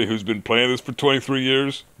somebody who's been playing this for 23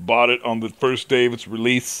 years, bought it on the first day of its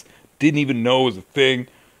release, didn't even know it was a thing,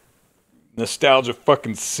 nostalgia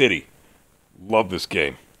fucking city. Love this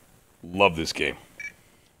game. Love this game.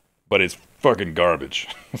 But it's fucking garbage.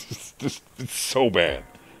 it's so bad.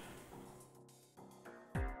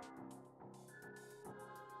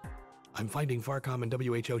 I'm finding Farcom and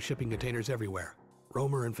WHO shipping containers everywhere.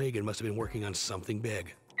 Romer and Fagan must have been working on something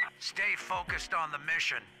big. Stay focused on the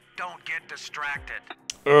mission. Don't get distracted.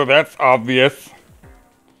 Oh, that's obvious.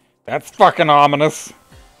 That's fucking ominous.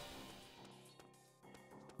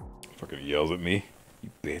 Fucking yells at me. You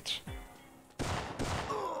bitch.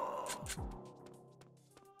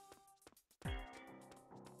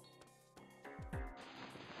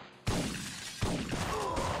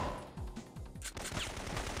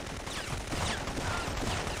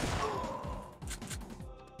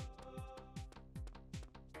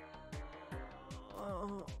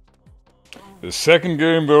 The second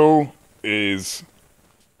game, though, is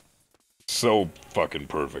so fucking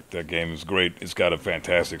perfect. That game is great. It's got a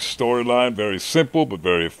fantastic storyline, very simple but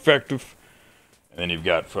very effective. And then you've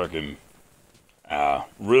got fucking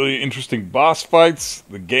really interesting boss fights.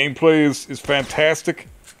 The gameplay is fantastic.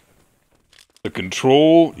 The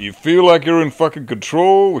control, you feel like you're in fucking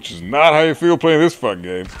control, which is not how you feel playing this fucking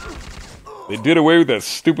game. They did away with that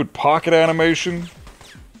stupid pocket animation.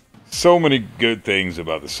 So many good things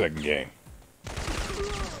about the second game.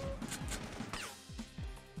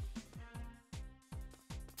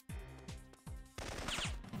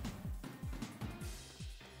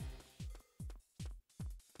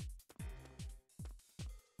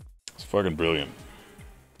 Fucking brilliant.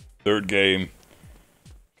 Third game,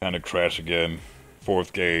 kind of trash again.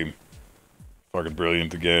 Fourth game, fucking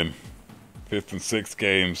brilliant again. Fifth and sixth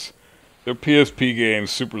games, they're PSP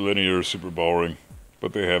games, super linear, super boring,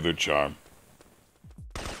 but they have their charm.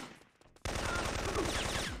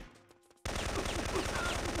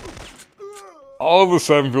 All of the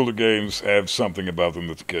Siphon Filter games have something about them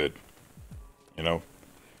that's good. You know?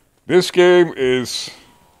 This game is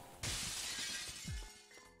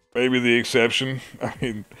maybe the exception. I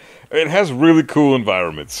mean, it has really cool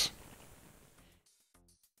environments.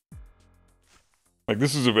 Like,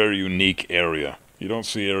 this is a very unique area. You don't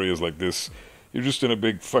see areas like this. You're just in a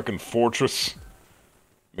big fucking fortress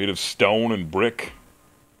made of stone and brick.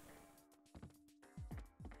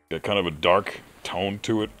 Got kind of a dark tone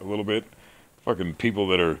to it a little bit. Fucking people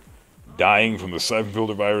that are dying from the siphon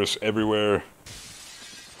filter virus everywhere.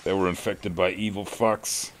 That were infected by evil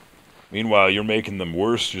fucks. Meanwhile, you're making them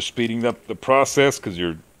worse. You're speeding up the process because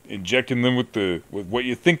you're injecting them with what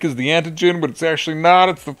you think is the antigen, but it's actually not.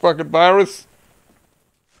 It's the fucking virus.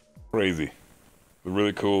 Crazy. A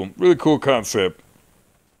really cool concept.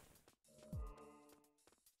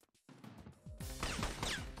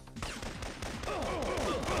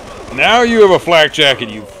 Now you have a flak jacket,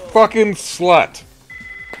 you fucking slut.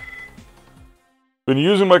 Been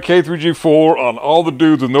using my K3G4 on all the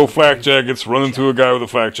dudes with no flak jackets, run into a guy with a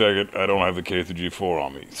flak jacket. I don't have the K3G4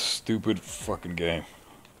 on me. Stupid fucking game.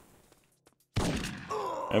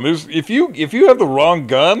 And there's if you have the wrong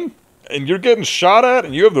gun and you're getting shot at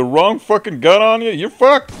and you have the wrong fucking gun on you, you're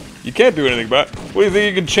fucked. You can't do anything about it. What do you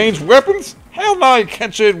think, you can change weapons? Hell no, you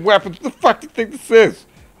can't change weapons. What the fuck do you think this is?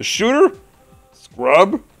 A shooter?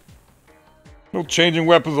 Scrub? No changing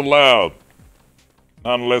weapons allowed.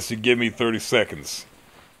 Not unless you give me 30 seconds.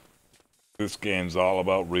 This game's all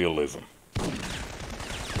about realism.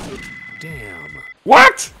 Damn.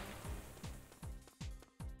 What?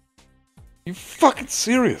 You fucking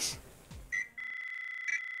serious?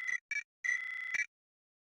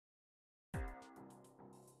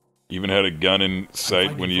 Even had a gun in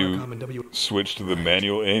sight when you switched to the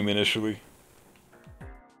manual aim initially?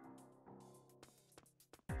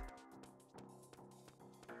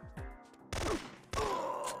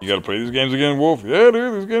 You gotta play these games again, Wolf? Yeah,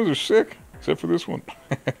 dude, these games are sick. Except for this one.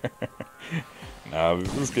 Nah,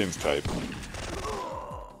 this game's tight.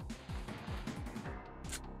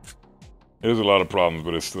 There's a lot of problems,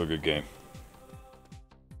 but it's still a good game.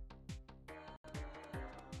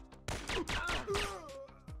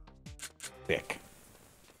 Thick.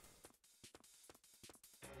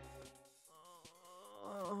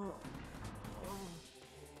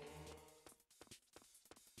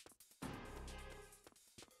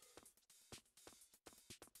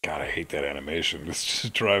 God, I hate that animation. It's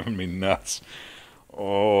just driving me nuts.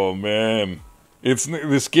 Oh, man.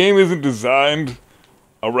 This game isn't designed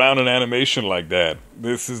around an animation like that.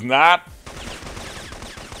 This is not...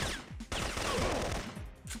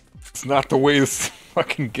 It's not the way this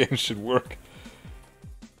fucking game should work.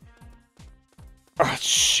 Ah,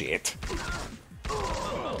 shit.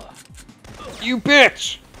 You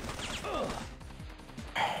bitch!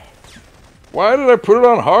 Why did I put it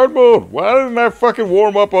on hard mode? Why didn't I fucking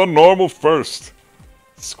warm up on normal first?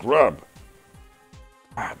 Scrub.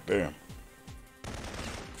 Ah, damn.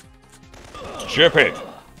 Chip it.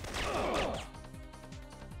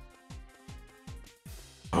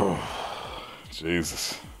 Oh,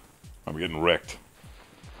 Jesus. I'm getting wrecked.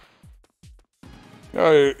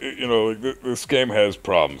 You know, this game has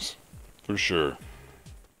problems. For sure.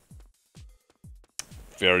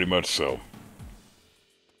 Very much so.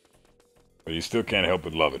 But you still can't help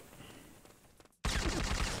but love it.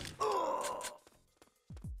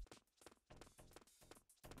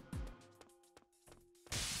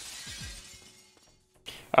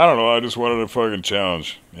 I don't know, I just wanted a fucking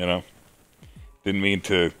challenge, you know? Didn't mean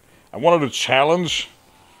to... I wanted a challenge.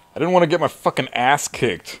 I didn't want to get my fucking ass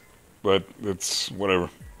kicked. But it's... whatever.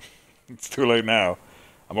 It's too late now.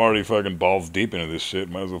 I'm already fucking balls deep into this shit.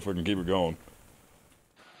 Might as well fucking keep it going.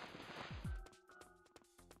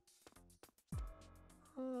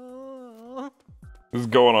 This is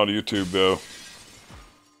going on YouTube, though.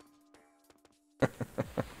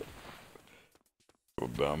 So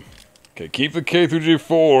dumb. Okay, keep the K through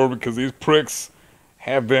G4 because these pricks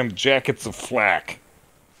have them jackets of flak.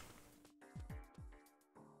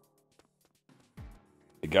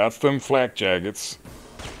 They got them flak jackets.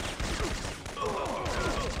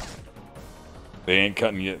 They ain't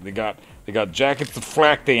cutting yet. They got jackets of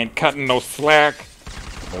flak. They ain't cutting no slack.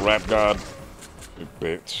 The rap god, you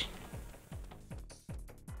bitch.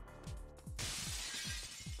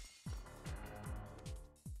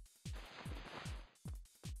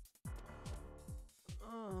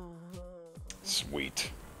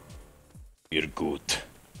 Sweet. You're good.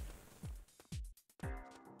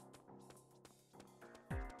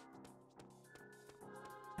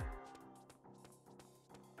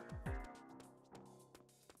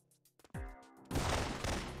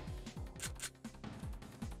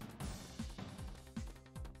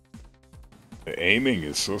 The aiming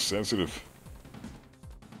is so sensitive.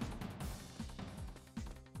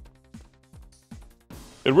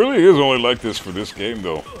 It really is only like this for this game,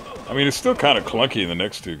 though. I mean, it's still kind of clunky in the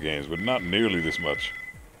next two games, but not nearly this much.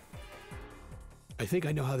 I think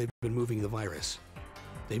I know how they've been moving the virus.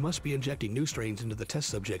 They must be injecting new strains into the test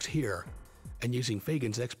subjects here and using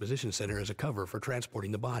Fagan's exposition center as a cover for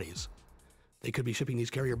transporting the bodies. They could be shipping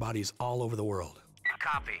these carrier bodies all over the world.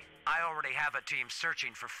 Copy. I already already have a team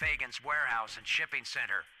searching for Fagan's warehouse and shipping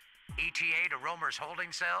center. ETA to Romer's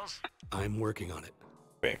holding cells? I'm working on it.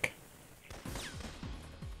 Quick.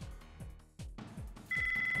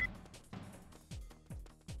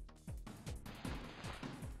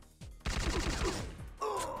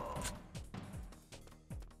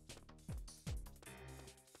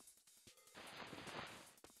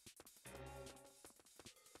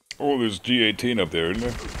 Oh, there's G18 up there, isn't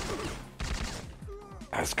there?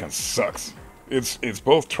 This kind of sucks. It's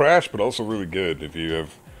both trash, but also really good. If you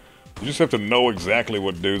have, you just have to know exactly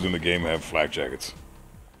what dudes in the game have flak jackets.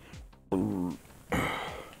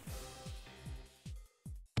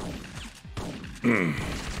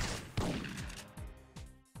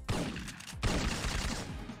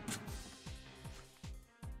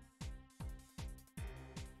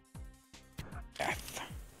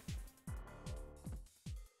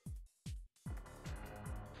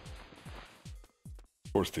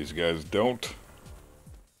 Of course, these guys don't.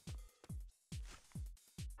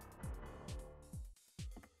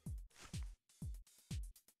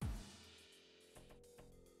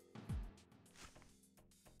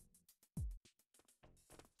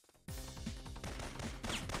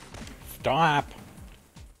 Stop.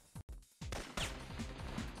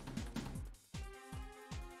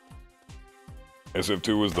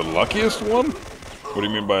 SF2 was the luckiest one? What do you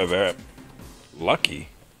mean by that? Lucky?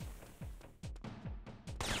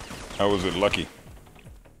 How was it lucky?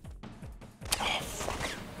 Oh, fuck.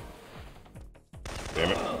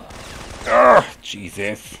 Damn it. Ugh,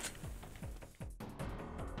 Jesus.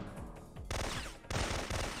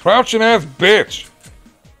 Crouching ass bitch!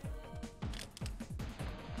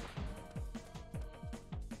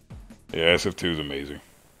 Yeah, SF2 is amazing.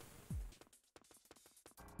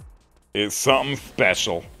 It's something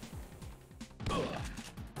special.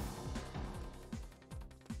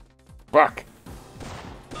 Fuck.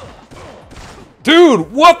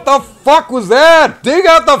 Dude, what the fuck was that? Dig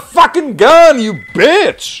out the fucking gun, you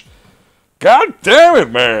bitch! God damn it,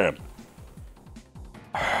 man!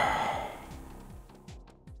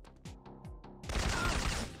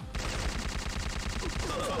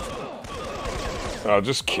 Oh,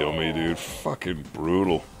 just kill me, dude. Fucking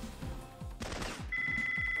brutal.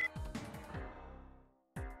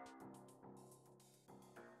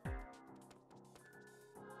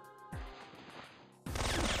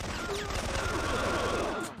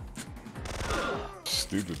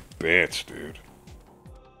 Stupid bitch, dude.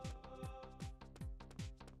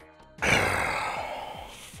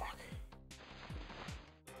 Fuck.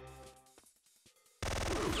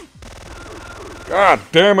 God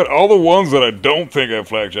damn it, all the ones that I don't think have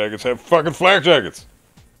flak jackets have fucking flak jackets.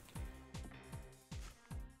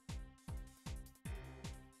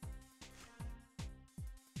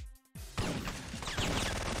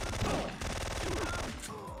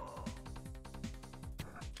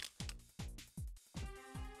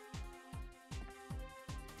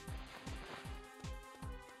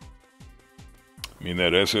 I mean,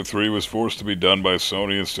 that SF3 was forced to be done by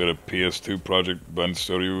Sony instead of PS2 project Bun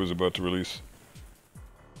Studio was about to release.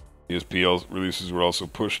 PSP releases were also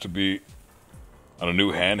pushed to be on a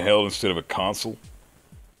new handheld instead of a console.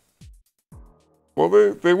 Well,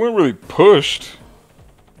 they weren't really pushed.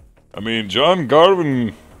 I mean, John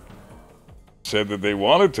Garvin said that they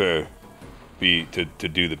wanted to do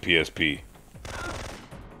the PSP.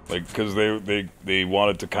 Like, because they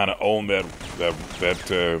wanted to kind of own that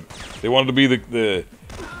they wanted to be the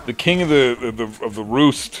king of the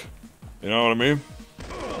roost. You know what I mean?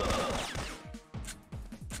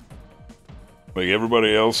 Like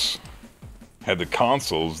everybody else had the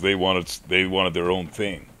consoles, they wanted their own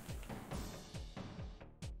thing.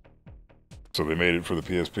 So they made it for the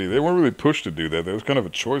PSP. They weren't really pushed to do that. That was kind of a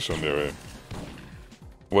choice on their end.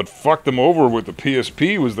 What fucked them over with the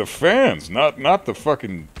PSP was the fans, not the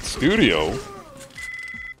fucking studio.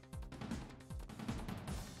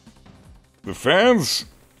 The fans,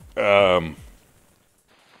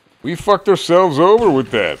 we fucked ourselves over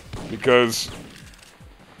with that because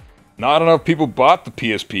not enough people bought the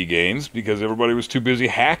PSP games because everybody was too busy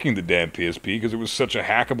hacking the damn PSP because it was such a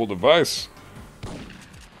hackable device.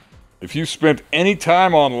 If you spent any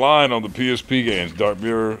time online on the PSP games, Dark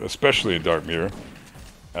Mirror, especially in Dark Mirror,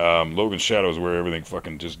 Logan's Shadow is where everything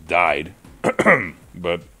fucking just died.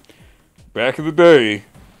 But back in the day,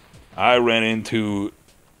 I ran into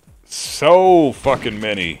so fucking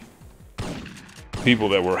many people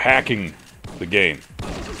that were hacking the game.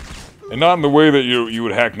 And not in the way that you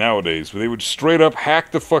would hack nowadays, but they would straight up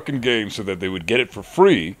hack the fucking game so that they would get it for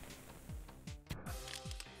free.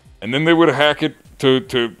 And then they would hack it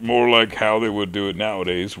to more like how they would do it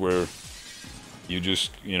nowadays, where you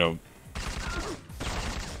just, you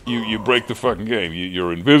you break the fucking game.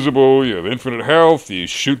 You're invisible, you have infinite health, you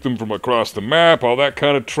shoot them from across the map, all that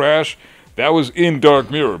kind of trash. That was in Dark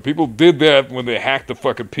Mirror. People did that when they hacked the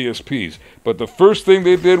fucking PSPs. But the first thing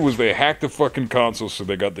they did was they hacked the fucking console so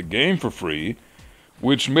they got the game for free,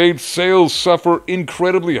 which made sales suffer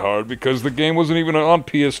incredibly hard because the game wasn't even on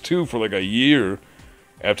PS2 for like a year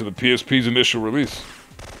after the PSP's initial release.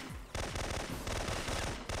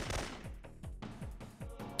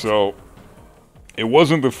 So, it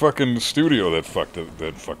wasn't the fucking studio that fucked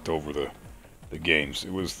over the games.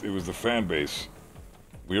 It was the fan base.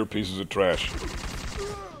 Weird pieces of trash.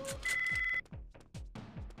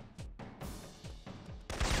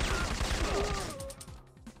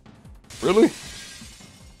 Really?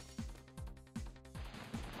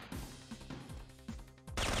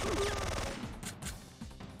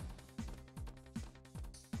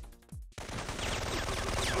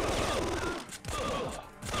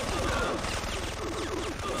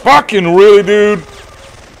 Fucking really, dude?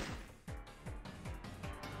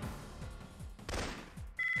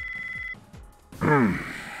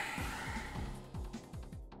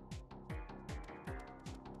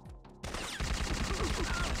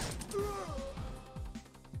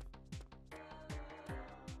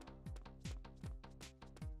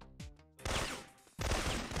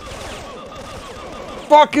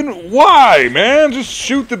 Fucking why, man? Just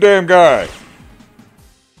shoot the damn guy.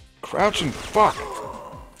 Crouch and fuck.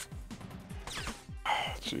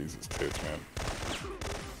 Jesus tits, man.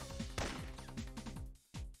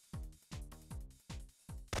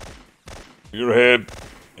 Your head.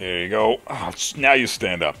 There you go. Oh, now you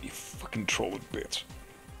stand up, you fucking trolling bitch.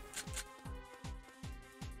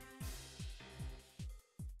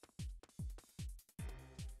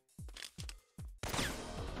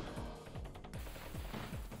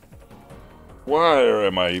 Where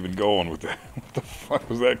am I even going with that? What the fuck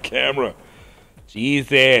was that camera?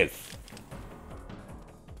 Jesus.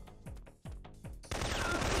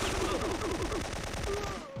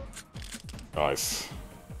 Nice.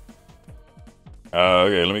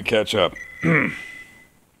 Okay, let me catch up.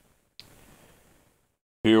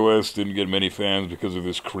 POS didn't get many fans because of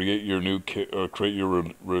this create your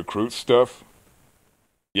recruit stuff.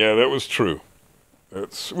 Yeah, that was true.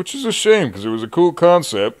 Which is a shame because it was a cool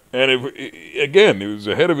concept, and it was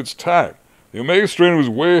ahead of its time. The Omega Strain was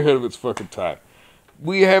way ahead of its fucking time.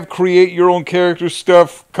 We have create your own character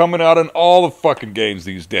stuff coming out in all the fucking games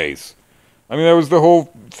these days. I mean, that was the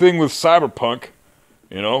whole thing with Cyberpunk.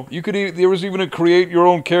 You know, there was even a create your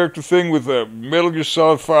own character thing with Metal Gear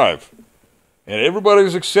Solid 5. And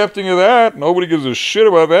everybody's accepting of that. Nobody gives a shit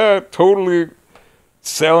about that. Totally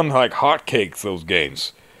selling like hotcakes, those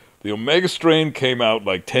games. The Omega Strain came out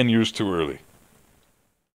like 10 years too early.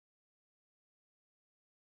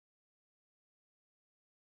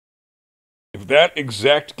 If that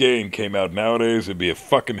exact game came out nowadays, it'd be a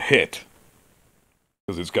fucking hit.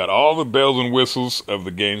 Because it's got all the bells and whistles of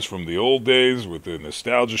the games from the old days with the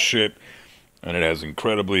nostalgia shit. And it has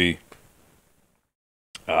incredibly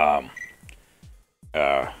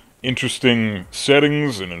interesting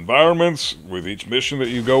settings and environments with each mission that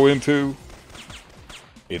you go into.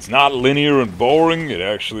 It's not linear and boring. It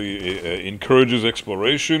actually encourages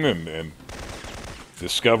exploration and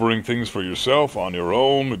discovering things for yourself on your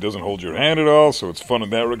own. It doesn't hold your hand at all, so it's fun in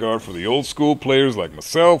that regard for the old school players like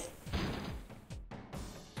myself.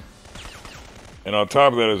 And on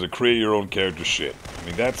top of that is a create your own character shit. I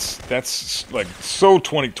mean, that's like so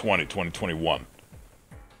 2020, 2021.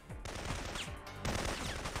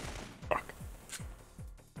 Fuck.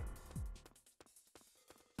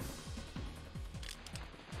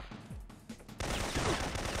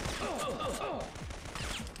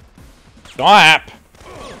 Stop!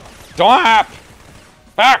 Stop!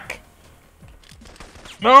 Fuck!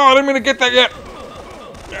 No, I didn't mean to get that yet.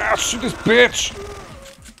 Ah, shoot this bitch.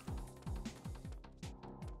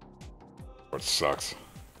 It sucks.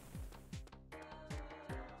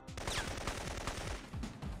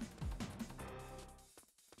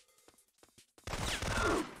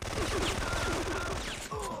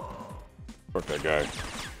 Fuck that guy.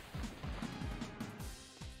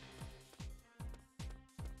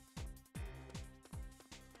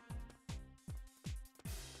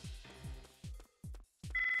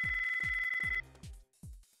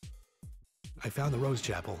 I found the Rose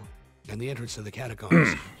Chapel and the entrance to the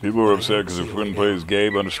catacombs. People were upset because if we couldn't play as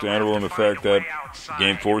Gabe, understandable, and the fact that the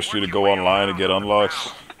game forced you to go online and get unlocks,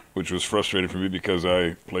 which was frustrating for me because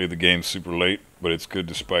I played the game super late, but it's good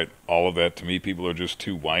despite all of that. To me, people are just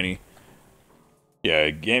too whiny. Yeah,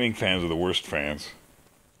 gaming fans are the worst fans.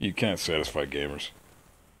 You can't satisfy gamers.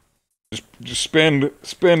 Just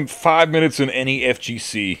spend 5 minutes in any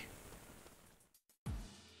FGC.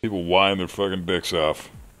 People whine their fucking dicks off.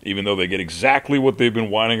 Even though they get exactly what they've been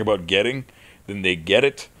whining about getting, then they get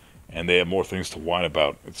it, and they have more things to whine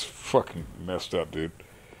about. It's fucking messed up, dude.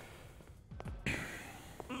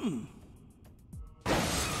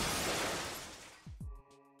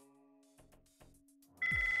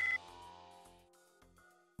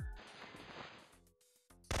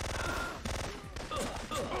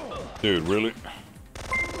 Dude, really?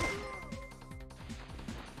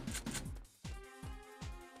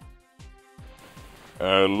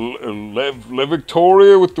 Le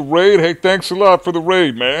Victoria with the raid. Hey, thanks a lot for the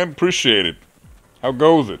raid, man. Appreciate it. How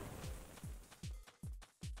goes it?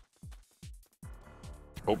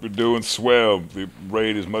 Hope you're doing swell. The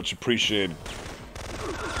raid is much appreciated.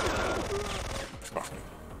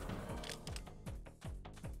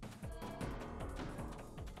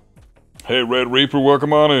 Hey, Red Reaper,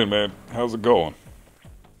 welcome on in, man. How's it going?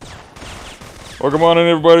 Welcome on in,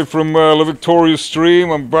 everybody, from Le Victoria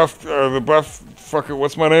stream. I'm Buff, the Buff, fucker,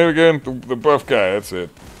 what's my name again? The Buff guy, that's it.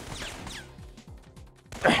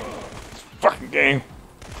 Fucking game.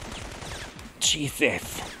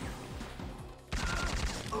 Jesus.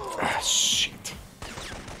 Ah, shit.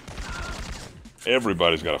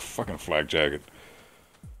 Everybody's got a fucking flak jacket.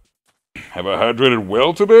 Have I hydrated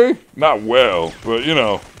well today? Not well, but you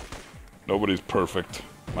know, nobody's perfect.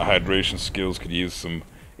 My hydration skills could use some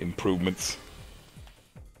improvements.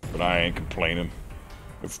 But I ain't complaining.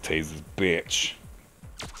 Let's tase this bitch.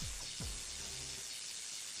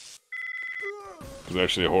 It was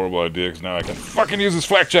actually a horrible idea because now I can fucking use this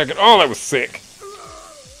flak jacket. Oh, that was sick.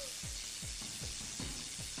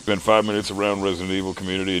 Spend 5 minutes around Resident Evil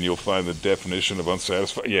community and you'll find the definition of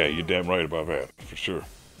unsatisfied. Yeah, you're damn right about that, for sure.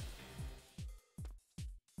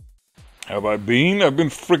 Have I been? I've been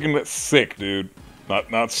freaking sick, dude.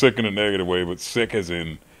 Not sick in a negative way, but sick as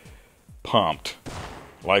in pumped.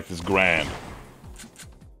 Life is grand.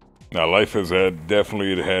 Now, life has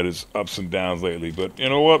definitely had its ups and downs lately, but you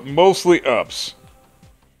know what? Mostly ups.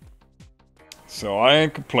 So I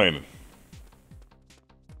ain't complaining.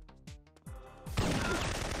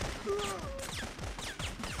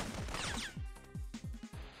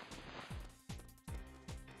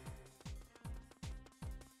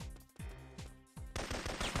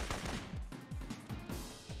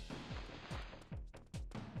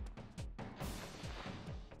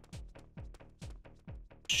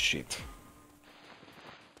 Shit.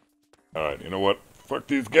 Alright, you know what? Fuck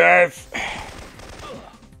these guys.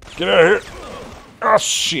 Get out of here. Oh,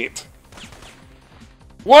 shit.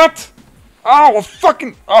 What? Oh, well,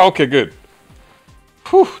 fucking... Oh, okay, good.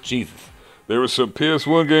 Whew, Jesus. There was some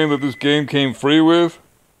PS1 game that this game came free with.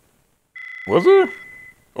 Was there?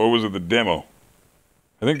 Or was it the demo?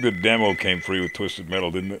 I think the demo came free with Twisted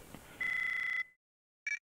Metal, didn't it?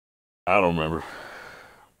 I don't remember.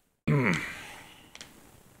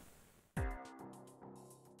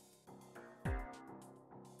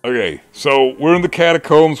 Okay, so we're in the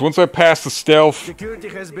catacombs. Once I pass the stealth,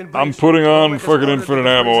 I'm putting on fucking infinite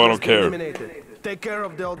ammo. I don't care. Take care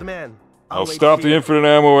of the old man. I'll stop the infinite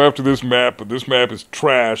ammo after this map, but this map is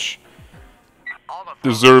trash.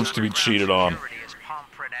 Deserves to be cheated on.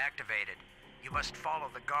 You must follow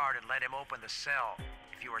the guard and let him open the cell.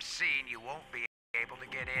 If you are seen, you won't be able to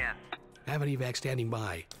get in. Have an evac standing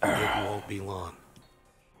by. It won't be long.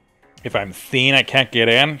 If I'm seen, I can't get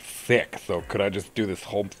in? Sick. So could I just do this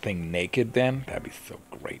whole thing naked then? That'd be so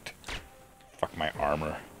great. Fuck my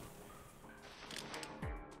armor.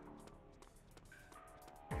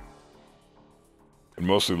 And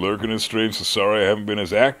mostly lurking in streams, so sorry I haven't been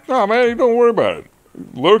as active. No, man, don't worry about it.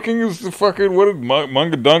 Lurking is the fucking... What did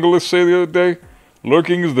Mungadungalist say the other day?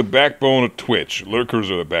 Lurking is the backbone of Twitch. Lurkers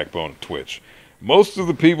are the backbone of Twitch. Most of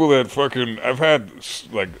the people that fucking... I've had,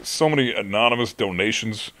 like, so many anonymous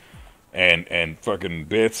donations... And fucking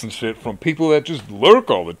bits and shit from people that just lurk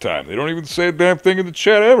all the time. They don't even say a damn thing in the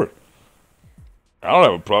chat ever. I don't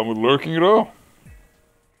have a problem with lurking at all.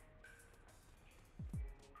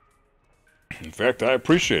 In fact, I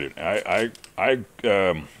appreciate it. I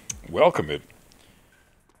welcome it.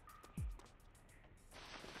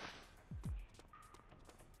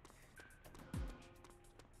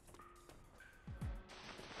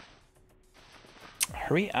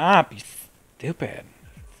 Hurry up, you stupid.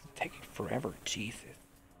 Taking forever, Jesus.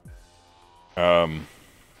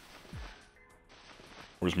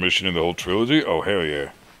 Worst mission in the whole trilogy? Oh, hell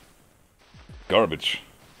yeah. Garbage.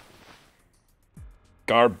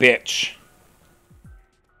 Garbage.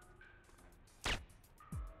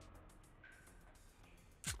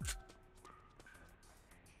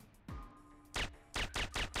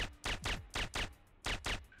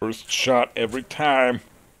 First shot every time.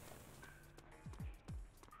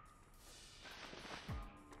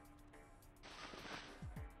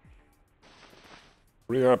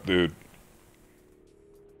 Hurry up, dude.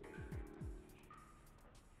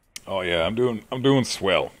 Oh yeah, I'm doing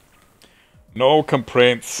swell. No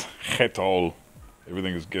complaints at all.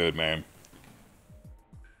 Everything is good, man.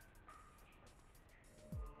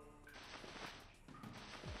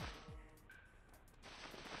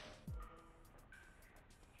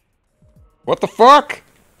 What the fuck?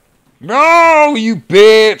 No, you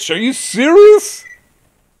bitch! Are you serious?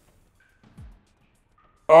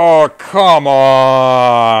 Oh, come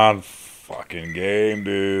on! Fucking game,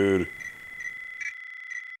 dude.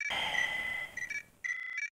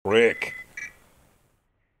 Frick.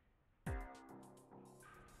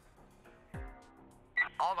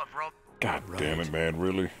 God damn it, man,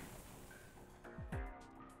 really?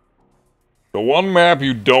 The one map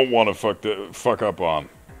you don't want to fuck up on.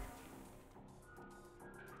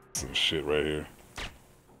 Some shit right here.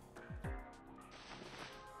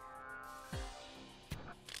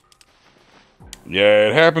 Yeah,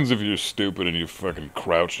 it happens if you're stupid and you fucking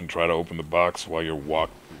crouch and try to open the box while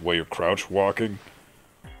you're crouch walking.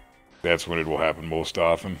 That's when it will happen most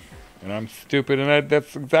often. And I'm stupid, and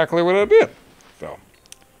that's exactly what I did. So,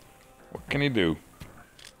 what can you do?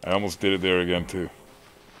 I almost did it there again, too.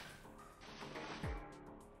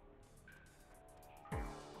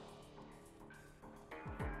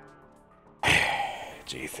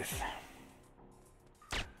 Jesus.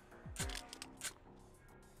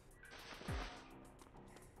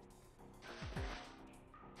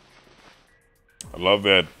 I love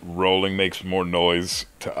that rolling makes more noise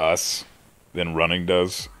to us than running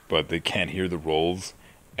does, but they can't hear the rolls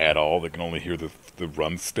at all. They can only hear the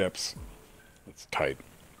run steps. It's tight.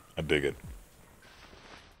 I dig it.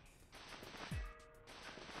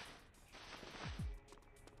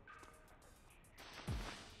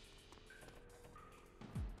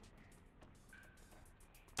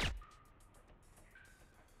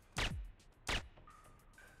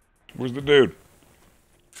 Where's the dude?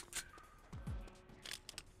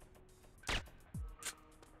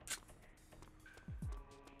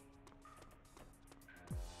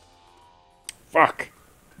 Fuck.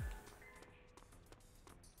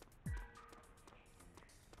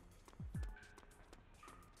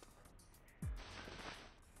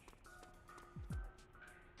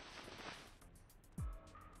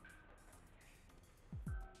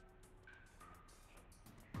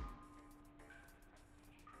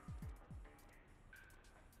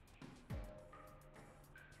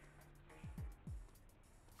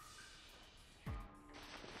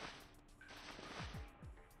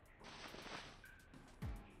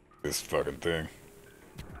 This fucking thing.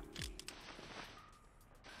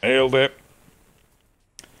 Nailed it.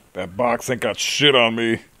 That box ain't got shit on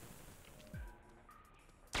me.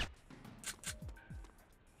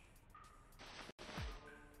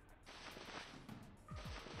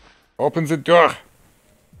 Open the door.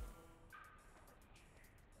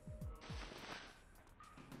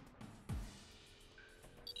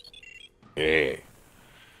 Yeah.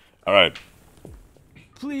 Alright.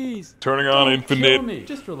 Please. Turning on Kill me.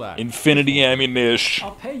 Just relax. infinity ammunition.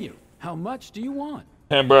 I'll pay you. How much do you want?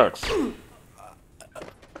 $10.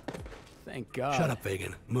 Thank God. Shut up,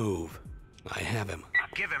 Fagin. Move. I have him.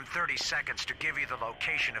 Give him 30 seconds to give you the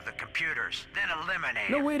location of the computers, then eliminate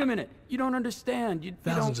him. No, wait a minute. You don't understand.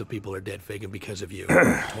 Thousands of people are dead, Fagin, because of you.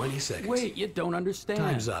 20 seconds. Wait, you don't understand.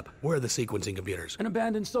 Time's up. Where are the sequencing computers? An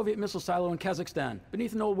abandoned Soviet missile silo in Kazakhstan,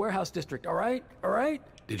 beneath an old warehouse district, all right? All right?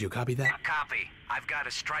 Did you copy that? Copy. I've got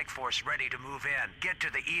a strike force ready to move in. Get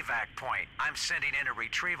to the evac point. I'm sending in a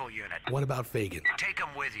retrieval unit. What about Fagin? Take him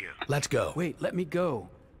with you. Let's go. Wait, let me go.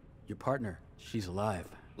 Your partner, she's alive.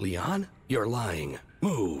 Leon? You're lying.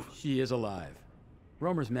 Move. She is alive.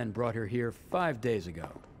 Romer's men brought her here 5 days ago.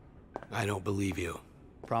 I don't believe you.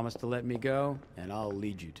 Promise to let me go, and I'll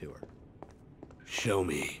lead you to her. Show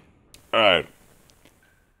me. Alright.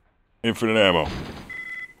 Infinite ammo.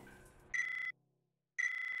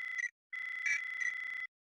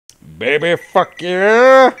 Baby, fuck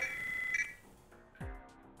you!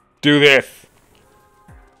 Do this.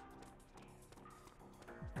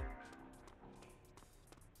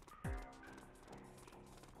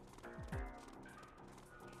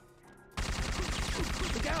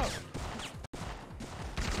 Look out!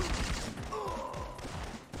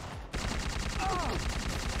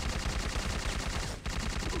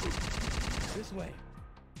 This way.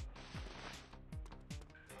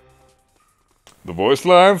 The voice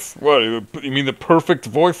lines? What, you mean the perfect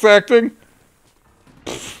voice acting?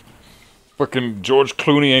 Pfft. Fucking George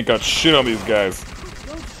Clooney ain't got shit on these guys.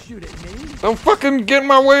 Don't shoot at me. Don't fucking get in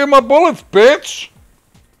my way of my bullets, bitch!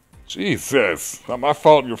 Jesus. Not my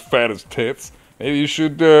fault you're fat as tits. Maybe you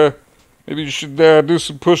should, Maybe you should do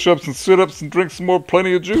some push-ups and sit-ups and drink some more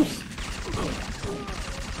plenty of juice.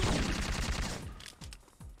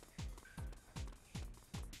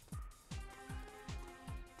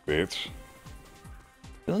 Bitch.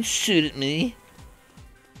 Don't shoot at me.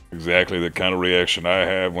 Exactly the kind of reaction I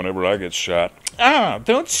have whenever I get shot. Ah,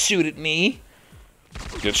 don't shoot at me.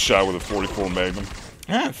 Get shot with a 44 Magnum.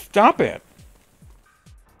 Ah, stop it.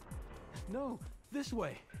 No, this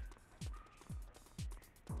way.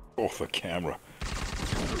 Oh, the camera.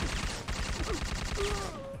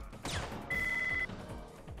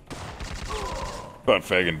 Thought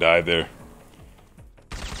Fagin died there.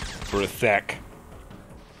 For a sec.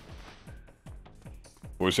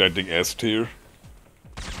 Wish I'd think S tier.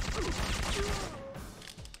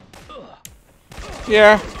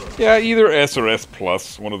 Yeah, either S or S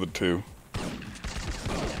plus, one of the two.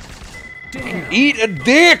 Damn. Eat a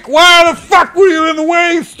dick! Why the fuck were you in the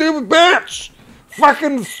way, you stupid bitch?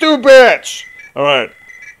 Fucking stupid bitch! Alright,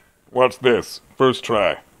 watch this. First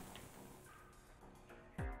try.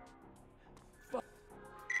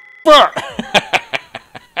 Fuck!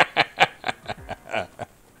 That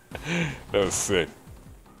was sick.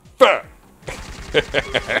 Fuck!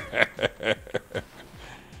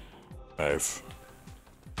 Nice.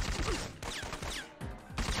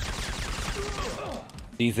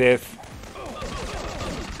 Jesus.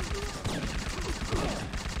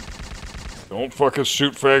 Don't fucking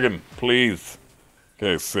shoot Fagin, please.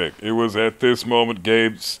 Okay, sick. It was at this moment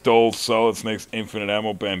Gabe stole Solid Snake's infinite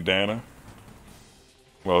ammo bandana.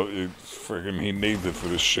 Well, he needs it for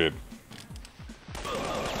this shit.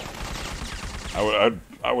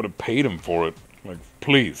 I would have paid him for it. Like,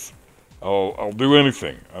 please. I'll do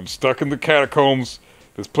anything. I'm stuck in the catacombs.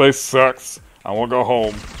 This place sucks. I want to go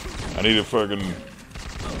home. I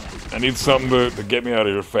need something to get me out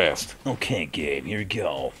of here fast. Okay, Gabe, here you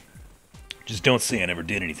go. Just don't say I never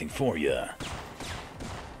did anything for you.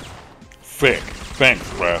 Sick. Thanks,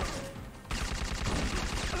 bruh.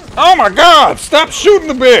 Oh my god! Stop shooting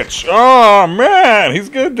the bitch! Oh man, he's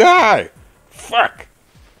gonna die! Fuck!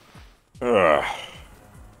 Ugh.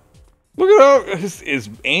 Look at how his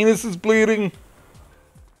anus is bleeding.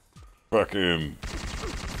 Fucking.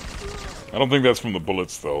 I don't think that's from the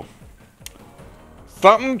bullets, though.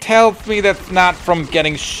 Something tells me that's not from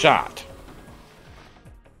getting shot.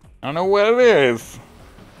 I don't know what it is.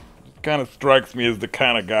 It kind of strikes me as the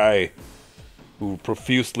kind of guy who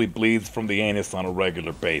profusely bleeds from the anus on a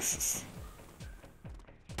regular basis.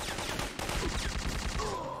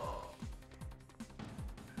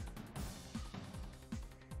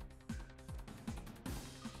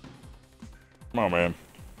 Come on, man.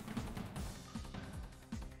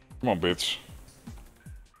 Come on, bitch.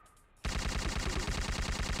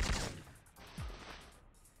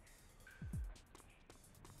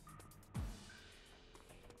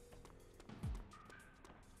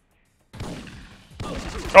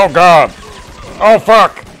 Oh, God! Oh,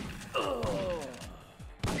 fuck!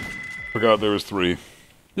 Forgot there was 3.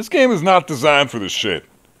 This game is not designed for this shit.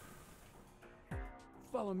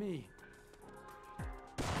 Follow me.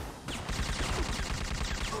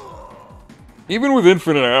 Even with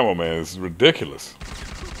infinite ammo, man, this is ridiculous.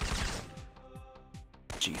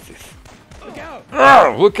 Jesus. Look out!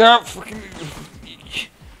 Oh, look out! Fucking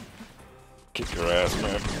kick your ass,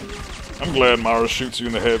 man. I'm glad Mara shoots you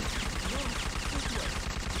in the head.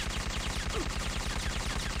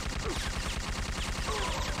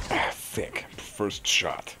 Thick. First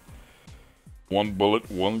shot. 1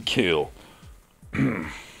 bullet, 1 kill. This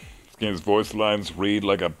game's voice lines read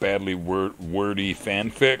like a badly wordy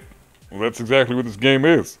fanfic. Well, that's exactly what this game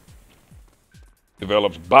is.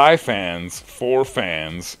 Developed by fans, for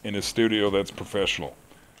fans, in a studio that's professional.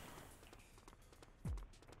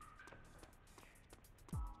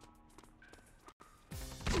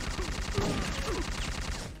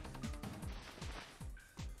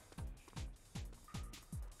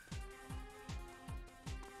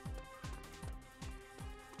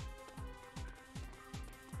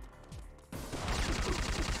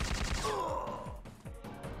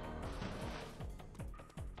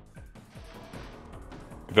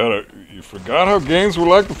 You forgot how games were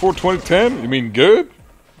like before 2010? You mean good?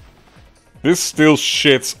 This still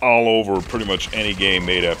shits all over pretty much any game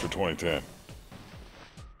made after 2010.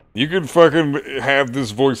 You could fucking have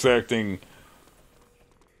this voice acting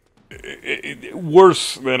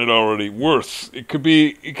worse than it already. Worse. It could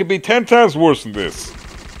be 10 times worse than this.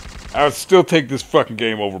 I would still take this fucking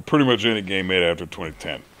game over pretty much any game made after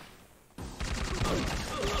 2010.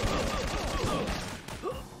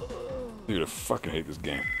 Dude, I fucking hate this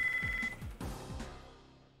game.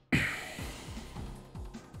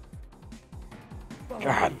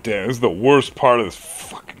 God damn, this is the worst part of this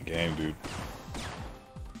fucking game, dude.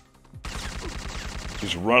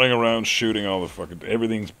 Just running around shooting all the fucking...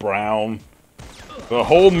 Everything's brown. The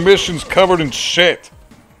whole mission's covered in shit.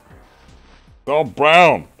 It's all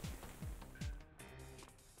brown.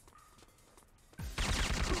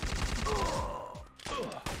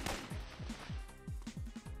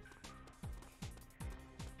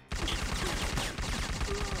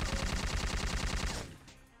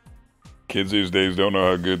 Kids these days don't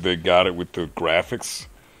know how good they got it with the graphics.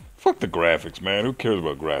 Fuck the graphics, man. Who cares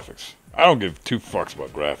about graphics? I don't give two fucks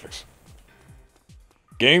about graphics.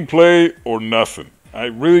 Gameplay or nothing. I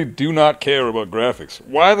really do not care about graphics.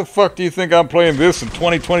 Why the fuck do you think I'm playing this in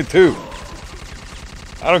 2022?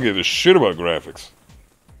 I don't give a shit about graphics.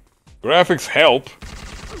 Graphics help,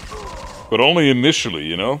 but only initially,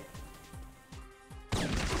 you know?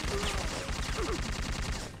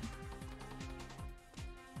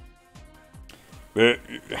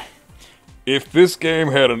 If this game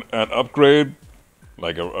had an upgrade,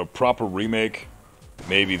 like a proper remake,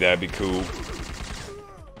 maybe that'd be cool.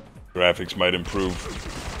 Graphics might improve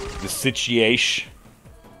the situation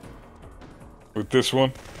with this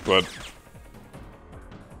one, but...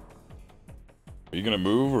 Are you gonna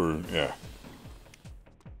move, or... Yeah.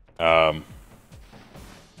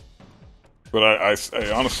 But I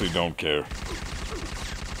honestly don't care.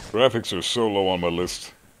 Graphics are so low on my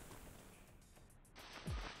list.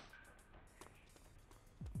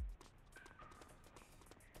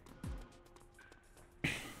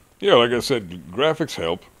 Yeah, like I said, graphics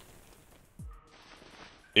help.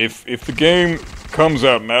 If the game comes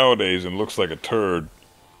out nowadays and looks like a turd,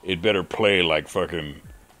 it better play like fucking...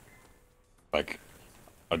 like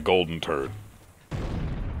a golden turd.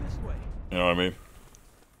 You know what I mean?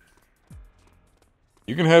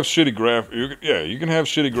 You can have shitty you can have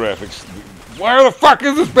shitty graphics. Where the fuck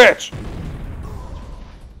is this bitch?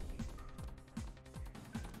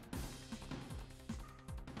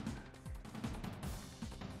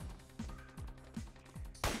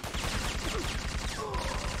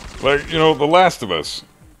 Like, you know, The Last of Us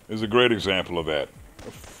is a great example of that.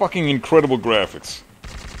 Fucking incredible graphics.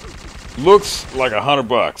 Looks like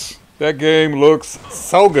 $100. That game looks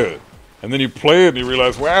so good. And then you play it and you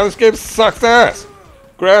realize, wow, this game sucks ass.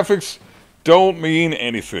 Graphics don't mean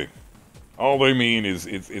anything. All they mean is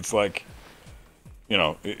it's like, you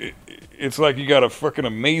know, it's like you got a fucking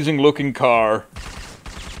amazing looking car.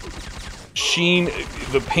 Sheen,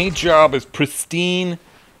 the paint job is pristine.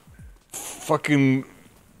 Fucking...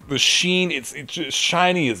 The sheen, it's just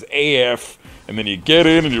shiny as AF, and then you get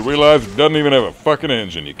in and you realize it doesn't even have a fucking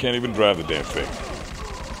engine. You can't even drive the damn thing.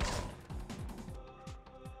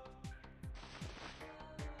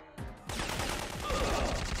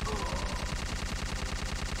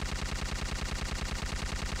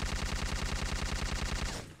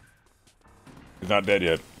 He's not dead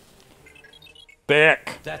yet.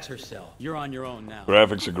 Back! That's her cell. You're on your own now.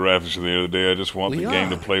 Graphics are graphics at the end of the day. I just want the game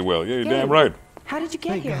to play well. Yeah, you're damn right. How did you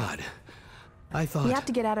get here? Thank God. I thought... We have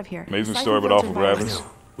to get out of here. Amazing story, but awful graphics.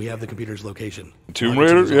 We have the computer's location. Tomb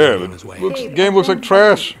Raider? Yeah, the game looks like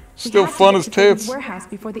trash. Still fun as tits. Warehouse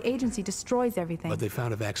before the agency destroys everything. But they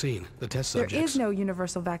found a vaccine. The test subjects. There is no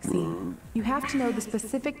universal vaccine. You have to know the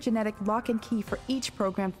specific genetic lock and key for each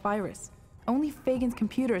programmed virus. Only Fagan's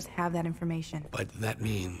computers have that information. But that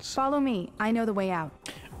means... Follow me. I know the way out.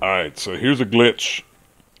 Alright, so here's a glitch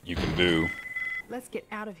you can do. Let's get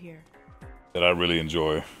out of here. That I really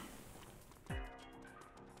enjoy.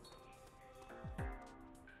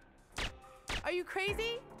 Are you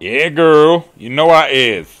crazy? Yeah, girl. You know I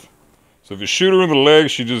is. So if you shoot her in the leg,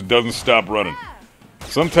 she just doesn't stop running.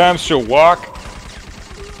 Sometimes she'll walk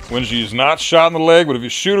when she's not shot in the leg, but if you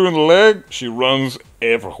shoot her in the leg, she runs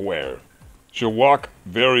everywhere. She'll walk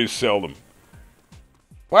very seldom.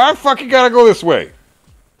 Why the fuck you gotta go this way?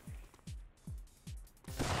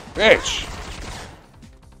 Bitch.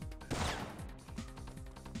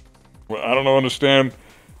 Well, I don't understand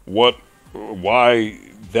why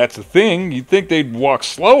that's a thing. You'd think they'd walk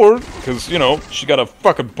slower, because, you know, she got a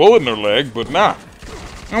fucking bullet in her leg, but nah.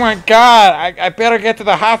 Oh my god, I better get to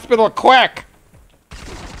the hospital quick.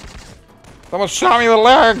 Someone shot me in the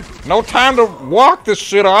leg. No time to walk this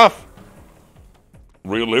shit off.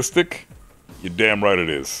 Realistic? You're damn right it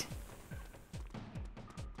is.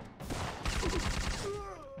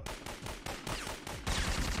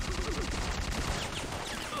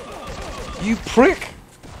 You prick!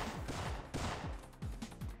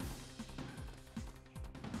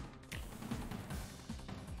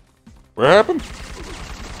 What happened?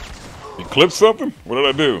 You clipped something? What did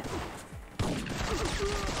I do?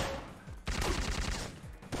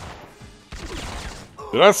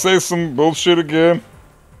 Did I say some bullshit again?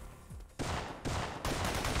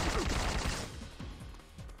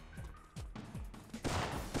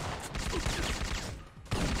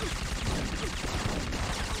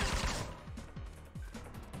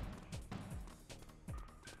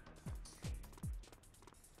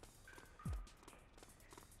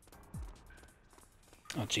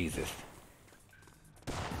 Oh, Jesus.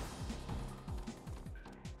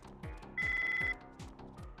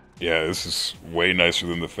 Yeah, this is way nicer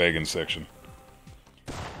than the Fagin section.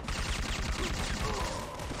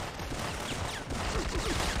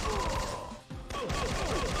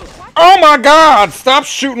 Oh my God! Stop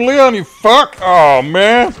shooting Leon, you fuck! Oh,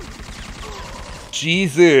 man.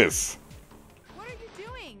 Jesus. What are you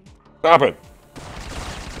doing? Stop it.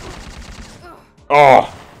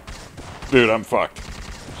 Oh. Dude, I'm fucked.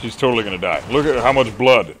 She's totally gonna die. Look at how much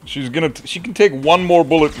blood. She can take one more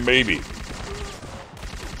bullet, maybe.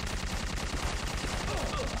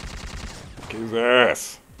 Kick his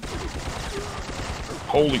ass.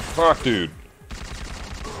 Holy fuck, dude.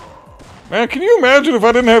 Man, can you imagine if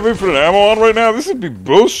I didn't have infinite ammo on right now? This would be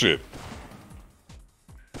bullshit.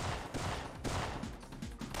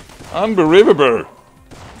 Unbelievable.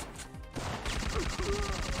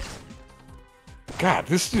 God,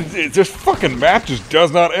 this fucking map just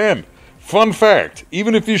does not end. Fun fact,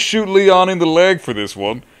 even if you shoot Leon in the leg for this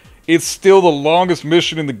one, it's still the longest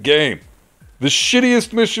mission in the game. The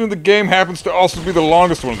shittiest mission in the game happens to also be the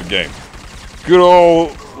longest one in the game. Good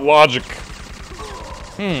old logic.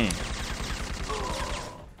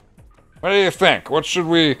 What do you think? What should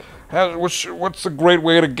we... what's a great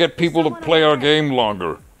way to get people to play our game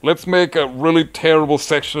longer? Let's make a really terrible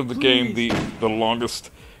section of the game the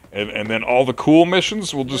longest... And then all the cool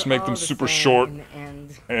missions, we'll just make them super short,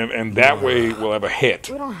 and that way we'll have a hit.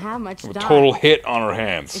 We don't have much time. A total hit on our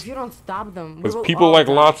hands. If you don't stop them, because people like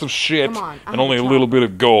lots of shit and only a little bit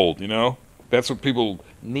of gold, you know? That's what people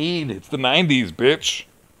need. It's the 90s, bitch.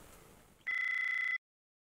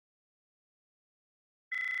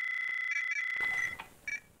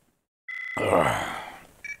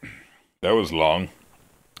 That was long.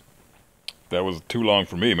 That was too long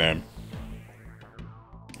for me, man.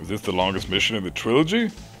 Is this the longest mission in the trilogy?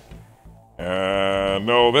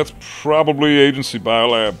 No, that's probably Agency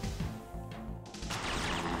Biolab.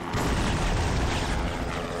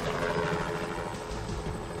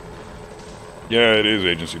 Yeah, it is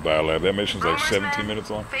Agency Biolab. That mission's like 17 minutes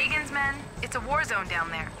long. Fagin's men, it's a war zone down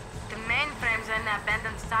there. The mainframes are in an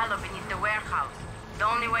abandoned silo beneath the warehouse. The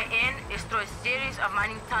only way in is through a series of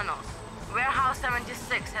mining tunnels. Warehouse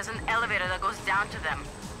 76 has an elevator that goes down to them.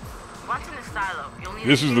 Once in the silo, you'll need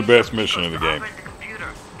this is the best mission in the game.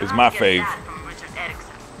 It's my fave.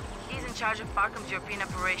 He's in charge of Farcom's European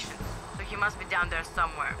operations, so he must be down there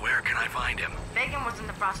somewhere. Where can I find him? Fagin was in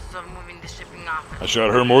the process of moving the shipping office. I shot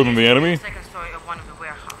her more than the enemy? Second story of one of the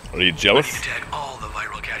warehouses. Are you jealous? I need to tag all the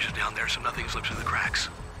viral caches down there so nothing slips through the cracks.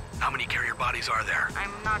 How many carrier bodies are there?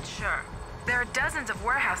 I'm not sure. There are dozens of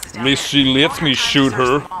warehouses down At least she lets me shoot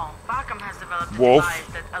her. Farcom has developed a Wolf. device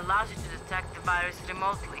that allows you to detect the virus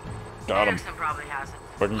remotely. Got him. Erickson probably has it.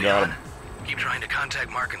 Fucking got him. Keep trying to contact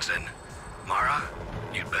Markinson. Mara,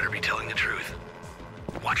 you'd better be telling the truth.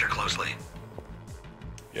 Watch her closely.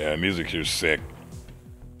 Yeah, music here's sick.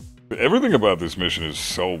 Everything about this mission is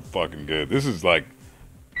so fucking good. This is like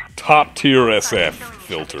top tier SF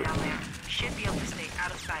filter. Should be able to stay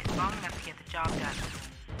out of sight long enough to get the job done.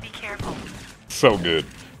 Be careful. So good.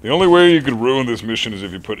 The only way you could ruin this mission is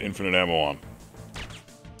if you put infinite ammo on.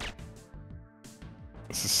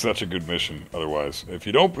 This is such a good mission otherwise. If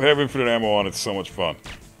you don't have infinite ammo on, it's so much fun.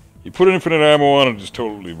 You put infinite ammo on, it just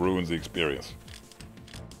totally ruins the experience.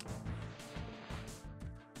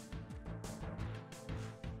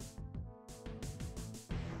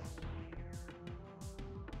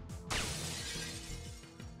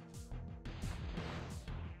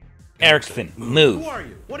 Erickson, move. Who are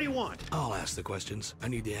you? What do you want? I'll ask the questions. I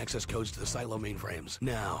need the access codes to the silo mainframes.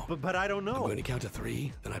 Now. But I don't know. I'm going to count to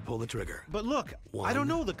 3, then I pull the trigger. But look, 1, I don't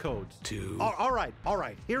know the codes. 2. All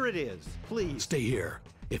right. Here it is. Please. Stay here.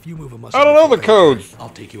 If you move a muscle, I don't know the codes. I'll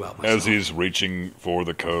take you out myself. As he's reaching for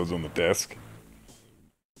the codes on the desk.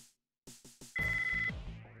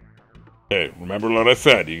 Hey, remember what I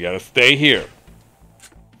said. You gotta stay here.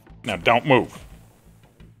 Now don't move.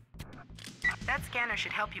 That scanner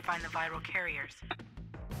should help you find the viral carriers.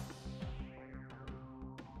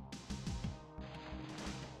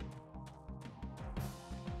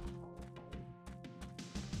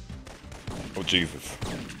 Oh, Jesus.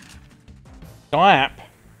 Slap.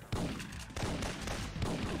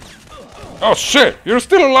 Oh, shit! You're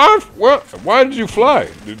still alive? What? Why did you fly?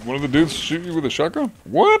 Did one of the dudes shoot you with a shotgun?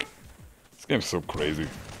 What? This game's so crazy.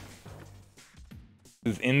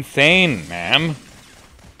 This is insane, man.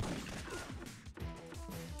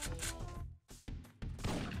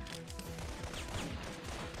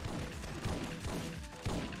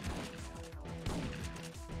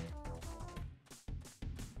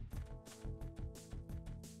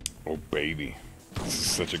 Oh, baby. This is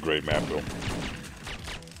such a great map, though.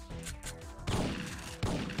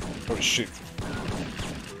 shit.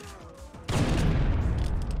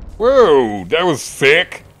 Whoa, that was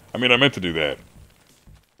sick. I mean, I meant to do that.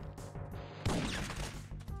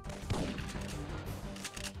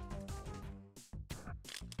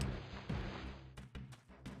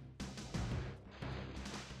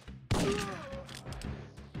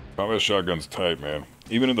 Combat shotgun's tight, man.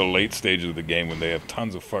 Even in the late stages of the game when they have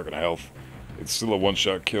tons of fucking health, it's still a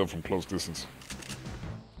one-shot kill from close distance.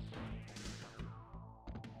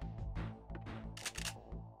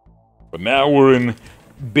 But now we're in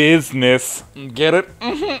business. Get it?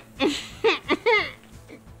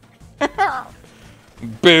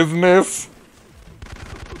 Business.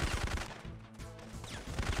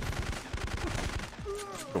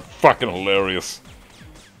 So fucking hilarious.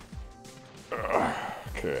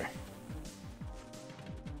 Okay.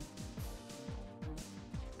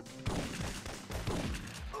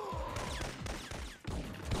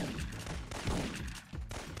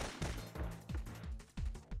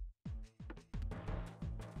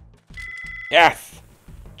 Yes!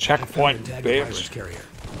 Checkpoint, bitch. Carrier.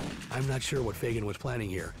 I'm not sure what Fagan was planning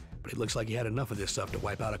here, but it looks like he had enough of this stuff to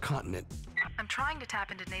wipe out a continent. I'm trying to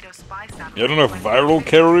tap into NATO spy satellite. You had enough viral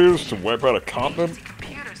carriers to wipe out a continent?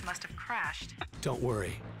 Computers must have crashed. Don't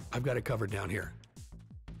worry. I've got it covered down here.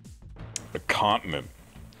 A continent.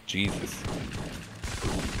 Jesus.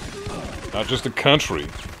 Not just a country.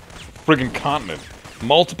 Friggin' continent.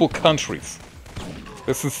 Multiple countries.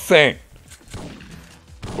 This is insane.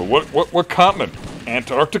 But what continent?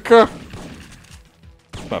 Antarctica?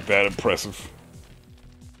 Not that impressive.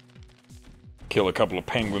 Kill a couple of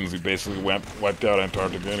penguins, he basically wiped out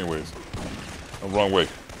Antarctica anyways. Oh, wrong way.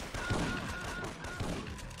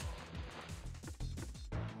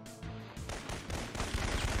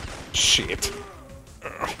 Shit.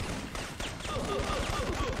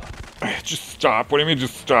 Just stop. What do you mean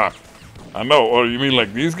just stop? I know. Oh, you mean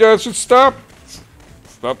like these guys should stop?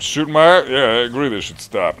 Stop shooting my eye? Yeah, I agree they should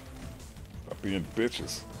stop. Stop being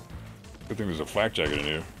bitches. Good thing there's a flak jacket in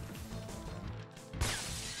here.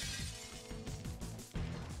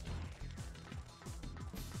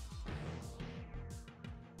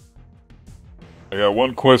 I got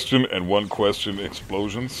one question and one question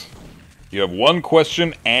explosions. You have one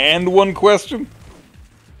question and one question?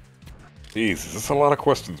 Jeez, that's a lot of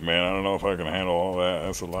questions, man. I don't know if I can handle all that.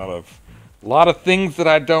 That's a lot of things that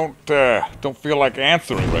I don't feel like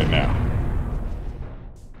answering right now.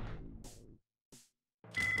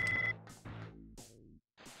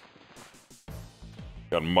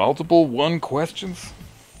 Got multiple one questions?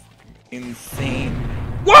 Insane.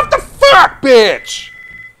 What the fuck, bitch?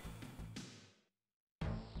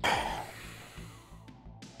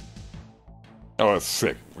 Oh, that's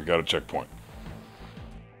sick. We got a checkpoint.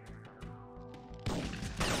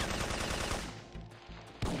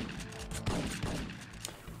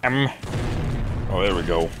 Oh, there we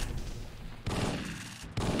go.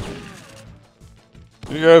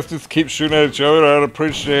 You guys just keep shooting at each other. I'd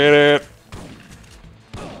appreciate it.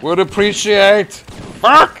 Would appreciate.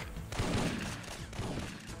 Fuck!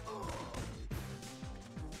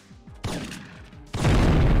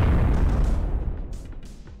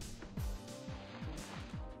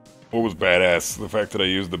 What was badass? The fact that I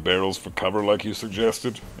used the barrels for cover like you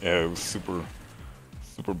suggested? Yeah, it was super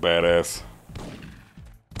badass.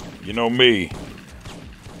 You know me.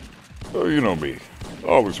 Oh, you know me.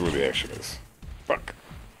 Always where the action is. Fuck.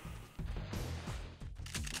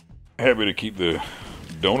 Happy to keep the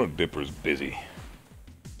donut dippers busy.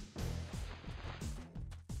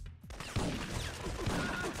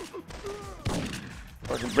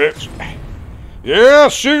 Fucking bitch. Yeah,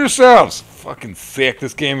 shoot yourselves! Fucking sick.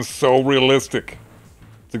 This game is so realistic.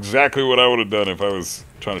 It's exactly what I would have done if I was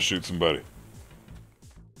trying to shoot somebody.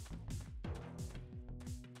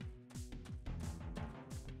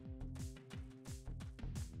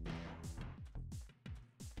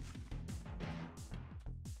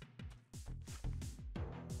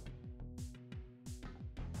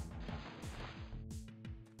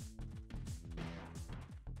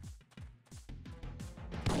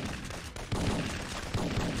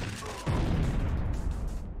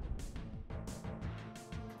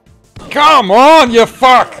 Come on, you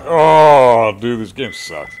fuck! Oh, dude, this game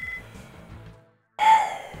sucks.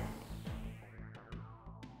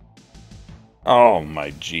 Oh, my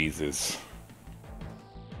Jesus.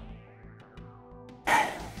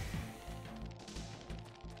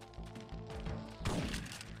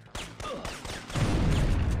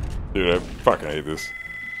 Dude, I fucking hate this.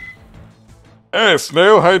 Hey,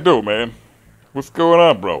 Snail, how you doing, man? What's going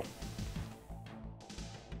on, bro?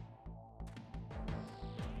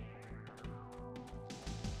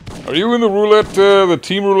 Are you in the roulette, the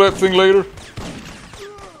team roulette thing later?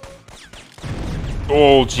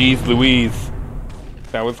 Oh, jeez Louise.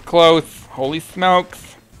 That was close. Holy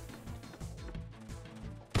smokes.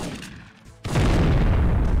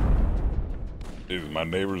 Dude, my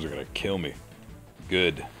neighbors are gonna kill me.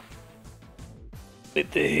 Good. Let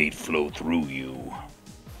the hate flow through you.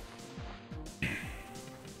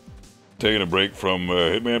 Taking a break from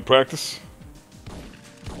Hitman practice.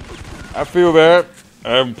 I feel that.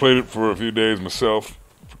 I haven't played it for a few days myself.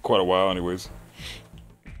 For quite a while anyways.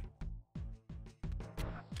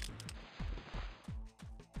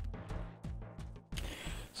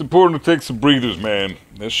 It's important to take some breathers, man.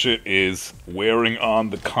 This shit is Wearing on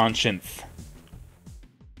the conscience.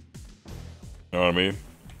 You know what I mean?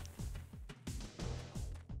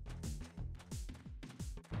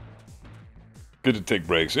 Good to take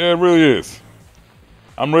breaks. Yeah, it really is.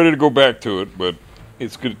 I'm ready to go back to it, but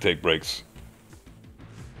it's good to take breaks.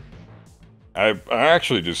 I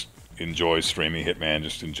actually just enjoy streaming Hitman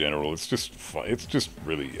just in general. It's just fun. It's just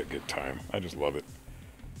really a good time. I just love it.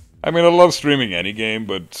 I mean, I love streaming any game,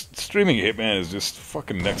 but streaming Hitman is just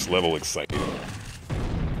fucking next level exciting.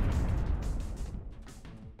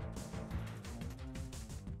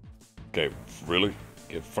 Okay, really?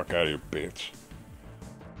 Get the fuck out of here, bitch.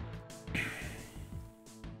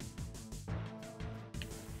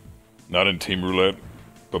 Not in Team Roulette,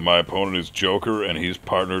 but my opponent is Joker, and he's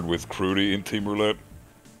partnered with Crudy in Team Roulette.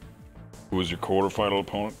 Who was your quarterfinal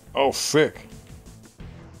opponent? Oh, sick.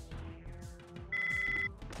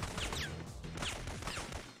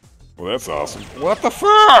 Well, that's awesome. What the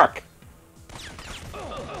fuck?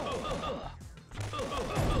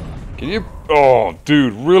 Can you... Oh,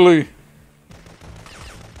 dude, really?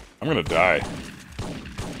 I'm gonna die.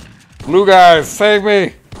 Blue guys, save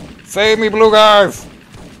me! Save me, blue guys!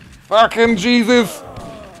 Fucking Jesus!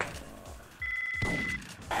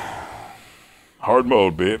 Hard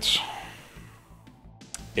mode, bitch.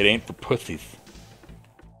 It ain't for pussies.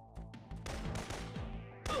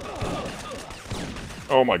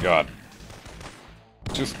 Oh my god.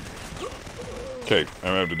 Just... Okay, I'm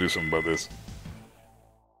gonna have to do something about this.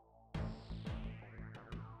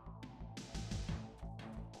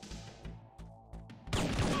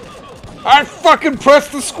 I fucking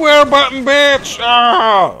pressed the square button, bitch!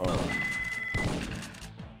 Ah!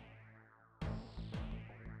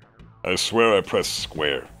 I swear I pressed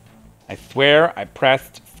square. I swear I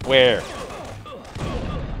pressed square.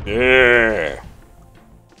 Yeah!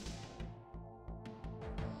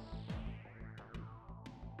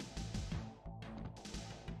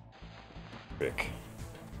 Pick.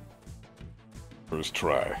 First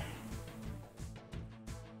try.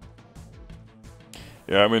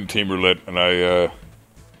 Yeah, I'm in Team Roulette, and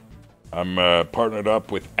I'm partnered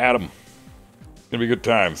up with Adam. It's gonna be good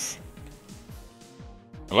times.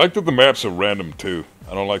 I like that the maps are random too.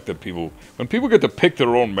 I don't like that when people get to pick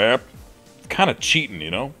their own map, it's kind of cheating,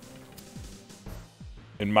 you know?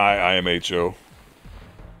 In my IMHO.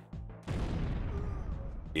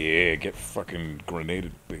 Yeah, get fucking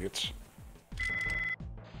grenaded, bitch.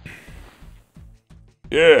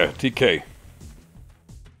 Yeah, TK.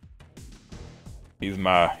 He's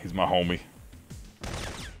my homie.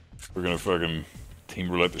 We're gonna fucking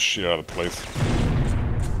Team Roulette the shit out of the place.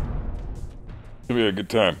 It's gonna be a good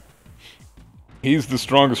time. He's the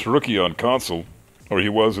strongest rookie on console, or he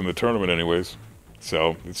was in the tournament anyways.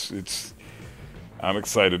 So I'm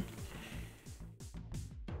excited.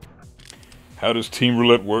 How does Team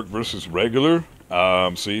Roulette work versus regular?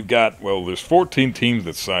 So you've got, well, there's 14 teams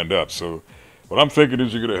that signed up. So what I'm thinking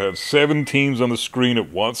is you're gonna have 7 teams on the screen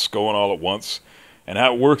at once, going all at once. And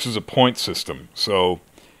how it works is a point system. So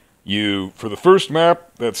for the first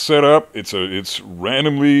map that's set up, it's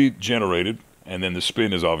randomly generated, and then the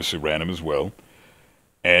spin is obviously random as well.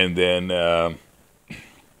 And then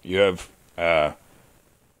you have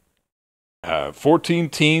 14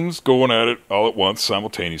 teams going at it all at once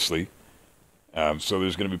simultaneously. So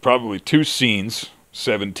there's going to be probably 2 scenes,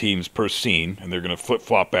 7 teams per scene, and they're going to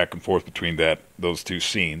flip-flop back and forth between those 2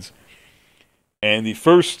 scenes. And the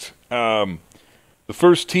first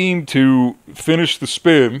team to finish the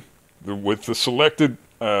spin with the selected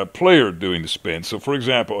player doing the spin. So, for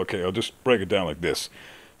example, okay, I'll just break it down like this.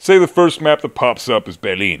 Say the first map that pops up is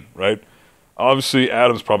Berlin, right? Obviously,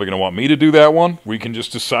 Adam's probably going to want me to do that one. We can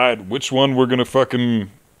just decide which one we're going to fucking...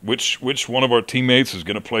 Which one of our teammates is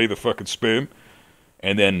going to play the fucking spin.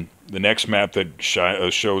 And then the next map that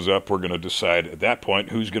shows up, we're going to decide at that point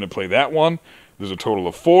who's going to play that one. There's a total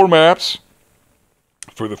of 4 maps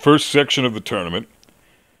for the first section of the tournament.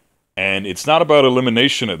 And it's not about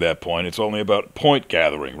elimination at that point. It's only about point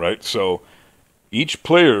gathering, right? So each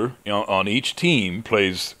player on each team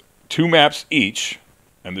plays 2 maps each,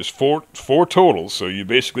 and there's four totals. So you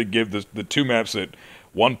basically give the 2 maps that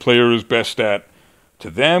one player is best at to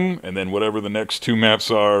them, and then whatever the next 2 maps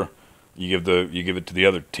are, you give it to the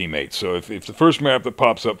other teammate. So if the first map that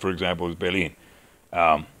pops up, for example, is Berlin,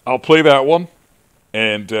 I'll play that one,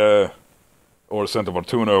 and or Santa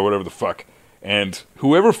Fortuna or whatever the fuck, and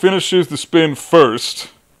whoever finishes the spin first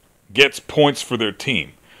gets points for their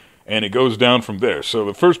team, and it goes down from there. So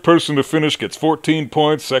the first person to finish gets 14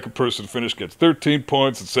 points, second person to finish gets 13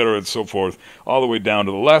 points, etc., and so forth, all the way down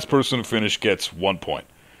to the last person to finish gets 1 point.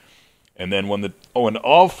 And then when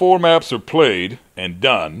all 4 maps are played and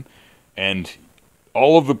done, and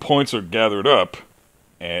all of the points are gathered up,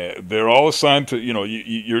 they're all assigned to,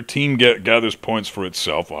 your team gathers points for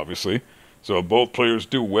itself, obviously. So if both players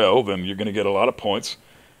do well, then you're going to get a lot of points.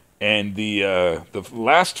 And the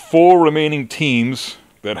last 4 remaining teams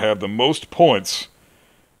that have the most points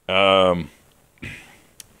will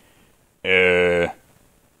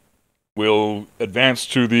advance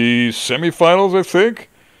to the semifinals, I think.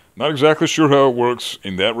 Not exactly sure how it works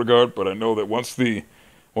in that regard, but I know that once the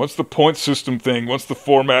point system thing, once the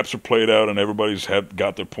 4 maps are played out and everybody's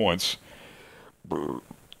got their points,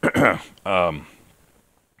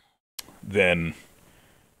 then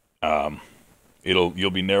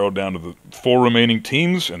you'll be narrowed down to the 4 remaining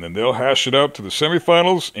teams, and then they'll hash it out to the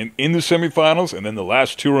semifinals, and in the semifinals, and then the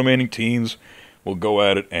last 2 remaining teams will go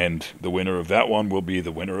at it, and the winner of that one will be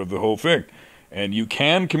the winner of the whole thing. And you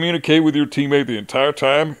can communicate with your teammate the entire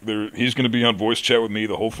time. He's going to be on voice chat with me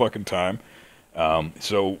the whole fucking time.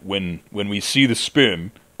 So when we see the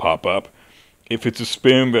spin pop up, if it's a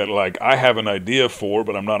spin that, like, I have an idea for,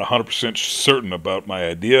 but I'm not 100% certain about my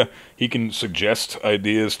idea, he can suggest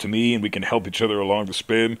ideas to me, and we can help each other along the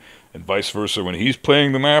spin, and vice versa. When he's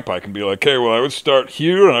playing the map, I can be like, hey, well, I would start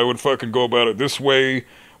here, and I would fucking go about it this way.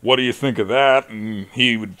 What do you think of that? And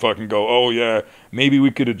he would fucking go, oh, yeah, maybe we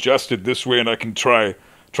could adjust it this way, and I can try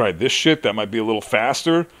this shit. That might be a little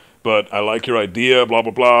faster, but I like your idea, blah,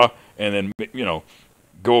 blah, blah, and then,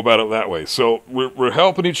 go about it that way. So we're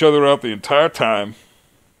helping each other out the entire time.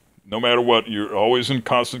 No matter what, you're always in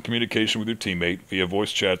constant communication with your teammate via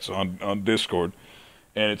voice chats on Discord,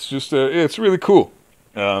 and it's just it's really cool.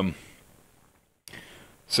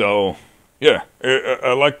 So yeah,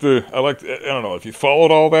 I like I don't know if you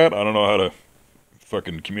followed all that. I don't know how to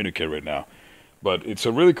fucking communicate right now, but it's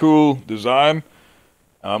a really cool design.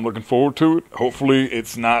 I'm looking forward to it. Hopefully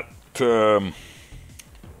it's not too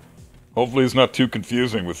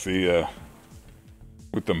confusing with the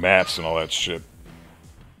maps and all that shit.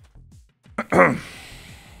 The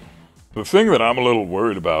thing that I'm a little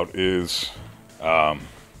worried about is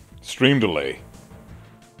stream delay,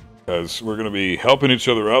 because we're going to be helping each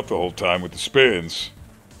other out the whole time with the spins.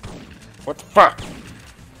 What the fuck?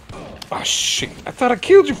 Oh shit! I thought I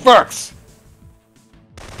killed you, fucks.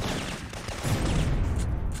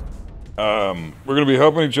 We're going to be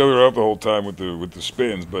helping each other out the whole time with the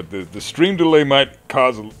spins, but the stream delay might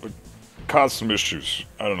cause some issues.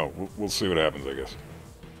 I don't know. We'll see what happens, I guess.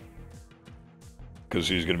 Because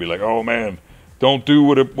he's going to be like, "Oh man, don't do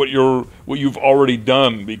what you've already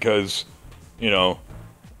done because, it's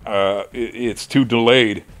too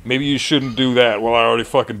delayed. Maybe you shouldn't do that." Well, I already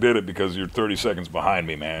fucking did it because you're 30 seconds behind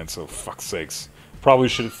me, man. So fuck's sakes. Probably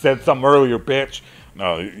should have said something earlier, bitch.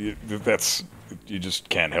 No, you just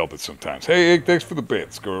can't help it sometimes. Hey, thanks for the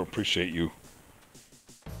bits, girl. Appreciate you.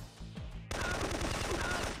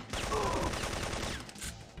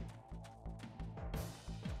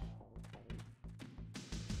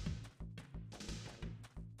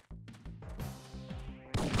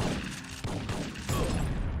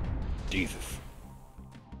 Jesus.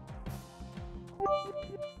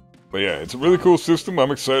 But yeah, it's a really cool system.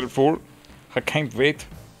 I'm excited for it. I can't wait.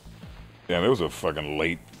 Damn, it was a fucking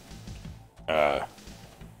late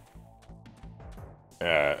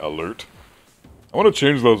alert. I want to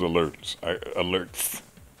change those alerts. Alerts.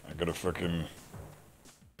 I gotta fucking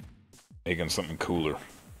making something cooler.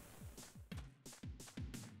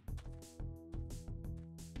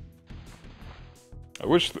 I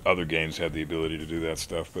wish the other games had the ability to do that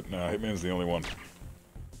stuff, but no, Hitman's the only one.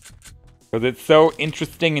 Because it's so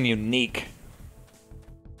interesting and unique.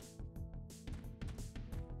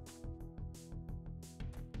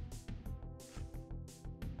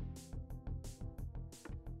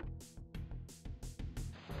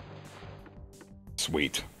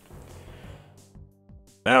 Sweet.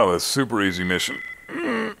 Now a super easy mission.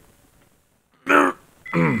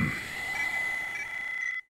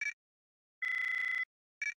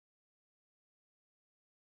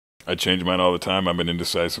 I change mine all the time. I'm an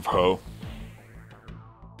indecisive hoe.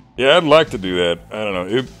 Yeah, I'd like to do that. I don't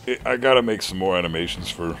know. I gotta make some more animations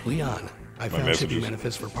for... Leon, I found shipping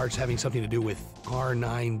manifests for parts having something to do with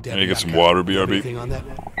R9 Deviaka. I need to get some water, BRB. Anything on that?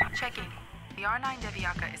 Checking. The R9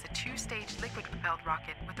 Deviaka is a two-stage liquid-propelled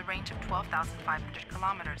rocket with a range of 12,500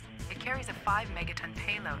 kilometers. It carries a 5-megaton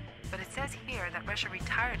payload, but it says here that Russia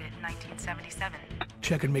retired it in 1977.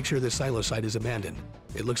 Check and make sure this silo site is abandoned.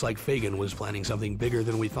 It looks like Fagan was planning something bigger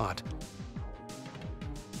than we thought.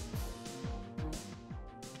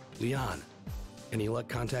 Leon, any luck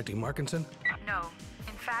contacting Markinson? No.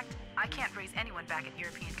 In fact, I can't raise anyone back at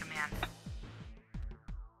European Command.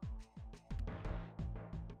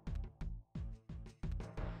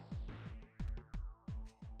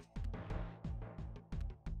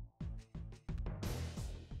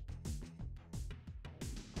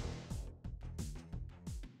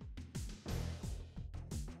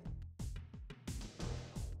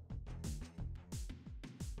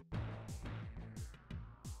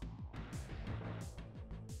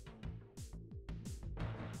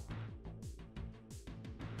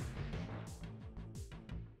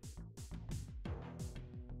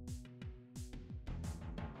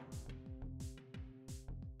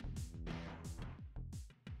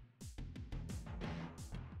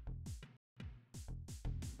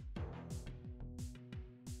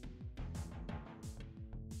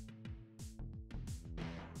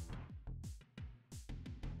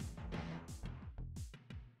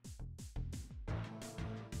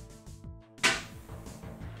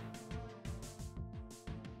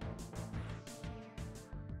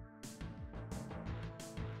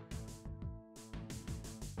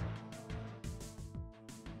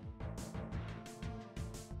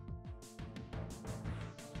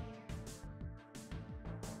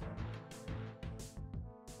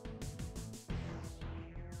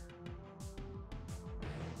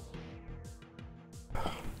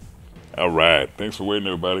 Alright, thanks for waiting,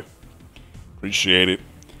 everybody. Appreciate it.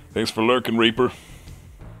 Thanks for lurking, Reaper.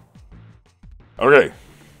 Okay,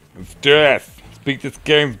 let's do this. Let's beat this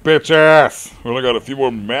game's bitch ass. We only got a few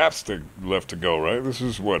more maps left to go, right? This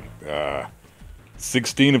is what,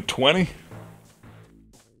 16 of 20?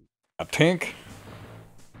 I think.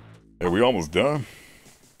 Yeah, we almost done.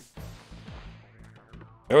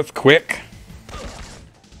 That was quick.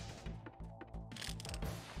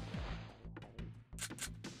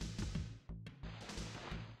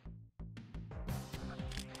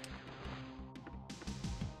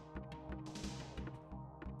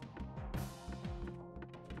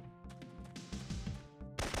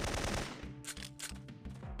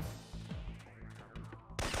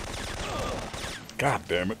 God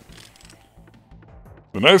damn it.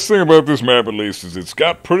 The nice thing about this map, at least, is it's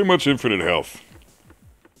got pretty much infinite health.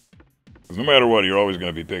 Because no matter what, you're always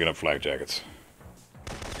going to be picking up flak jackets.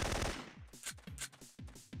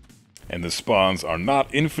 And the spawns are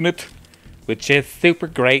not infinite, which is super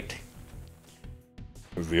great.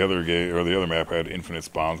 Because the other game, or the other map had infinite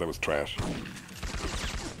spawns. That was trash.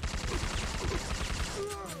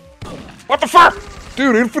 What the fuck?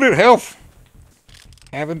 Dude, infinite health.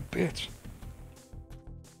 Having bitch.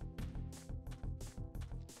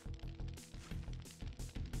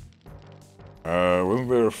 Wasn't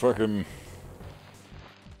there a fucking...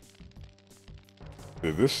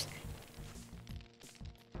 Did this...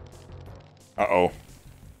 Uh-oh.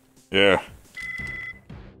 Yeah.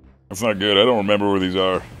 That's not good. I don't remember where these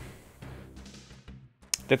are.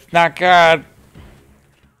 That's not good.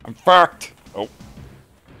 I'm fucked. Oh.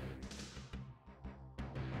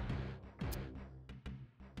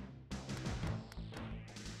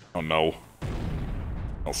 Oh no.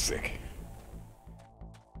 Oh, sick.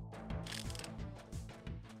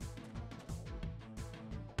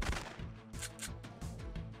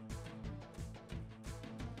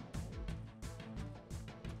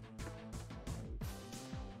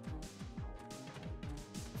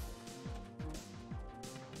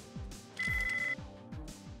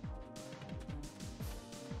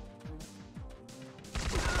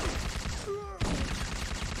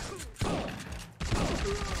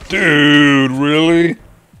 Dude, really?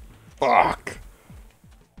 Fuck.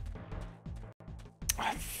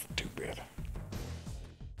 That's stupid.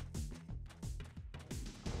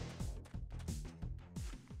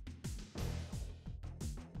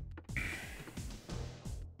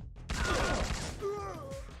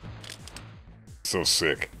 So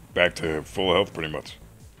sick. Back to full health pretty much.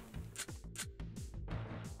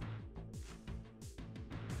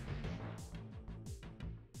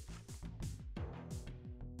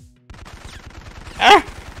 Ah!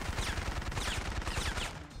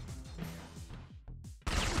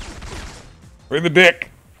 Right in the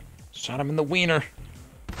dick. Shot him in the wiener.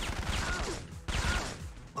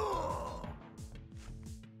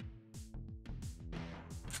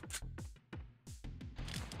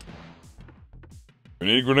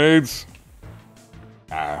 need grenades?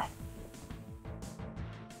 Ah.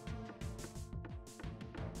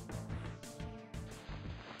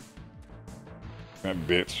 That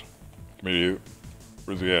bitch. Come here, you.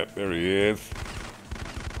 Where's he at? There he is.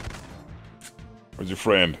 Where's your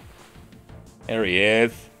friend? There he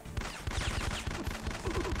is.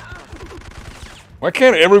 Why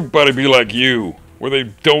can't everybody be like you, where they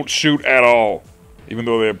don't shoot at all, even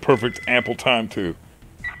though they have perfect, ample time to?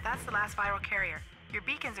 That's the last viral carrier. Your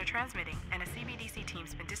beacons are transmitting, and a CBDC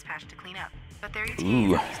team's been dispatched to clean up. But their ETA is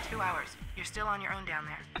at least 2 hours. You're still on your own down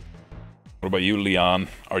there. What about you, Leon?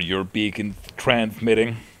 Are your beacons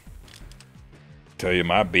transmitting? Tell you,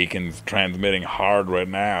 my beacon's transmitting hard right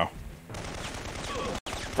now.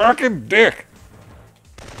 Fucking dick!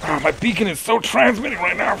 Oh, my beacon is so transmitting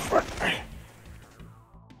right now. Fuck.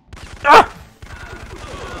 Ah!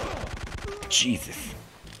 Jesus.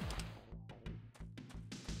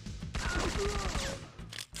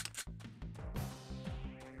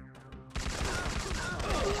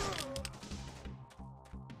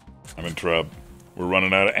 I'm in trouble. We're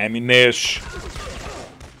running out of ammunition.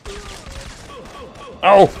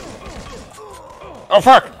 Oh! Oh,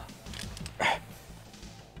 fuck!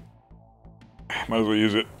 Might as well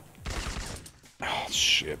use it. Oh,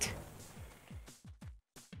 shit.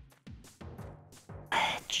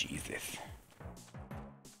 Oh, Jesus.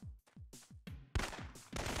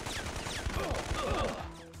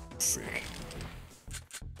 Sick.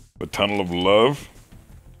 The Tunnel of Love?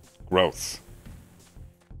 Gross.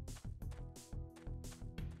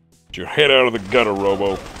 Get your head out of the gutter,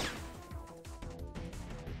 Robo.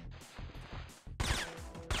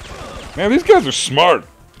 Man, these guys are smart.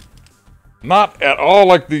 Not at all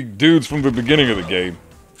like the dudes from the beginning of the game.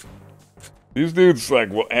 These dudes, like,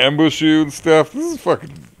 will ambush you and stuff. This is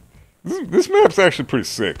fucking... This map's actually pretty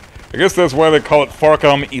sick. I guess that's why they call it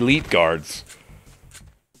Farcom Elite Guards.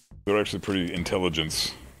 They're actually pretty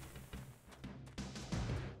intelligent.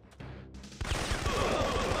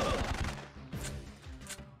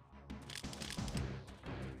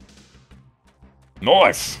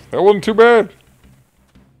 Nice! That wasn't too bad.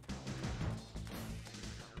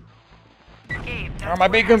 Gabe, Oh, my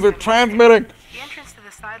beacons are transmitting! the entrance to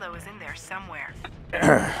the silo is in there somewhere.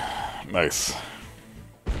 Nice.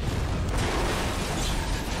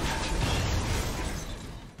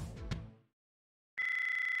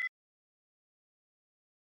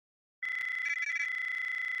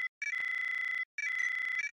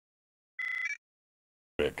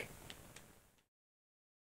 Big.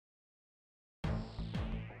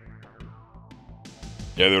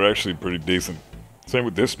 Yeah, they're actually pretty decent. Same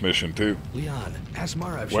with this mission, too. Leon, ask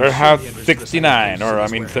Mara if she's Warehouse seen the entrance to the 69, Santa or I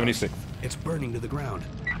Cruz mean warehouse. 76. It's burning to the ground.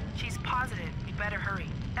 She's positive. You better hurry.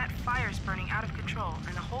 That fire's burning out of control,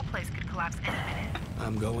 and the whole place could collapse any minute.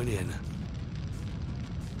 I'm going in.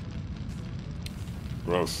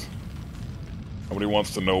 Gross. Nobody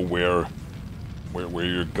wants to know where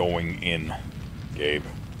you're going in, Gabe.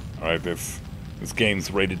 Alright, this game's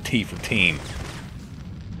rated T for teen.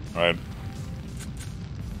 Alright.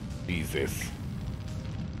 Jesus.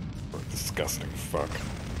 What a disgusting fuck.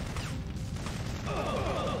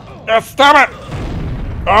 Ah, stop it!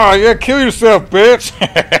 Oh, yeah, kill yourself, bitch!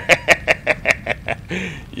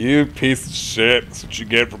 You piece of shit. That's what you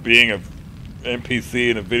get for being an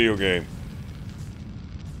NPC in a video game.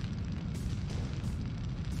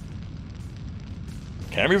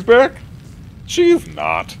 Cammy's back? She is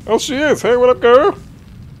not. Oh, she is. Hey, what up, girl?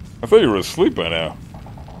 I thought you were asleep by now.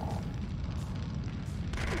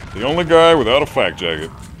 The only guy without a flak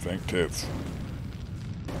jacket. Thank tits.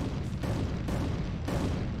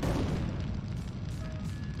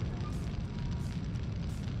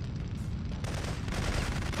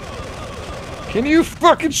 Can you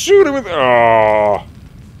fucking shoot him with... Oh.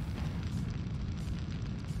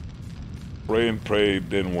 Pray and pray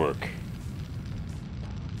didn't work.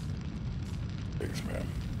 Thanks, man.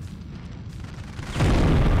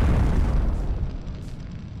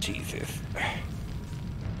 Jesus.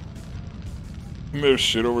 There's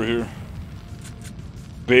shit over here.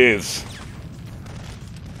 Biz.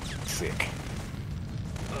 Sick.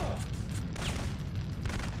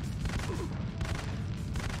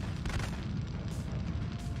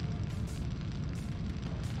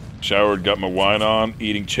 Showered, got my wine on,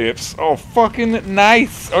 eating chips. Oh, fucking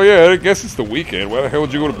nice. Oh, yeah, I guess it's the weekend. Why the hell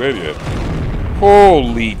would you go to bed yet?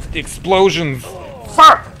 Holy explosions.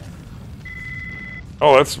 Fuck!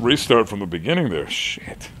 Oh, that's restart from the beginning there.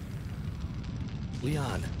 Shit.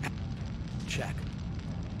 Leon, check.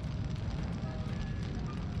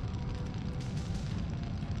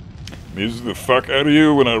 Amuses the fuck out of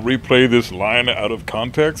you when I replay this line out of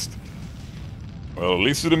context? Well, at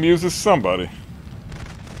least it amuses somebody.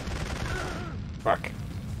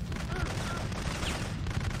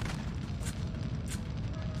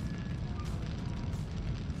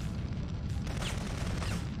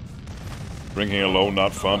 Drinking alone,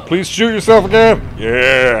 not fun. Please shoot yourself again!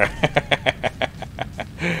 Yeah!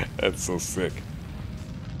 That's so sick.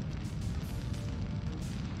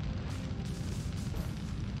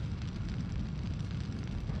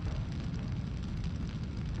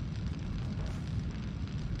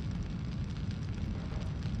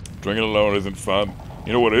 Drinking alone isn't fun.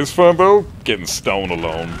 You know what is fun, though? Getting stoned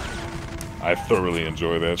alone. I thoroughly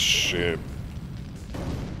enjoy that shit.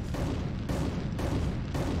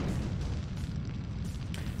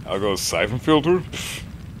 I'll go Siphon Filter. Pfft,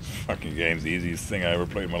 fucking game's the easiest thing I ever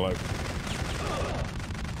played in my life.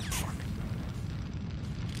 Fuck.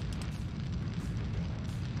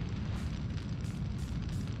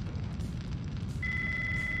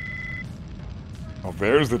 Oh,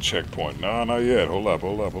 there's the checkpoint. No, not yet. Hold up,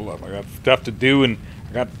 hold up, hold up. I got stuff to do and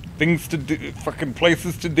I got things to do, fucking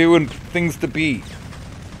places to do and things to be.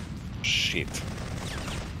 Shit.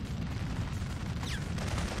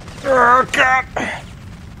 Oh, God.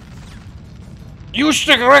 Use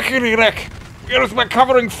the wreckity wreck. Where is my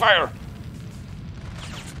covering fire?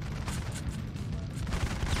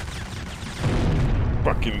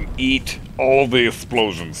 Fucking eat all the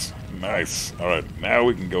explosions. Nice. Alright, now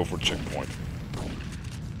we can go for checkpoint.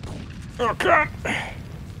 Oh, God.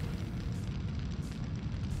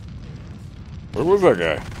 Where was that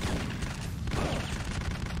guy?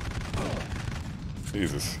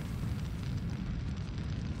 Jesus.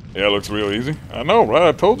 Yeah, it looks real easy. I know, right?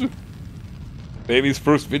 I told you. Baby's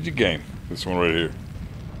first video game. This one right here.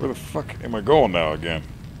 Where the fuck am I going now again?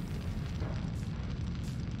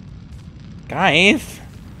 Guys.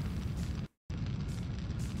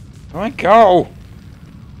 Where do I go?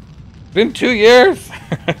 It's been 2 years.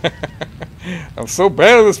 I'm so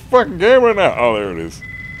bad at this fucking game right now. Oh, there it is.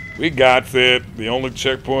 We got it. The only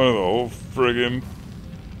checkpoint of the whole friggin'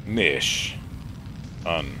 niche.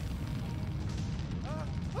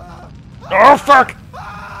 Oh, fuck!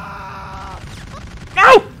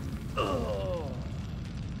 No!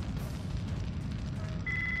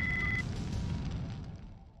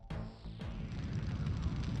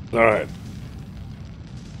 Alright.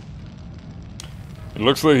 It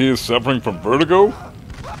looks like he is suffering from vertigo.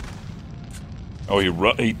 Oh,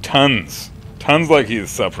 he tons like he is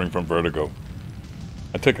suffering from vertigo.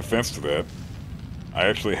 I take offense to that. I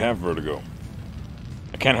actually have vertigo.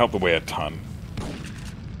 I can't help the way I ton.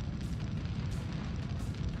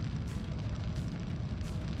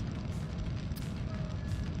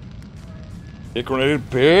 Get grenaded,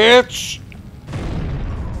 bitch!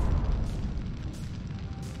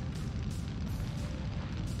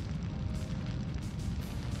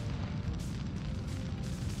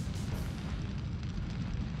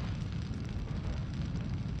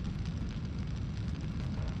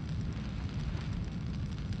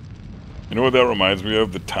 You know what that reminds me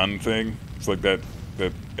of? The ton thing? It's like that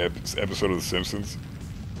episode of The Simpsons.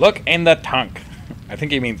 Look in the trunk. I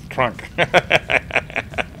think he means trunk.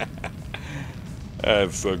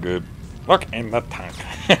 That's so good. Look in the trunk.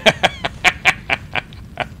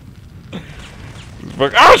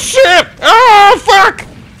 Oh shit! Oh fuck!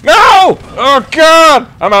 No! Oh god!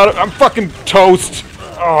 I'm fucking toast.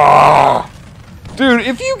 Oh. Dude,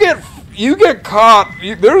 if you get caught,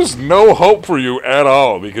 there's no hope for you at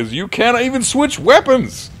all because you cannot even switch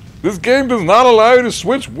weapons. This game does not allow you to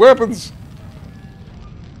switch weapons.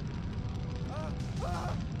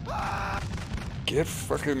 Get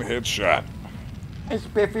fucking headshot. Hey,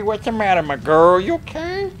 Spiffy, what's the matter, my girl? You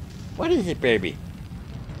okay? What is it, baby?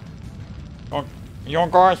 You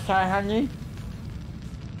wanna go outside, honey?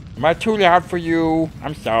 Am I too loud for you?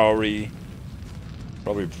 I'm sorry.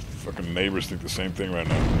 Probably fucking neighbors think the same thing right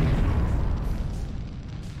now.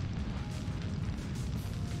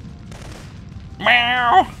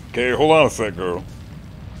 Meow! Okay, hold on a sec, girl.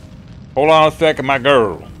 Hold on a second, my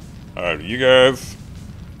girl. Alright, you guys.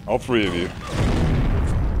 All three of you.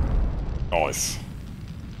 Nice.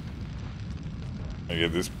 I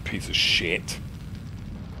get this piece of shit.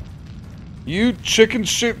 You chicken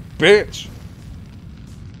shit bitch.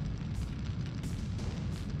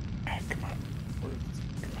 Come on. Where's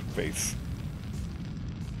my face?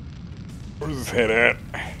 Where's his head at?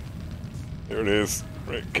 There it is.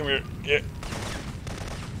 Right, come here. Yeah.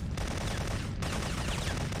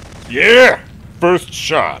 Yeah! First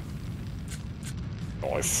shot.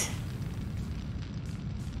 Nice.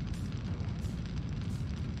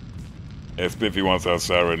 Yeah, Spiffy wants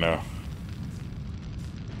outside right now.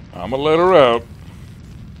 I'm gonna let her out.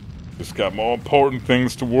 Just got more important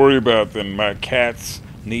things to worry about than my cats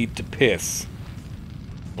need to piss.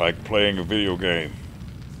 Like playing a video game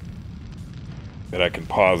that I can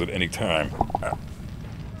pause at any time.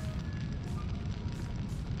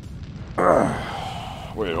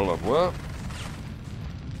 Wait, hold up, what?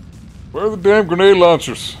 Where are the damn grenade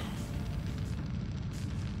launchers?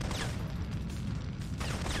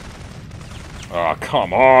 Oh,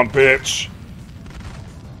 come on, bitch.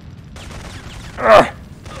 Ugh.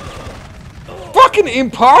 Fucking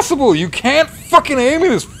impossible. You can't fucking aim in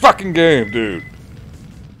this fucking game, dude.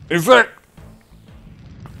 Is that...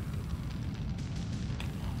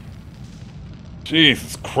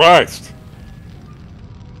 Jesus Christ.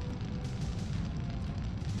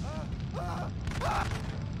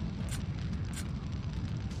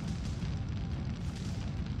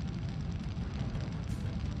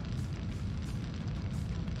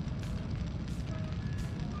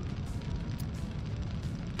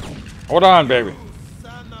 Hold on, baby.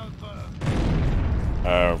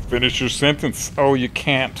 Finish your sentence. Oh, you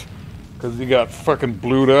can't. Because you got fucking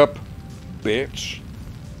blued up, bitch.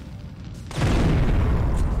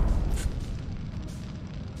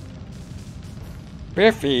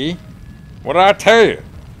 Biffy, what did I tell you?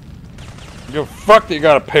 You fucked, you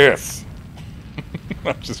gotta piss.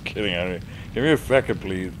 I'm just kidding. Give me a second,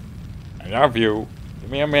 please. I love you.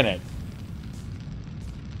 Give me a minute.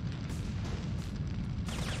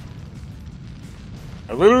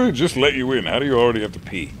 I literally just let you in. How do you already have to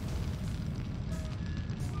pee?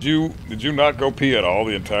 Did you not go pee at all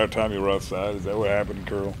the entire time you were outside? Is that what happened,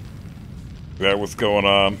 Curl? Is that what's going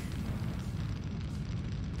on?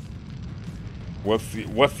 What's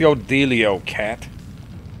your dealio, cat?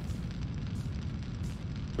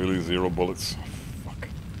 Really 0 bullets? Fuck.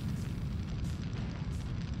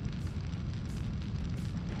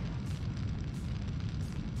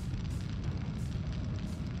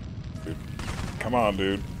 Dude. Come on,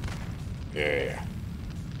 dude. Yeah.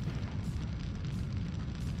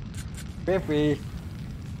 Biffy.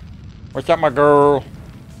 What's up, my girl?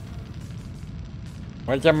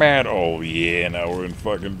 What's your man? Oh, yeah, now we're in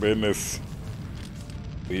fucking business.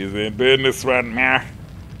 He's in business right now.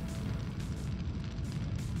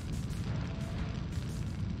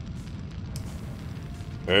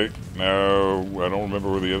 Hey, no, I don't remember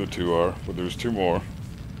where the other two are, but there's 2 more.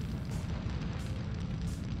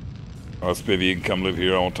 Oh, Spivvy, you can come live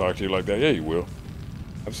here. I won't talk to you like that. Yeah, you will.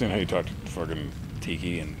 I've seen how you talk to fucking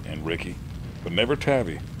Tiki and Ricky, but never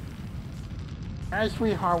Tabby. Hi,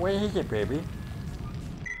 sweetheart. Where is it, baby?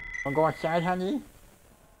 Wanna go outside, honey?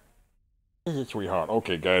 Where is it, sweetheart?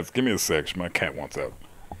 Okay, guys, give me a sec. My cat wants out.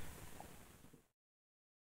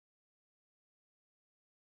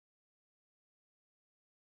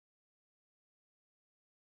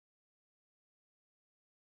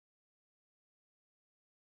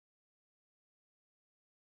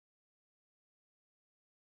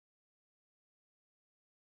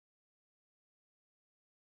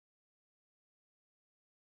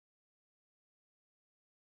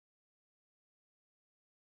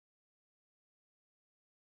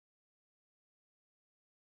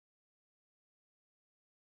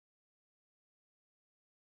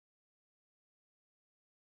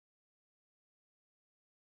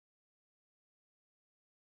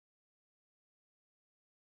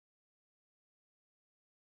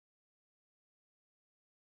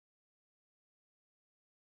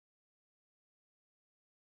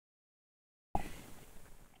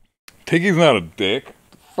 Tiki's not a dick.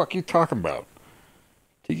 What the fuck you talking about?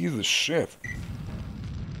 Tiki's a shit.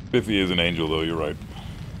 Biffy is an angel, though, you're right.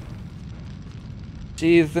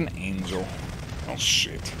 She's an angel. Oh,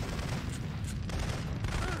 shit.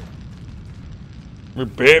 You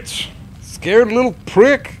bitch. Scared little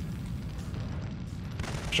prick.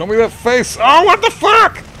 Show me that face. Oh, what the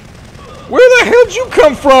fuck? Where the hell did you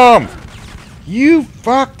come from? You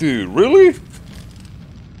fuck, dude. Really?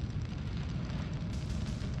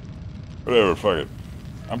 Whatever, fuck it.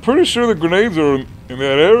 I'm pretty sure the grenades are in that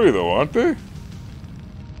area, though, aren't they?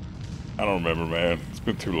 I don't remember, man. It's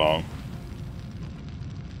been too long.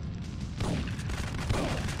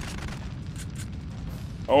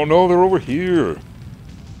 Oh, no, they're over here.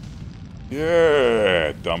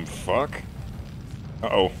 Yeah, dumb fuck.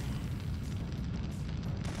 Uh-oh.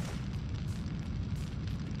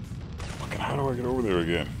 Fucking, how do I get over there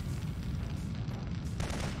again?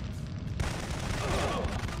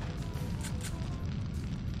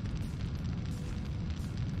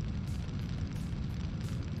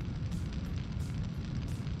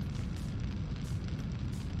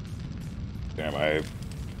 Damn, I have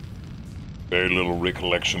very little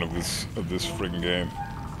recollection of this friggin' game.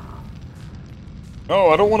 No,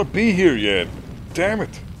 I don't want to be here yet. Damn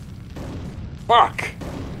it. Fuck.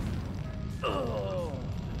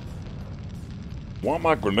 Want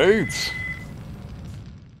my grenades.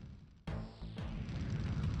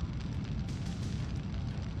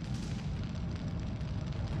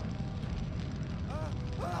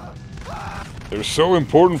 They're so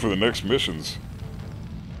important for the next missions.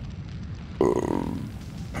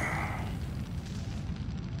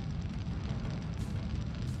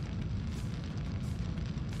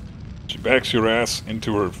 She backs your ass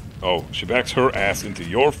into her... Oh, she backs her ass into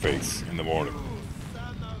your face in the morning.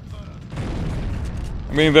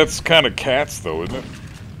 I mean, that's kind of cats, though, isn't it?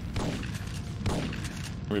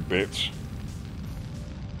 Hey, bitch.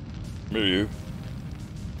 Maybe you.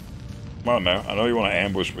 Come on now. I know you want to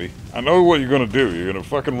ambush me. I know what you're going to do. You're going to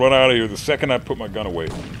fucking run out of here the second I put my gun away.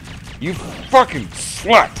 You fucking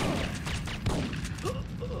slut!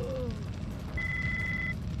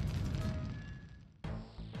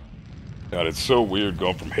 God, it's so weird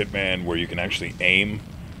going from Hitman, where you can actually aim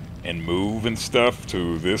and move and stuff,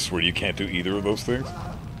 to this, where you can't do either of those things.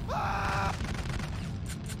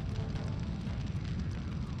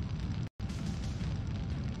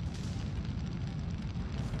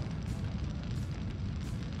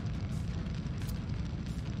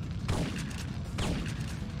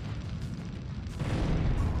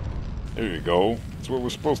 There you go. That's what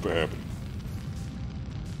was supposed to happen.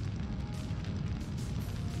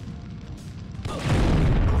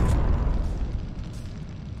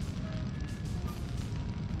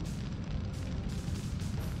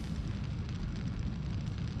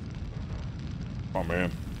 Oh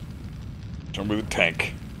man. Show me the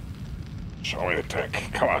tank. Show me the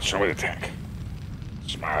tank. Come on, show me the tank.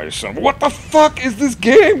 Smile, you son of a... What the fuck is this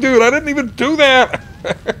game, dude? I didn't even do that!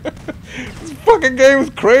 This fucking game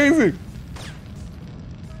is crazy!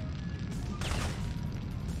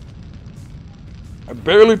 I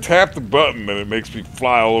barely tap the button and it makes me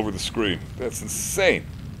fly all over the screen. That's insane.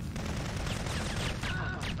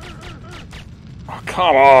 Oh,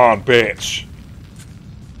 come on, bitch.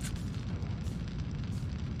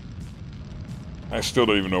 I still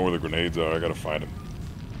don't even know where the grenades are. I gotta find them.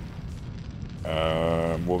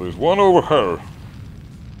 Well, there's one over her.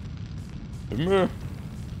 Isn't there?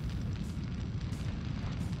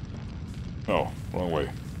 No, wrong way.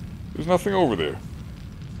 There's nothing over there.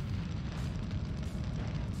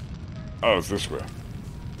 Oh, it's this way.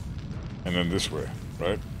 And then this way,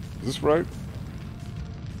 right? Is this right?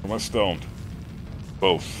 Or am I stoned?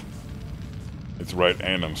 Both. It's right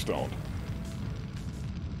and I'm stoned.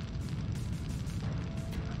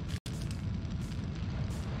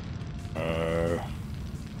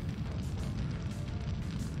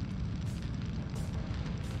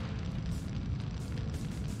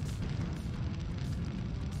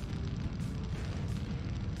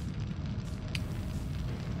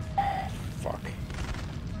 Fuck.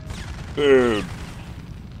 Dude.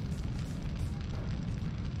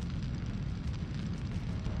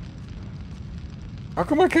 How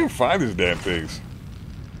come I can't find these damn things?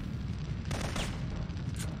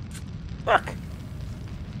 Fuck.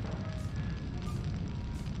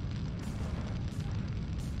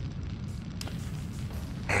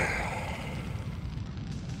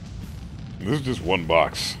 This is just one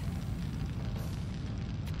box.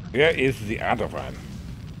 Where is the other one?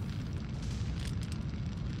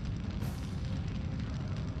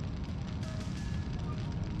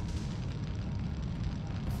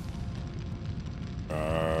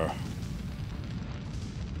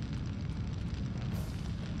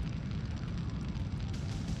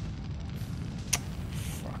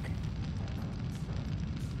 Fuck.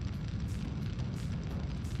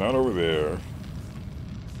 Not over there.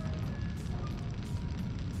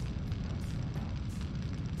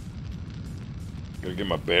 Gotta get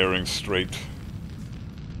my bearings straight.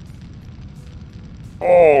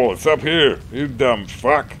 Oh, it's up here, you dumb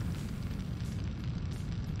fuck.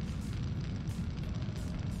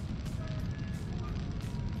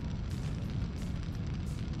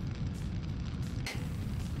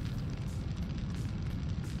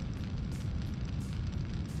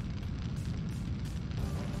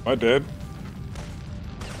 Am I dead?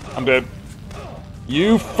 I'm dead.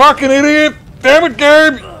 You fucking idiot! Damn it,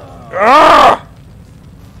 Gabe! Ah!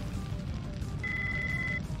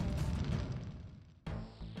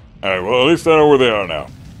 Alright, well, at least I know where they are now.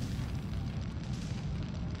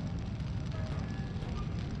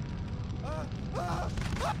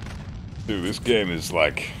 Dude, this game is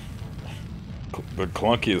like the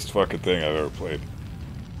clunkiest fucking thing I've ever played.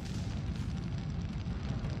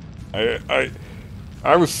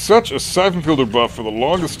 I was such a Siphon Filter buff for the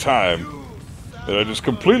longest time that I just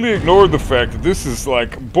completely ignored the fact that this is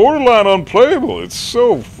like borderline unplayable. It's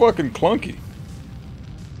so fucking clunky.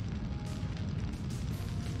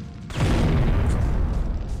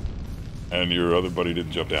 And your other buddy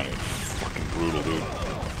didn't jump down here. Fucking brutal, dude.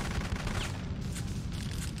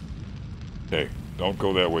 Hey, don't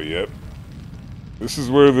go that way yet. This is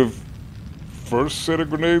where the first set of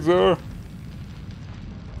grenades are?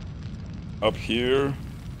 up here.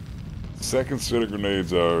 Second set of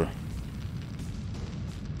grenades are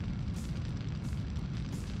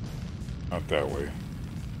not that way.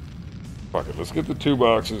 Fuck it, let's get the 2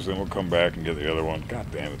 boxes, then we'll come back and get the other one. God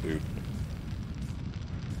damn it, dude.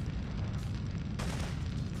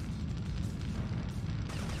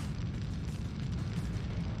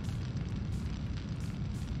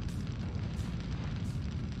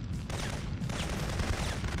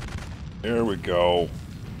 There we go.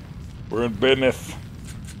 We're in business.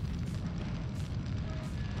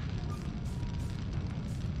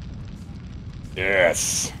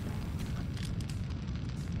 Yes.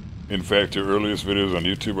 In fact, your earliest videos on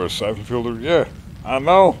YouTube are SYPHON FILTER. Yeah, I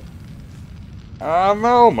know. I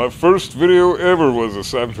know. My first video ever was a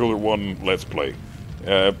SYPHON FILTER 1 Let's Play.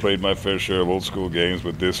 Yeah, I played my fair share of old school games,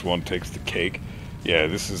 but this one takes the cake. Yeah,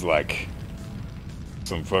 this is like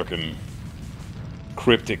some fucking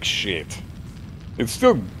cryptic shit. It's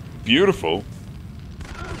still beautiful.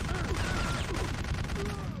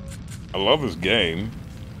 I love this game,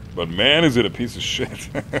 but man, is it a piece of shit.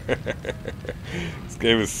 This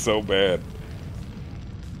game is so bad.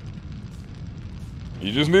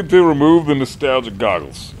 You just need to remove the nostalgia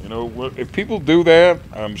goggles. You know, if people do that,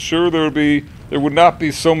 I'm sure there would not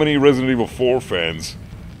be so many Resident Evil 4 fans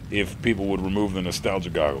if people would remove the nostalgia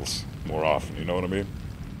goggles more often. You know what I mean?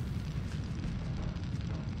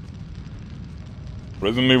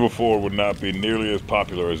 Resident Evil 4 would not be nearly as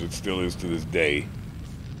popular as it still is to this day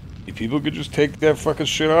if people could just take that fucking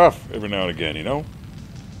shit off every now and again, you know?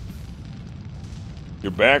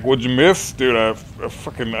 You're back, what'd you miss? Dude, I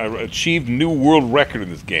achieved new world record in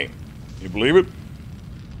this game. You believe it?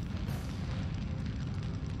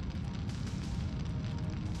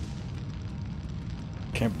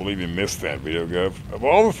 Can't believe you missed that video, Gov. Of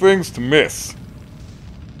all the things to miss,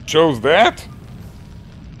 chose that?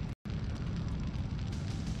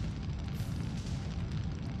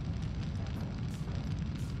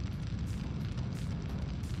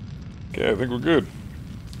 Okay, I think we're good.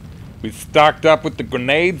 We stocked up with the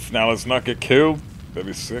grenades. Now let's not get killed. That'd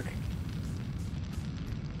be sick.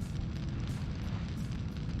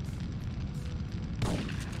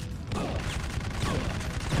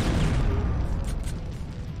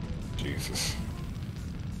 Jesus.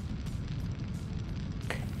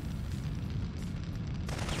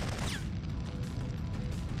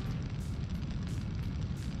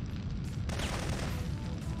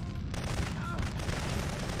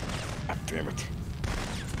 Damn it.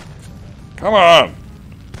 Come on!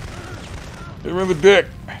 Hit him in the dick!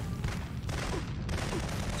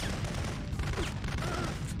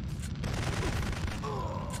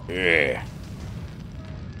 Yeah.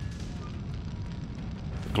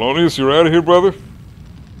 Colonius, you're out of here, brother?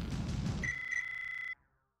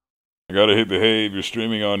 I gotta hit the hay. If you're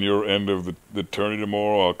streaming on your end of the tourney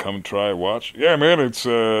tomorrow, I'll come try watch. Yeah, man, it's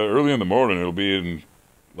early in the morning. It'll be in,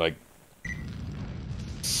 like,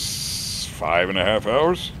 5.5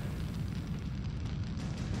 hours?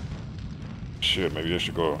 Shit, maybe I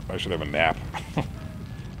should go. I should have a nap.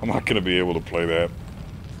 I'm not gonna be able to play that.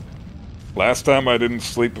 Last time I didn't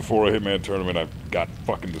sleep before a Hitman tournament, I got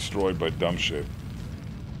fucking destroyed by dumb shit.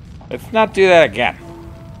 Let's not do that again.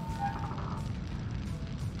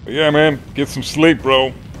 But yeah, man, get some sleep,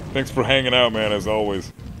 bro. Thanks for hanging out, man, as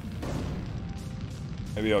always.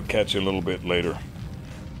 Maybe I'll catch you a little bit later.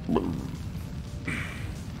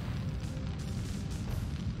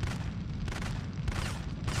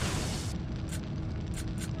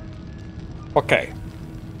 Okay.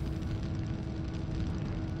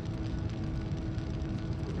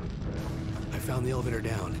 I found the elevator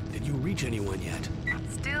down. Did you reach anyone yet?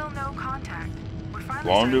 Still no contact. We're finally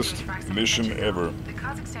Longest starting to attract some mission attention, ever. though. The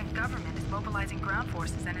Kazakhstan government is mobilizing ground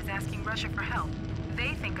forces and is asking Russia for help.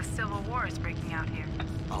 They think a civil war is breaking out here.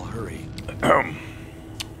 I'll hurry.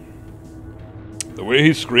 The way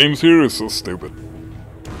he screams here is so stupid.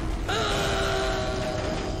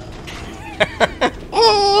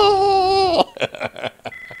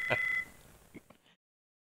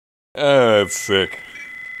 That's sick.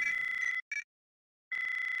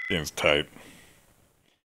 Game's tight.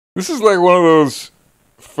 This is like one of those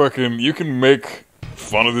fucking, you can make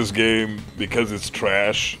fun of this game because it's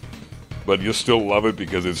trash, but you'll still love it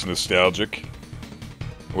because it's nostalgic.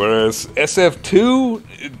 Whereas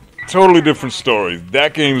SF2, totally different story.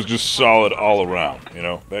 That game is just solid all around, you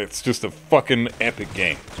know? It's just a fucking epic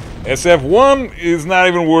game. SF1 is not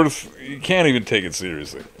even worth, you can't even take it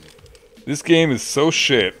seriously. This game is so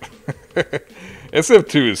shit.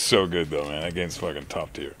 SF2 is so good though, man. That game's fucking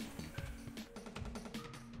top tier.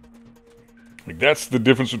 Like, that's the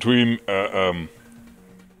difference between,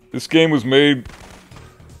 this game was made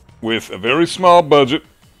with a very small budget,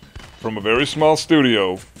 from a very small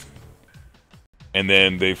studio, and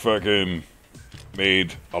then they fucking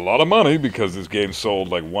made a lot of money because this game sold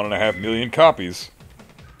like 1.5 million copies.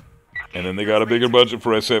 And then they got a bigger budget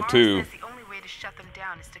for SF2.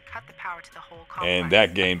 And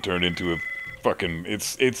that game turned into a fucking...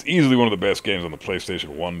 It's easily one of the best games on the PlayStation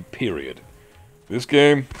 1, period. This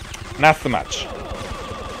game, not so much.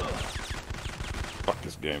 Fuck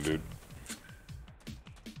this game, dude.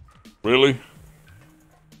 Really?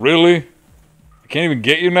 Really? I can't even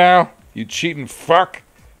get you now? You cheating fuck?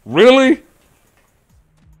 Really?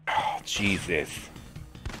 Oh, Jesus.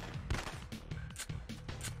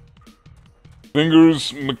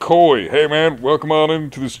 Fingers McCoy. Hey, man, welcome on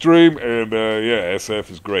into the stream. And, yeah, SF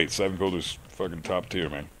is great. SYPHON FILTER's fucking top tier,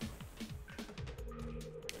 man.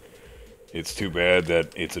 It's too bad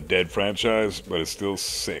that it's a dead franchise, but it's still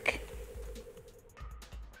sick.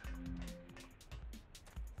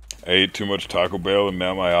 I ate too much Taco Bell and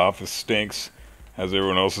now my office stinks. How's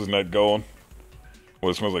everyone else's night going?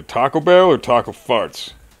 What, it smells like Taco Bell or taco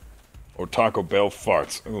farts? Or Taco Bell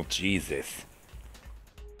farts? Oh, Jesus.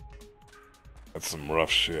 That's some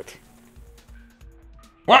rough shit.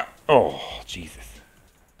 What? Oh, Jesus.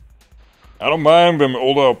 I don't mind them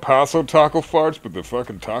old El Paso taco farts, but the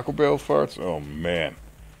fucking Taco Bell farts? Oh, man.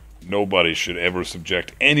 Nobody should ever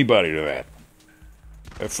subject anybody to that.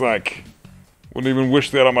 That's like... Wouldn't even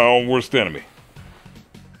wish that on my own worst enemy.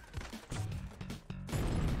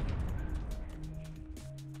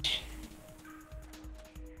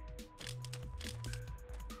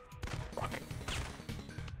 Fuck.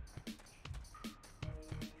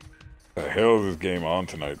 The hell is this game on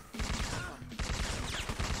tonight?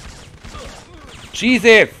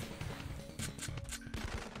 Jesus!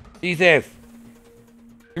 Jesus!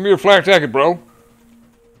 Give me your flak jacket, bro.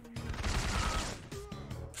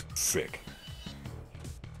 Sick.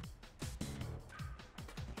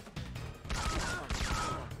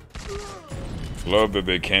 Love that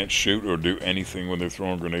they can't shoot or do anything when they're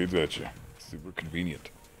throwing grenades at you. Super convenient.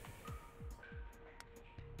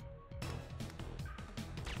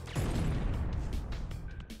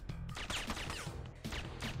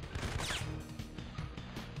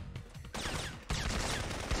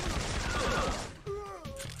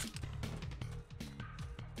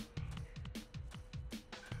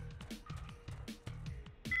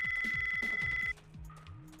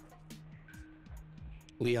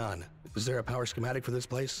 Leon, is there a power schematic for this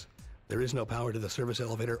place? There is no power to the service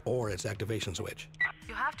elevator or its activation switch.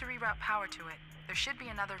 You'll have to reroute power to it. There should be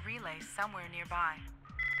another relay somewhere nearby.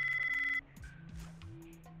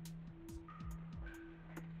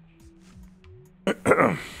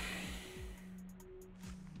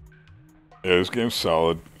 Yeah, this game's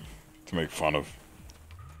solid to make fun of.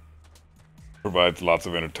 Provides lots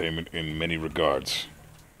of entertainment in many regards.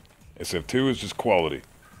 SF2 is just quality.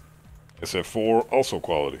 SF4, also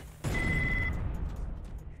quality.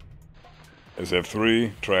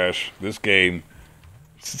 SF3, trash. This game,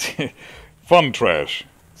 fun trash.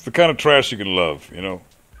 It's the kind of trash you can love, you know?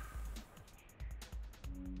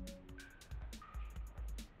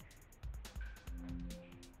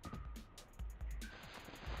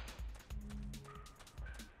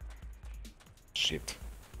 Shit.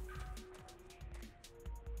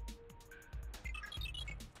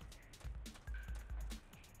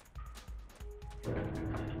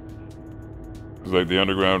 It's like the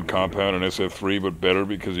underground compound in SF3, but better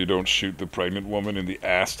because you don't shoot the pregnant woman in the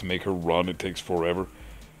ass to make her run. It takes forever.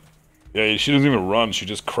 Yeah, she doesn't even run. She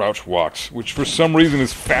just crouch walks, which for some reason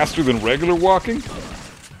is faster than regular walking.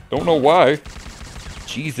 Don't know why.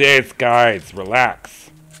 Jesus, guys,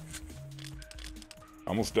 relax.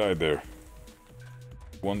 Almost died there.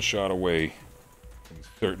 One shot away from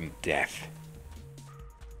certain death.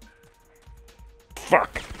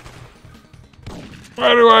 Fuck.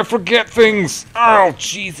 Why do I forget things? Oh,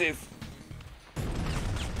 Jesus.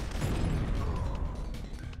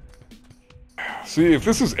 See, if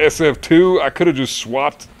this is SF2, I could have just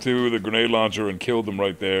swapped to the grenade launcher and killed them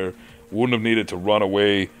right there. Wouldn't have needed to run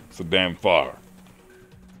away so damn far.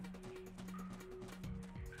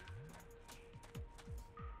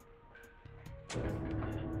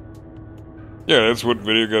 Yeah, that's what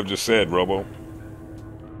VideoGov just said, Robo.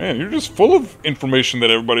 Man, you're just full of information that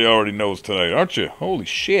everybody already knows tonight, aren't you? Holy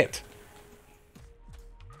shit.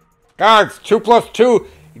 Guys, 2 plus 2,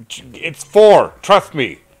 it's 4. Trust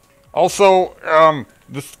me. Also,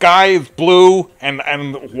 the sky is blue,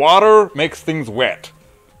 and water makes things wet.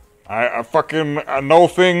 I know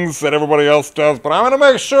things that everybody else does, but I'm gonna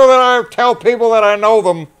make sure that I tell people that I know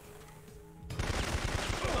them.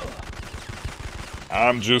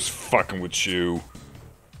 I'm just fucking with you.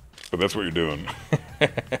 But that's what you're doing.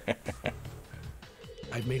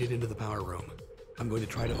 I've made it into the power room. I'm going to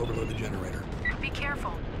try to overload the generator. Be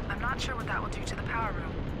careful. I'm not sure what that will do to the power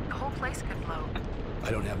room. The whole place could blow.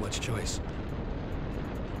 I don't have much choice.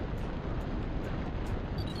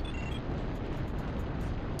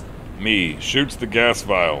 Me shoots the gas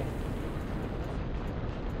vial.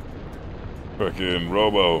 Fucking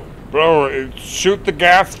Robo. Bro, shoot the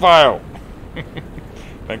gas vial.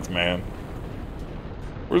 Thanks, man.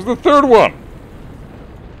 Where's the third one?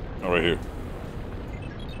 Oh, right here.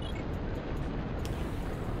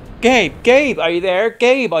 Gabe, are you there?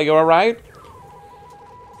 Gabe, are you alright?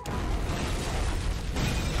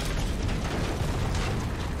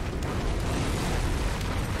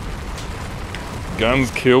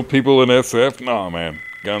 Guns kill people in SF? Nah, man.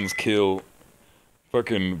 Guns kill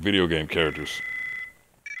fucking video game characters.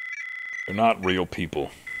 They're not real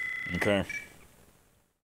people. Okay?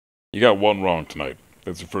 You got one wrong tonight.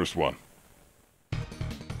 That's the first one.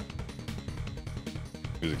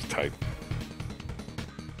 Music's tight.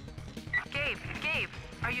 Gabe,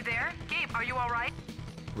 are you there? Gabe, are you alright?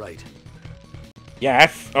 Right.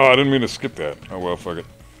 Yes. Oh, I didn't mean to skip that. Oh well, fuck it.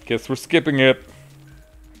 Guess we're skipping it.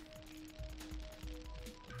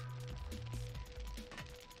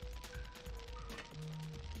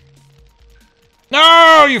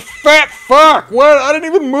 No, you fat fuck! What? I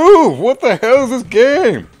didn't even move! What the hell is this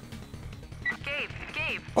game?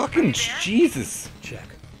 Gabe. Fucking Jesus. Check.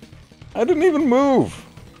 I didn't even move.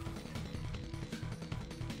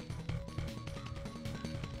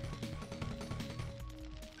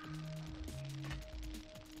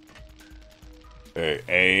 Okay,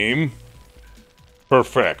 aim.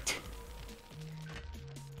 Perfect.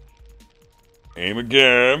 Aim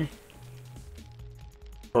again.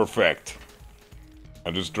 Perfect. I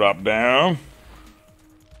just drop down.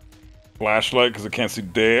 Flashlight because I can't see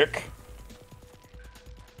dick.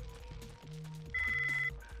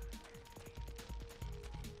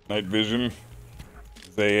 Night vision.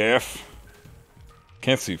 AF.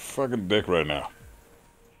 Can't see fucking dick right now.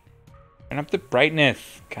 Turn up the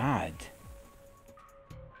brightness. God.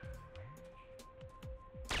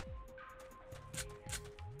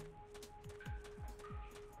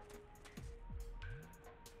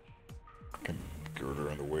 Fucking girder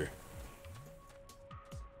in the way.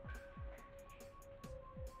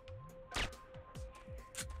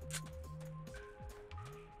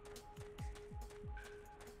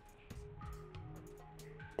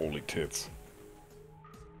 Holy tits.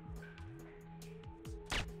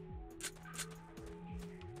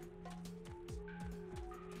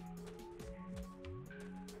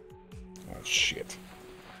 Oh shit.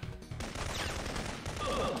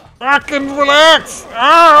 Fucking relax!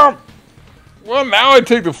 Ah! Well, now I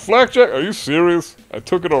take the flak jack? Are you serious? I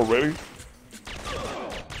took it already?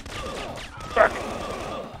 Fuck!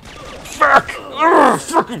 Fuck! Ugh,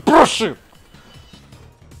 fucking bullshit!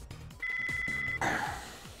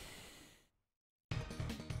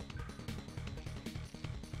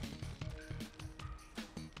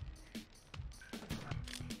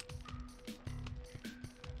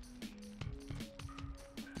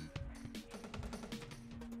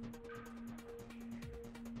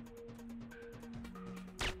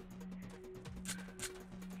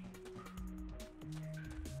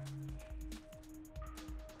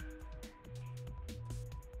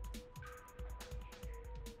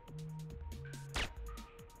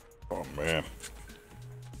 Oh man.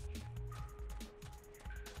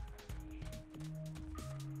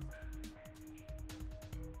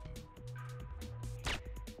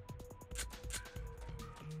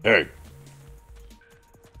 Hey.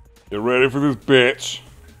 You ready for this bitch?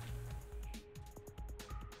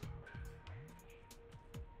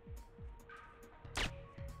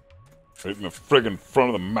 Right in the friggin' front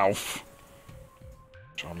of the mouth.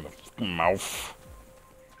 Charm in the fucking mouth.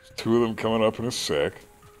 There's two of them coming up in a sec.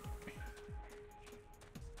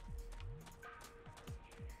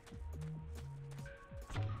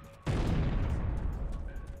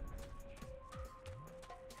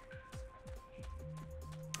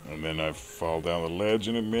 And then I fall down the ledge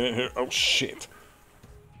in a minute here. Oh shit.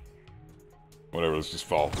 Whatever, let's just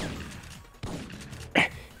fall.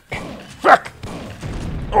 Fuck!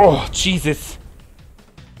 Oh, Jesus.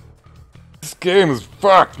 This game is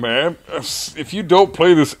fucked, man. If you don't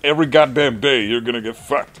play this every goddamn day, you're gonna get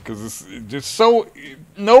fucked. Because it's just so...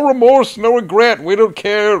 No remorse, no regret. We don't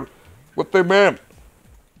care what they meant.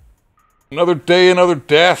 Another day, another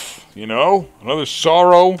death, you know? Another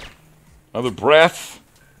sorrow. Another breath.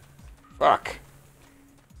 Fuck.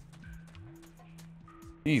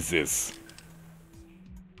 Jesus.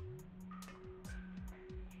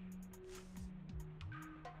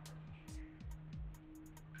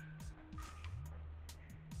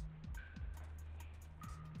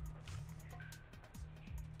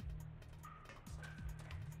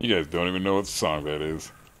 You guys don't even know what song that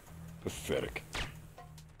is. Pathetic.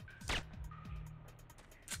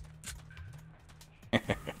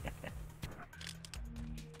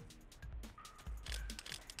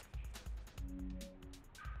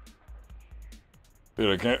 Dude,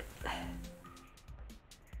 I can't.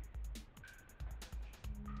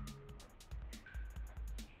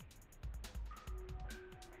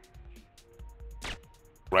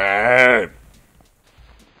 Right.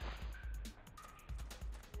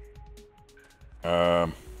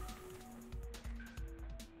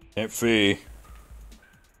 Can't see.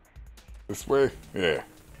 This way? Yeah.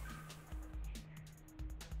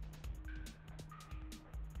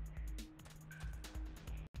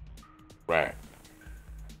 Right.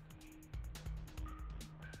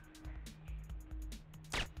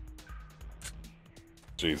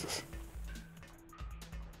 Jesus.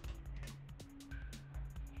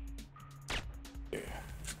 Yeah.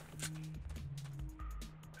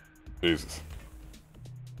 Jesus.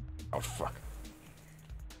 Oh, fuck.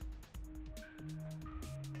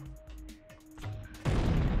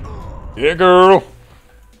 Yeah, girl.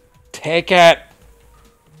 Take it.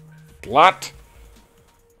 Slut.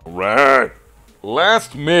 Alright.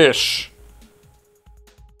 Last mish.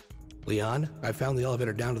 Leon, I found the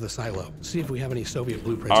elevator down to the silo. See if we have any Soviet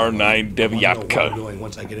blueprints. R9 Devyatka. Going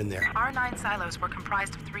once I get in there. R9 silos were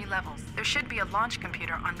comprised of 3 levels. There should be a launch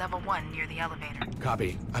computer on level 1 near the elevator.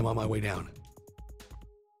 Copy. I'm on my way down.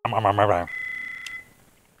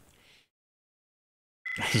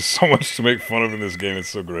 There's so much to make fun of in this game. It's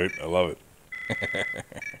so great. I love it.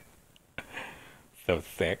 So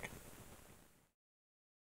sick.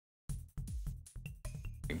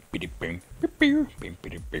 I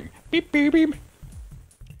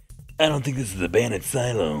don't think this is a abandoned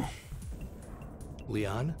silo.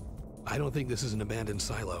 Leon, I don't think this is an abandoned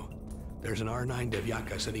silo. There's an R9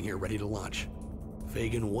 Devyatka sitting here ready to launch.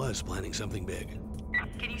 Fagan was planning something big.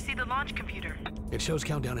 Can you see the launch computer? It shows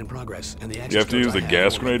countdown in progress, and the You have to use the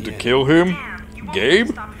gas grenade to kill him?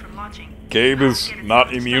 Gabe? Gabe is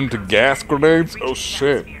not immune to gas grenades? Oh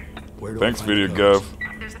shit. Thanks, VideoGov.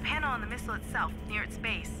 There's a panel on the missile itself, near its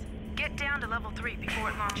base. Get down to level 3 before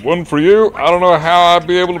it launches. One for you? I don't know how I'd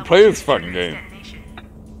be able to play this fucking game.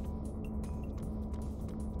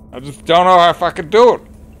 I just don't know if I could do it.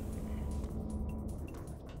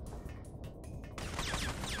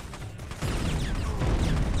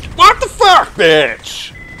 What the fuck,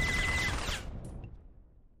 bitch?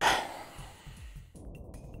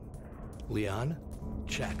 Leon,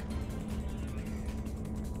 check.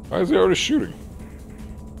 Why is he already shooting?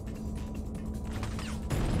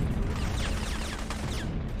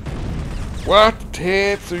 What the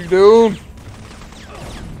tits are you doing?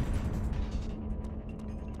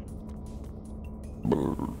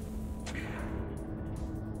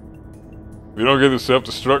 If you don't get the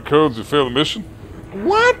self-destruct codes, you fail the mission?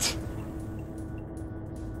 What?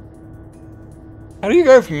 How do you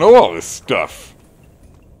guys know all this stuff?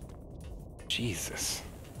 Jesus.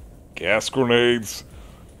 Gas grenades.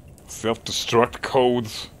 Self-destruct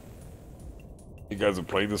codes. You guys have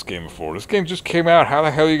played this game before. This game just came out. How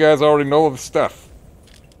the hell you guys already know all this stuff?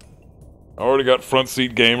 I already got front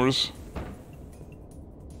seat gamers.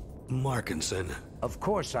 Markinson. Of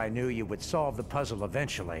course I knew you would solve the puzzle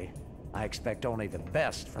eventually. I expect only the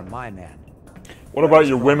best from my men. What about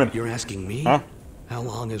your women? You're asking me? Huh? How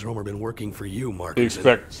long has Romer been working for you, Markinson?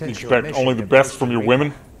 You expect only the best from your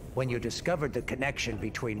women? When you discovered the connection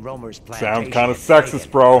between Romer's Sounds plantation kind of and sexist,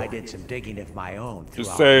 Fagan, bro. I did some digging of my own through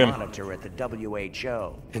Just our saying. monitor at the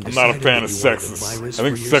WHO. I'm not a fan of sexists. I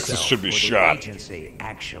think sexists should be shot. Agency,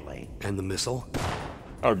 actually. And the missile?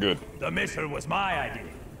 Oh, good. The missile was my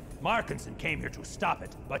idea. Markinson came here to stop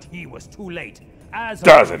it, but he was too late. As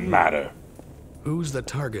Doesn't matter. Who's the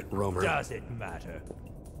target, Romer? Does it matter?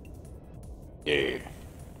 Yeah.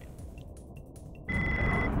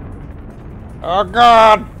 Oh,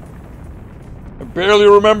 God! I barely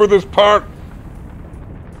remember this part.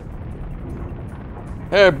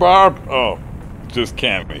 Hey, Barb. Oh, just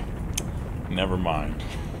Cammy. Never mind.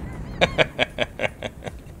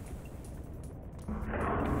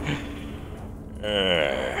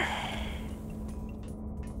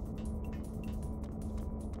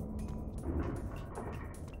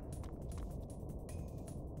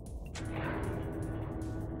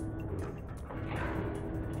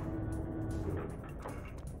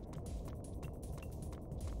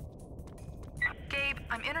 Gabe,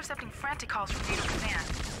 I'm intercepting frantic calls from Nato Command.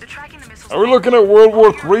 They're tracking the missiles. Are we looking at World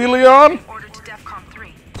War III, Leon? Ordered to DEFCON 3.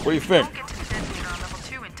 What do you think? Won't get to the detonator on level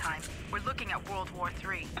 2 in time. We're looking at World War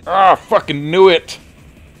III. Ah, fucking knew it.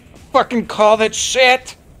 Fucking call that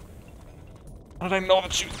shit. How did I know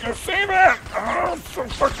that she was gonna say that? Oh, I'm so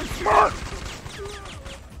fucking smart!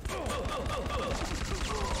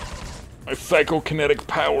 My psychokinetic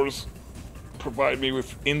powers provide me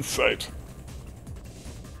with insight.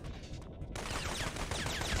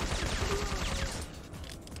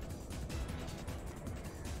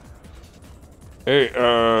 Hey,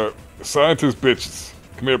 scientist bitches,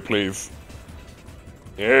 come here, please.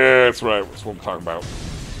 Yeah, that's right. That's what I'm talking about.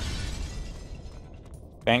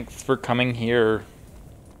 Thanks for coming here.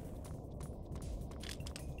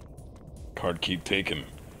 Card key taken.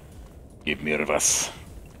 Get me out of us.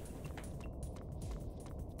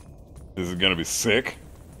 This is gonna be sick.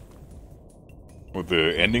 With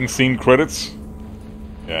the ending scene credits.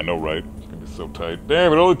 Yeah, I know, right? It's gonna be so tight.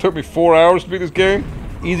 Damn, it only took me 4 hours to beat this game.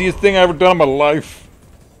 Easiest thing I ever done in my life.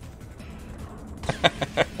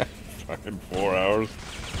 Fucking 4 hours.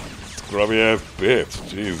 Scrubby ass bitch.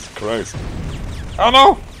 Jesus Christ. Oh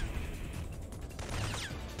no!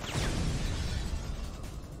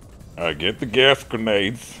 Alright, get the gas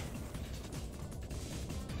grenades.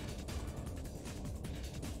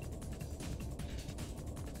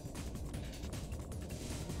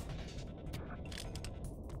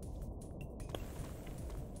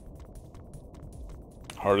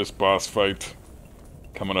 Hardest boss fight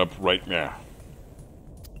coming up right now.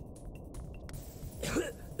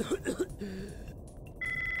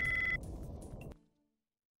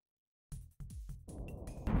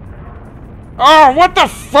 Oh, what the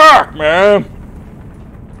fuck, man?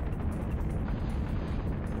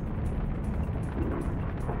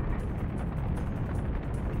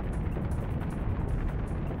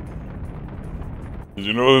 Did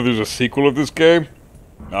you know that there's a sequel of this game?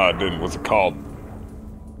 No, I didn't. What's it called?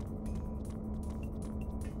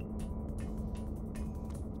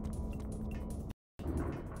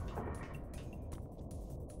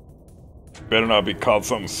 Better not be called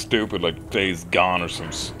something stupid like Days Gone or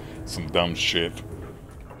some dumb shit.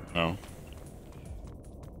 No.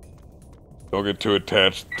 Don't get too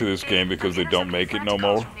attached to this game because they don't make it no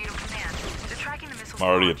more. I'm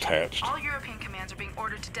already attached. All European commands are being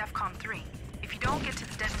ordered to DEFCON 3. If you don't get to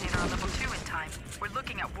the detonator on level 2 in time, we're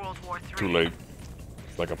looking at World War 3. Too late.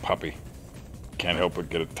 It's like a puppy. Can't help but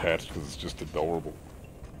get attached because it's just adorable.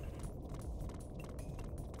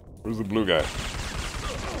 Where's the blue guy?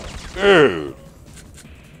 Dude!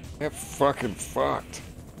 That fucking fucked.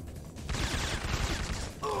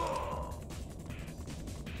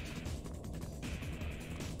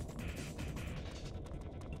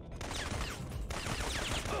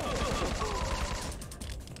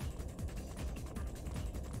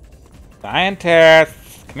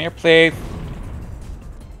 Scientists, come here, please.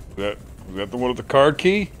 Is that the one with the card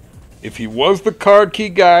key? If he was the card key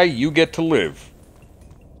guy, you get to live.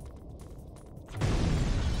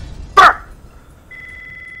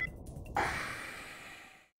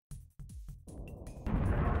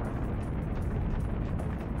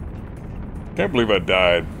 Can't believe I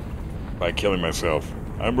died by killing myself.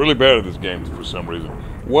 I'm really bad at this game for some reason.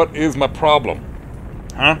 What is my problem?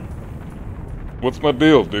 Huh? What's my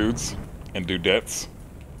deal, dudes and dudettes?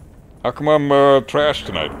 How come I'm trash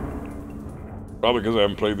tonight? Probably because I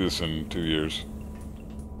haven't played this in 2 years.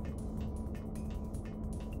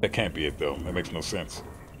 That can't be it, though. That makes no sense.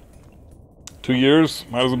 2 years?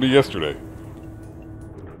 Might as well be yesterday.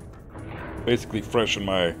 Basically fresh in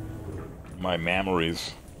my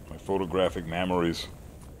memories. My photographic memories.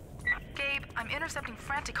 Gabe, I'm intercepting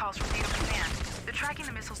frantic calls from NATO Command. They're tracking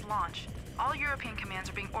the missile's launch. All European commands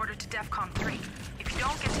are being ordered to DEFCON 3. If you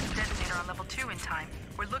don't get to the detonator on level 2 in time,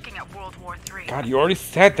 we're looking at World War 3. God, you already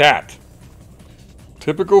said that.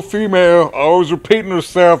 Typical female, always repeating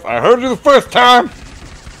herself. I heard you the first time.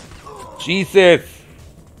 Jesus.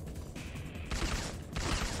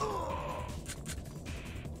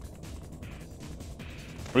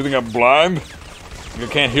 You think I'm blind? I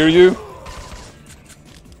can't hear you?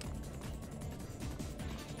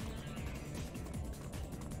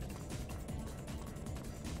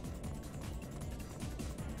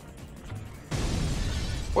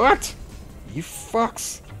 What? You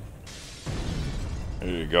fucks. There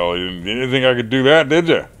you go. You didn't think I could do that, did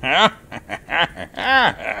you? Huh?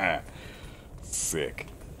 Sick.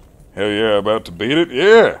 Hell yeah, about to beat it?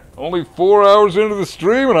 Yeah. Only 4 hours into the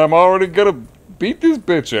stream and I'm already gonna beat this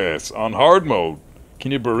bitch ass on hard mode.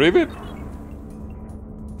 Can you believe it?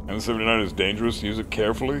 M79 is dangerous. Use it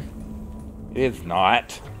carefully. It is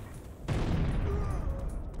not.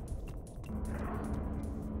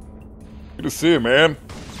 Good to see you, man.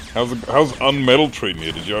 How's Unmetal treating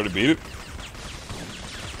you? Did you already beat it?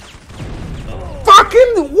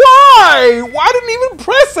 Fucking why? Why didn't he even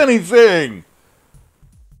press anything?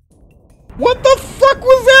 What the fuck? fuck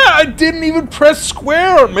was that? I didn't even press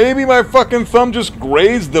square. Maybe my fucking thumb just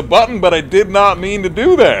grazed the button, but I did not mean to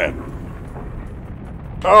do that.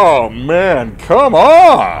 Oh, man. Come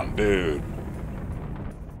on, dude.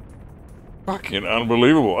 Fucking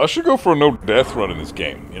unbelievable. I should go for a no-death run in this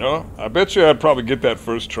game, you know? I bet you I'd probably get that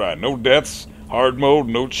first try. No deaths, hard mode,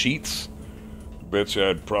 no cheats. I bet you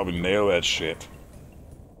I'd probably nail that shit.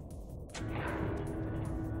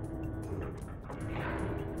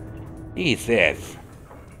 Jesus.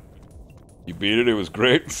 You beat it? It was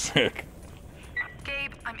great? Sick.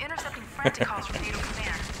 Gabe, I'm intercepting frantic calls from NATO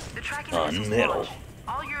command. The tracking On missiles metal. launched.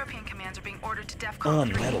 All European commands are being ordered to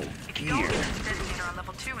DEFCON 3. metal If you don't get this detonator on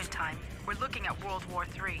level 2 in time, we're looking at World War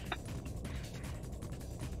III.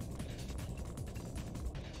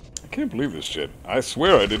 I can't believe this shit. I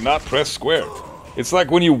swear I did not press square. It's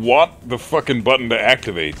like when you want the fucking button to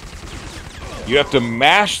activate, you have to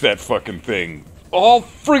mash that fucking thing all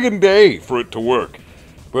friggin' day for it to work.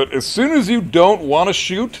 But as soon as you don't want to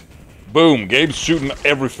shoot, boom, Gabe's shooting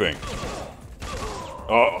everything.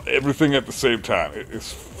 Everything at the same time.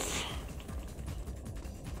 It's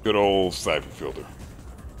good old SYPHON filter.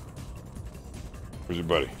 Where's your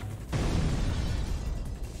buddy?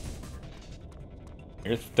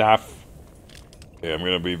 Your stuff. Okay, I'm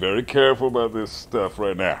gonna be very careful about this stuff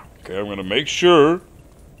right now. Okay, I'm gonna make sure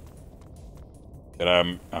that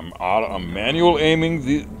I'm manual aiming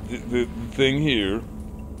the thing here.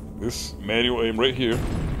 This manual aim right here.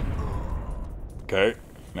 Okay,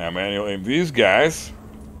 now manual aim these guys.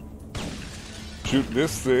 Shoot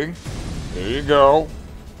this thing. There you go.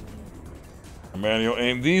 Manual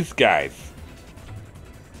aim these guys.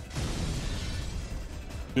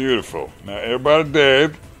 Beautiful. Now everybody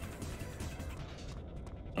dead.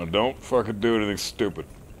 Now don't fucking do anything stupid.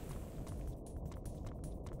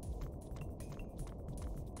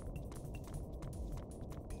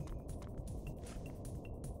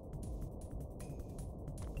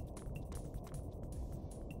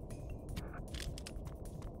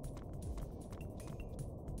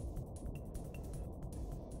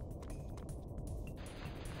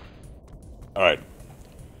 Alright.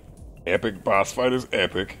 Epic boss fight is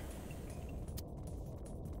epic.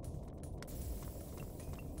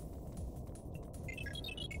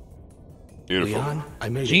 Beautiful. Leon, I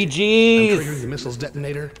made it. GG's! I'm triggering the missile's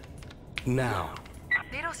detonator now.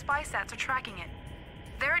 NATO spy sats are tracking it.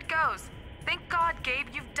 There it goes. Thank God, Gabe,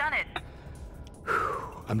 you've done it.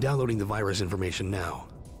 I'm downloading the virus information now.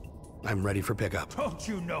 I'm ready for pickup. Don't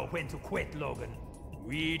you know when to quit, Logan?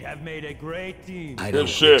 We'd have made a great team. I Good don't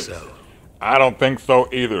shit. think so. I don't think so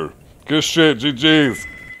either. Good shit, GG's.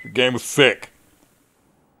 The game was sick.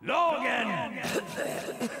 Logan!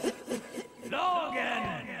 Logan!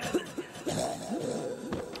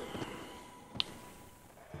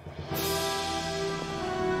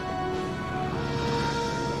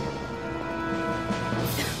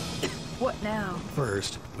 What now?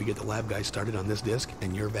 First, we get the lab guy started on this disc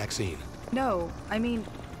and your vaccine. No, I mean,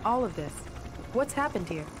 all of this. What's happened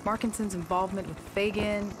here? Markinson's involvement with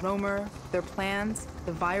Fagin, Romer, their plans,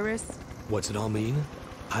 the virus? What's it all mean?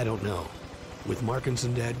 I don't know. With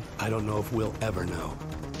Markinson dead, I don't know if we'll ever know.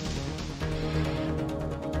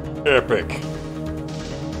 Epic.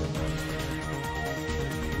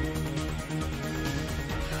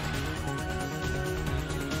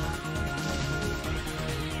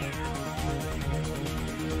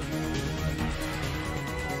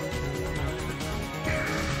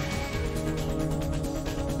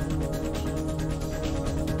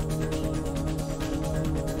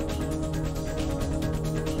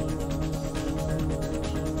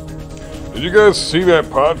 Did you guys see that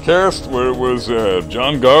podcast where it was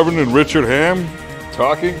John Garvin and Richard Hamm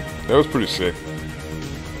talking? That was pretty sick.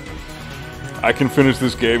 I can finish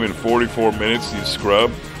this game in 44 minutes, you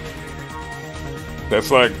scrub. That's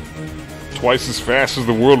like twice as fast as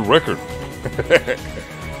the world record.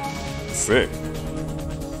 Sick.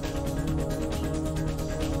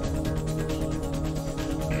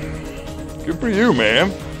 Good for you,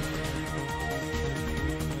 man.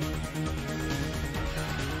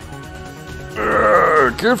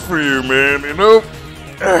 Good for you, man. You know,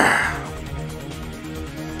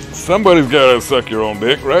 somebody's gotta suck your own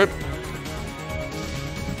dick, right?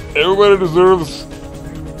 Everybody deserves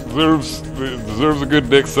a good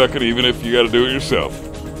dick sucking, even if you gotta do it yourself.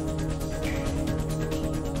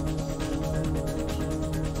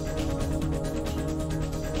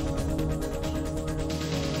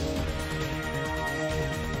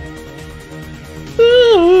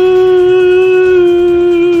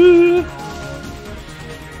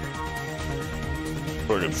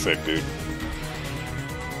 Fucking sick, dude.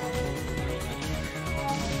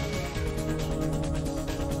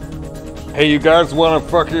 Hey, you guys want a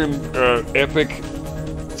fucking epic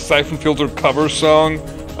Siphon Filter cover song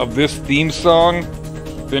of this theme song?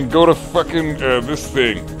 Then go to fucking this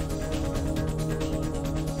thing.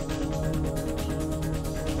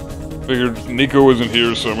 Figured Nico isn't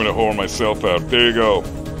here, so I'm gonna whore myself out. There you go.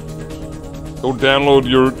 Go download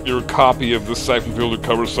your copy of the Siphon Filter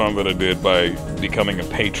cover song that I did by becoming a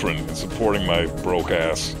patron and supporting my broke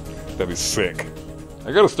ass. That'd be sick.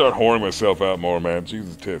 I gotta start whoring myself out more, man.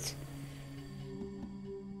 Jesus tits.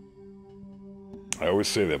 I always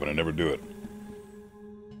say that, but I never do it.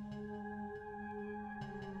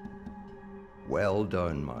 Well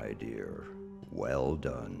done, my dear. Well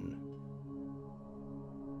done.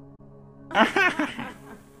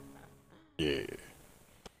 Yeah.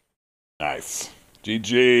 Nice.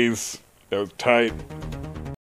 GG's. That was tight.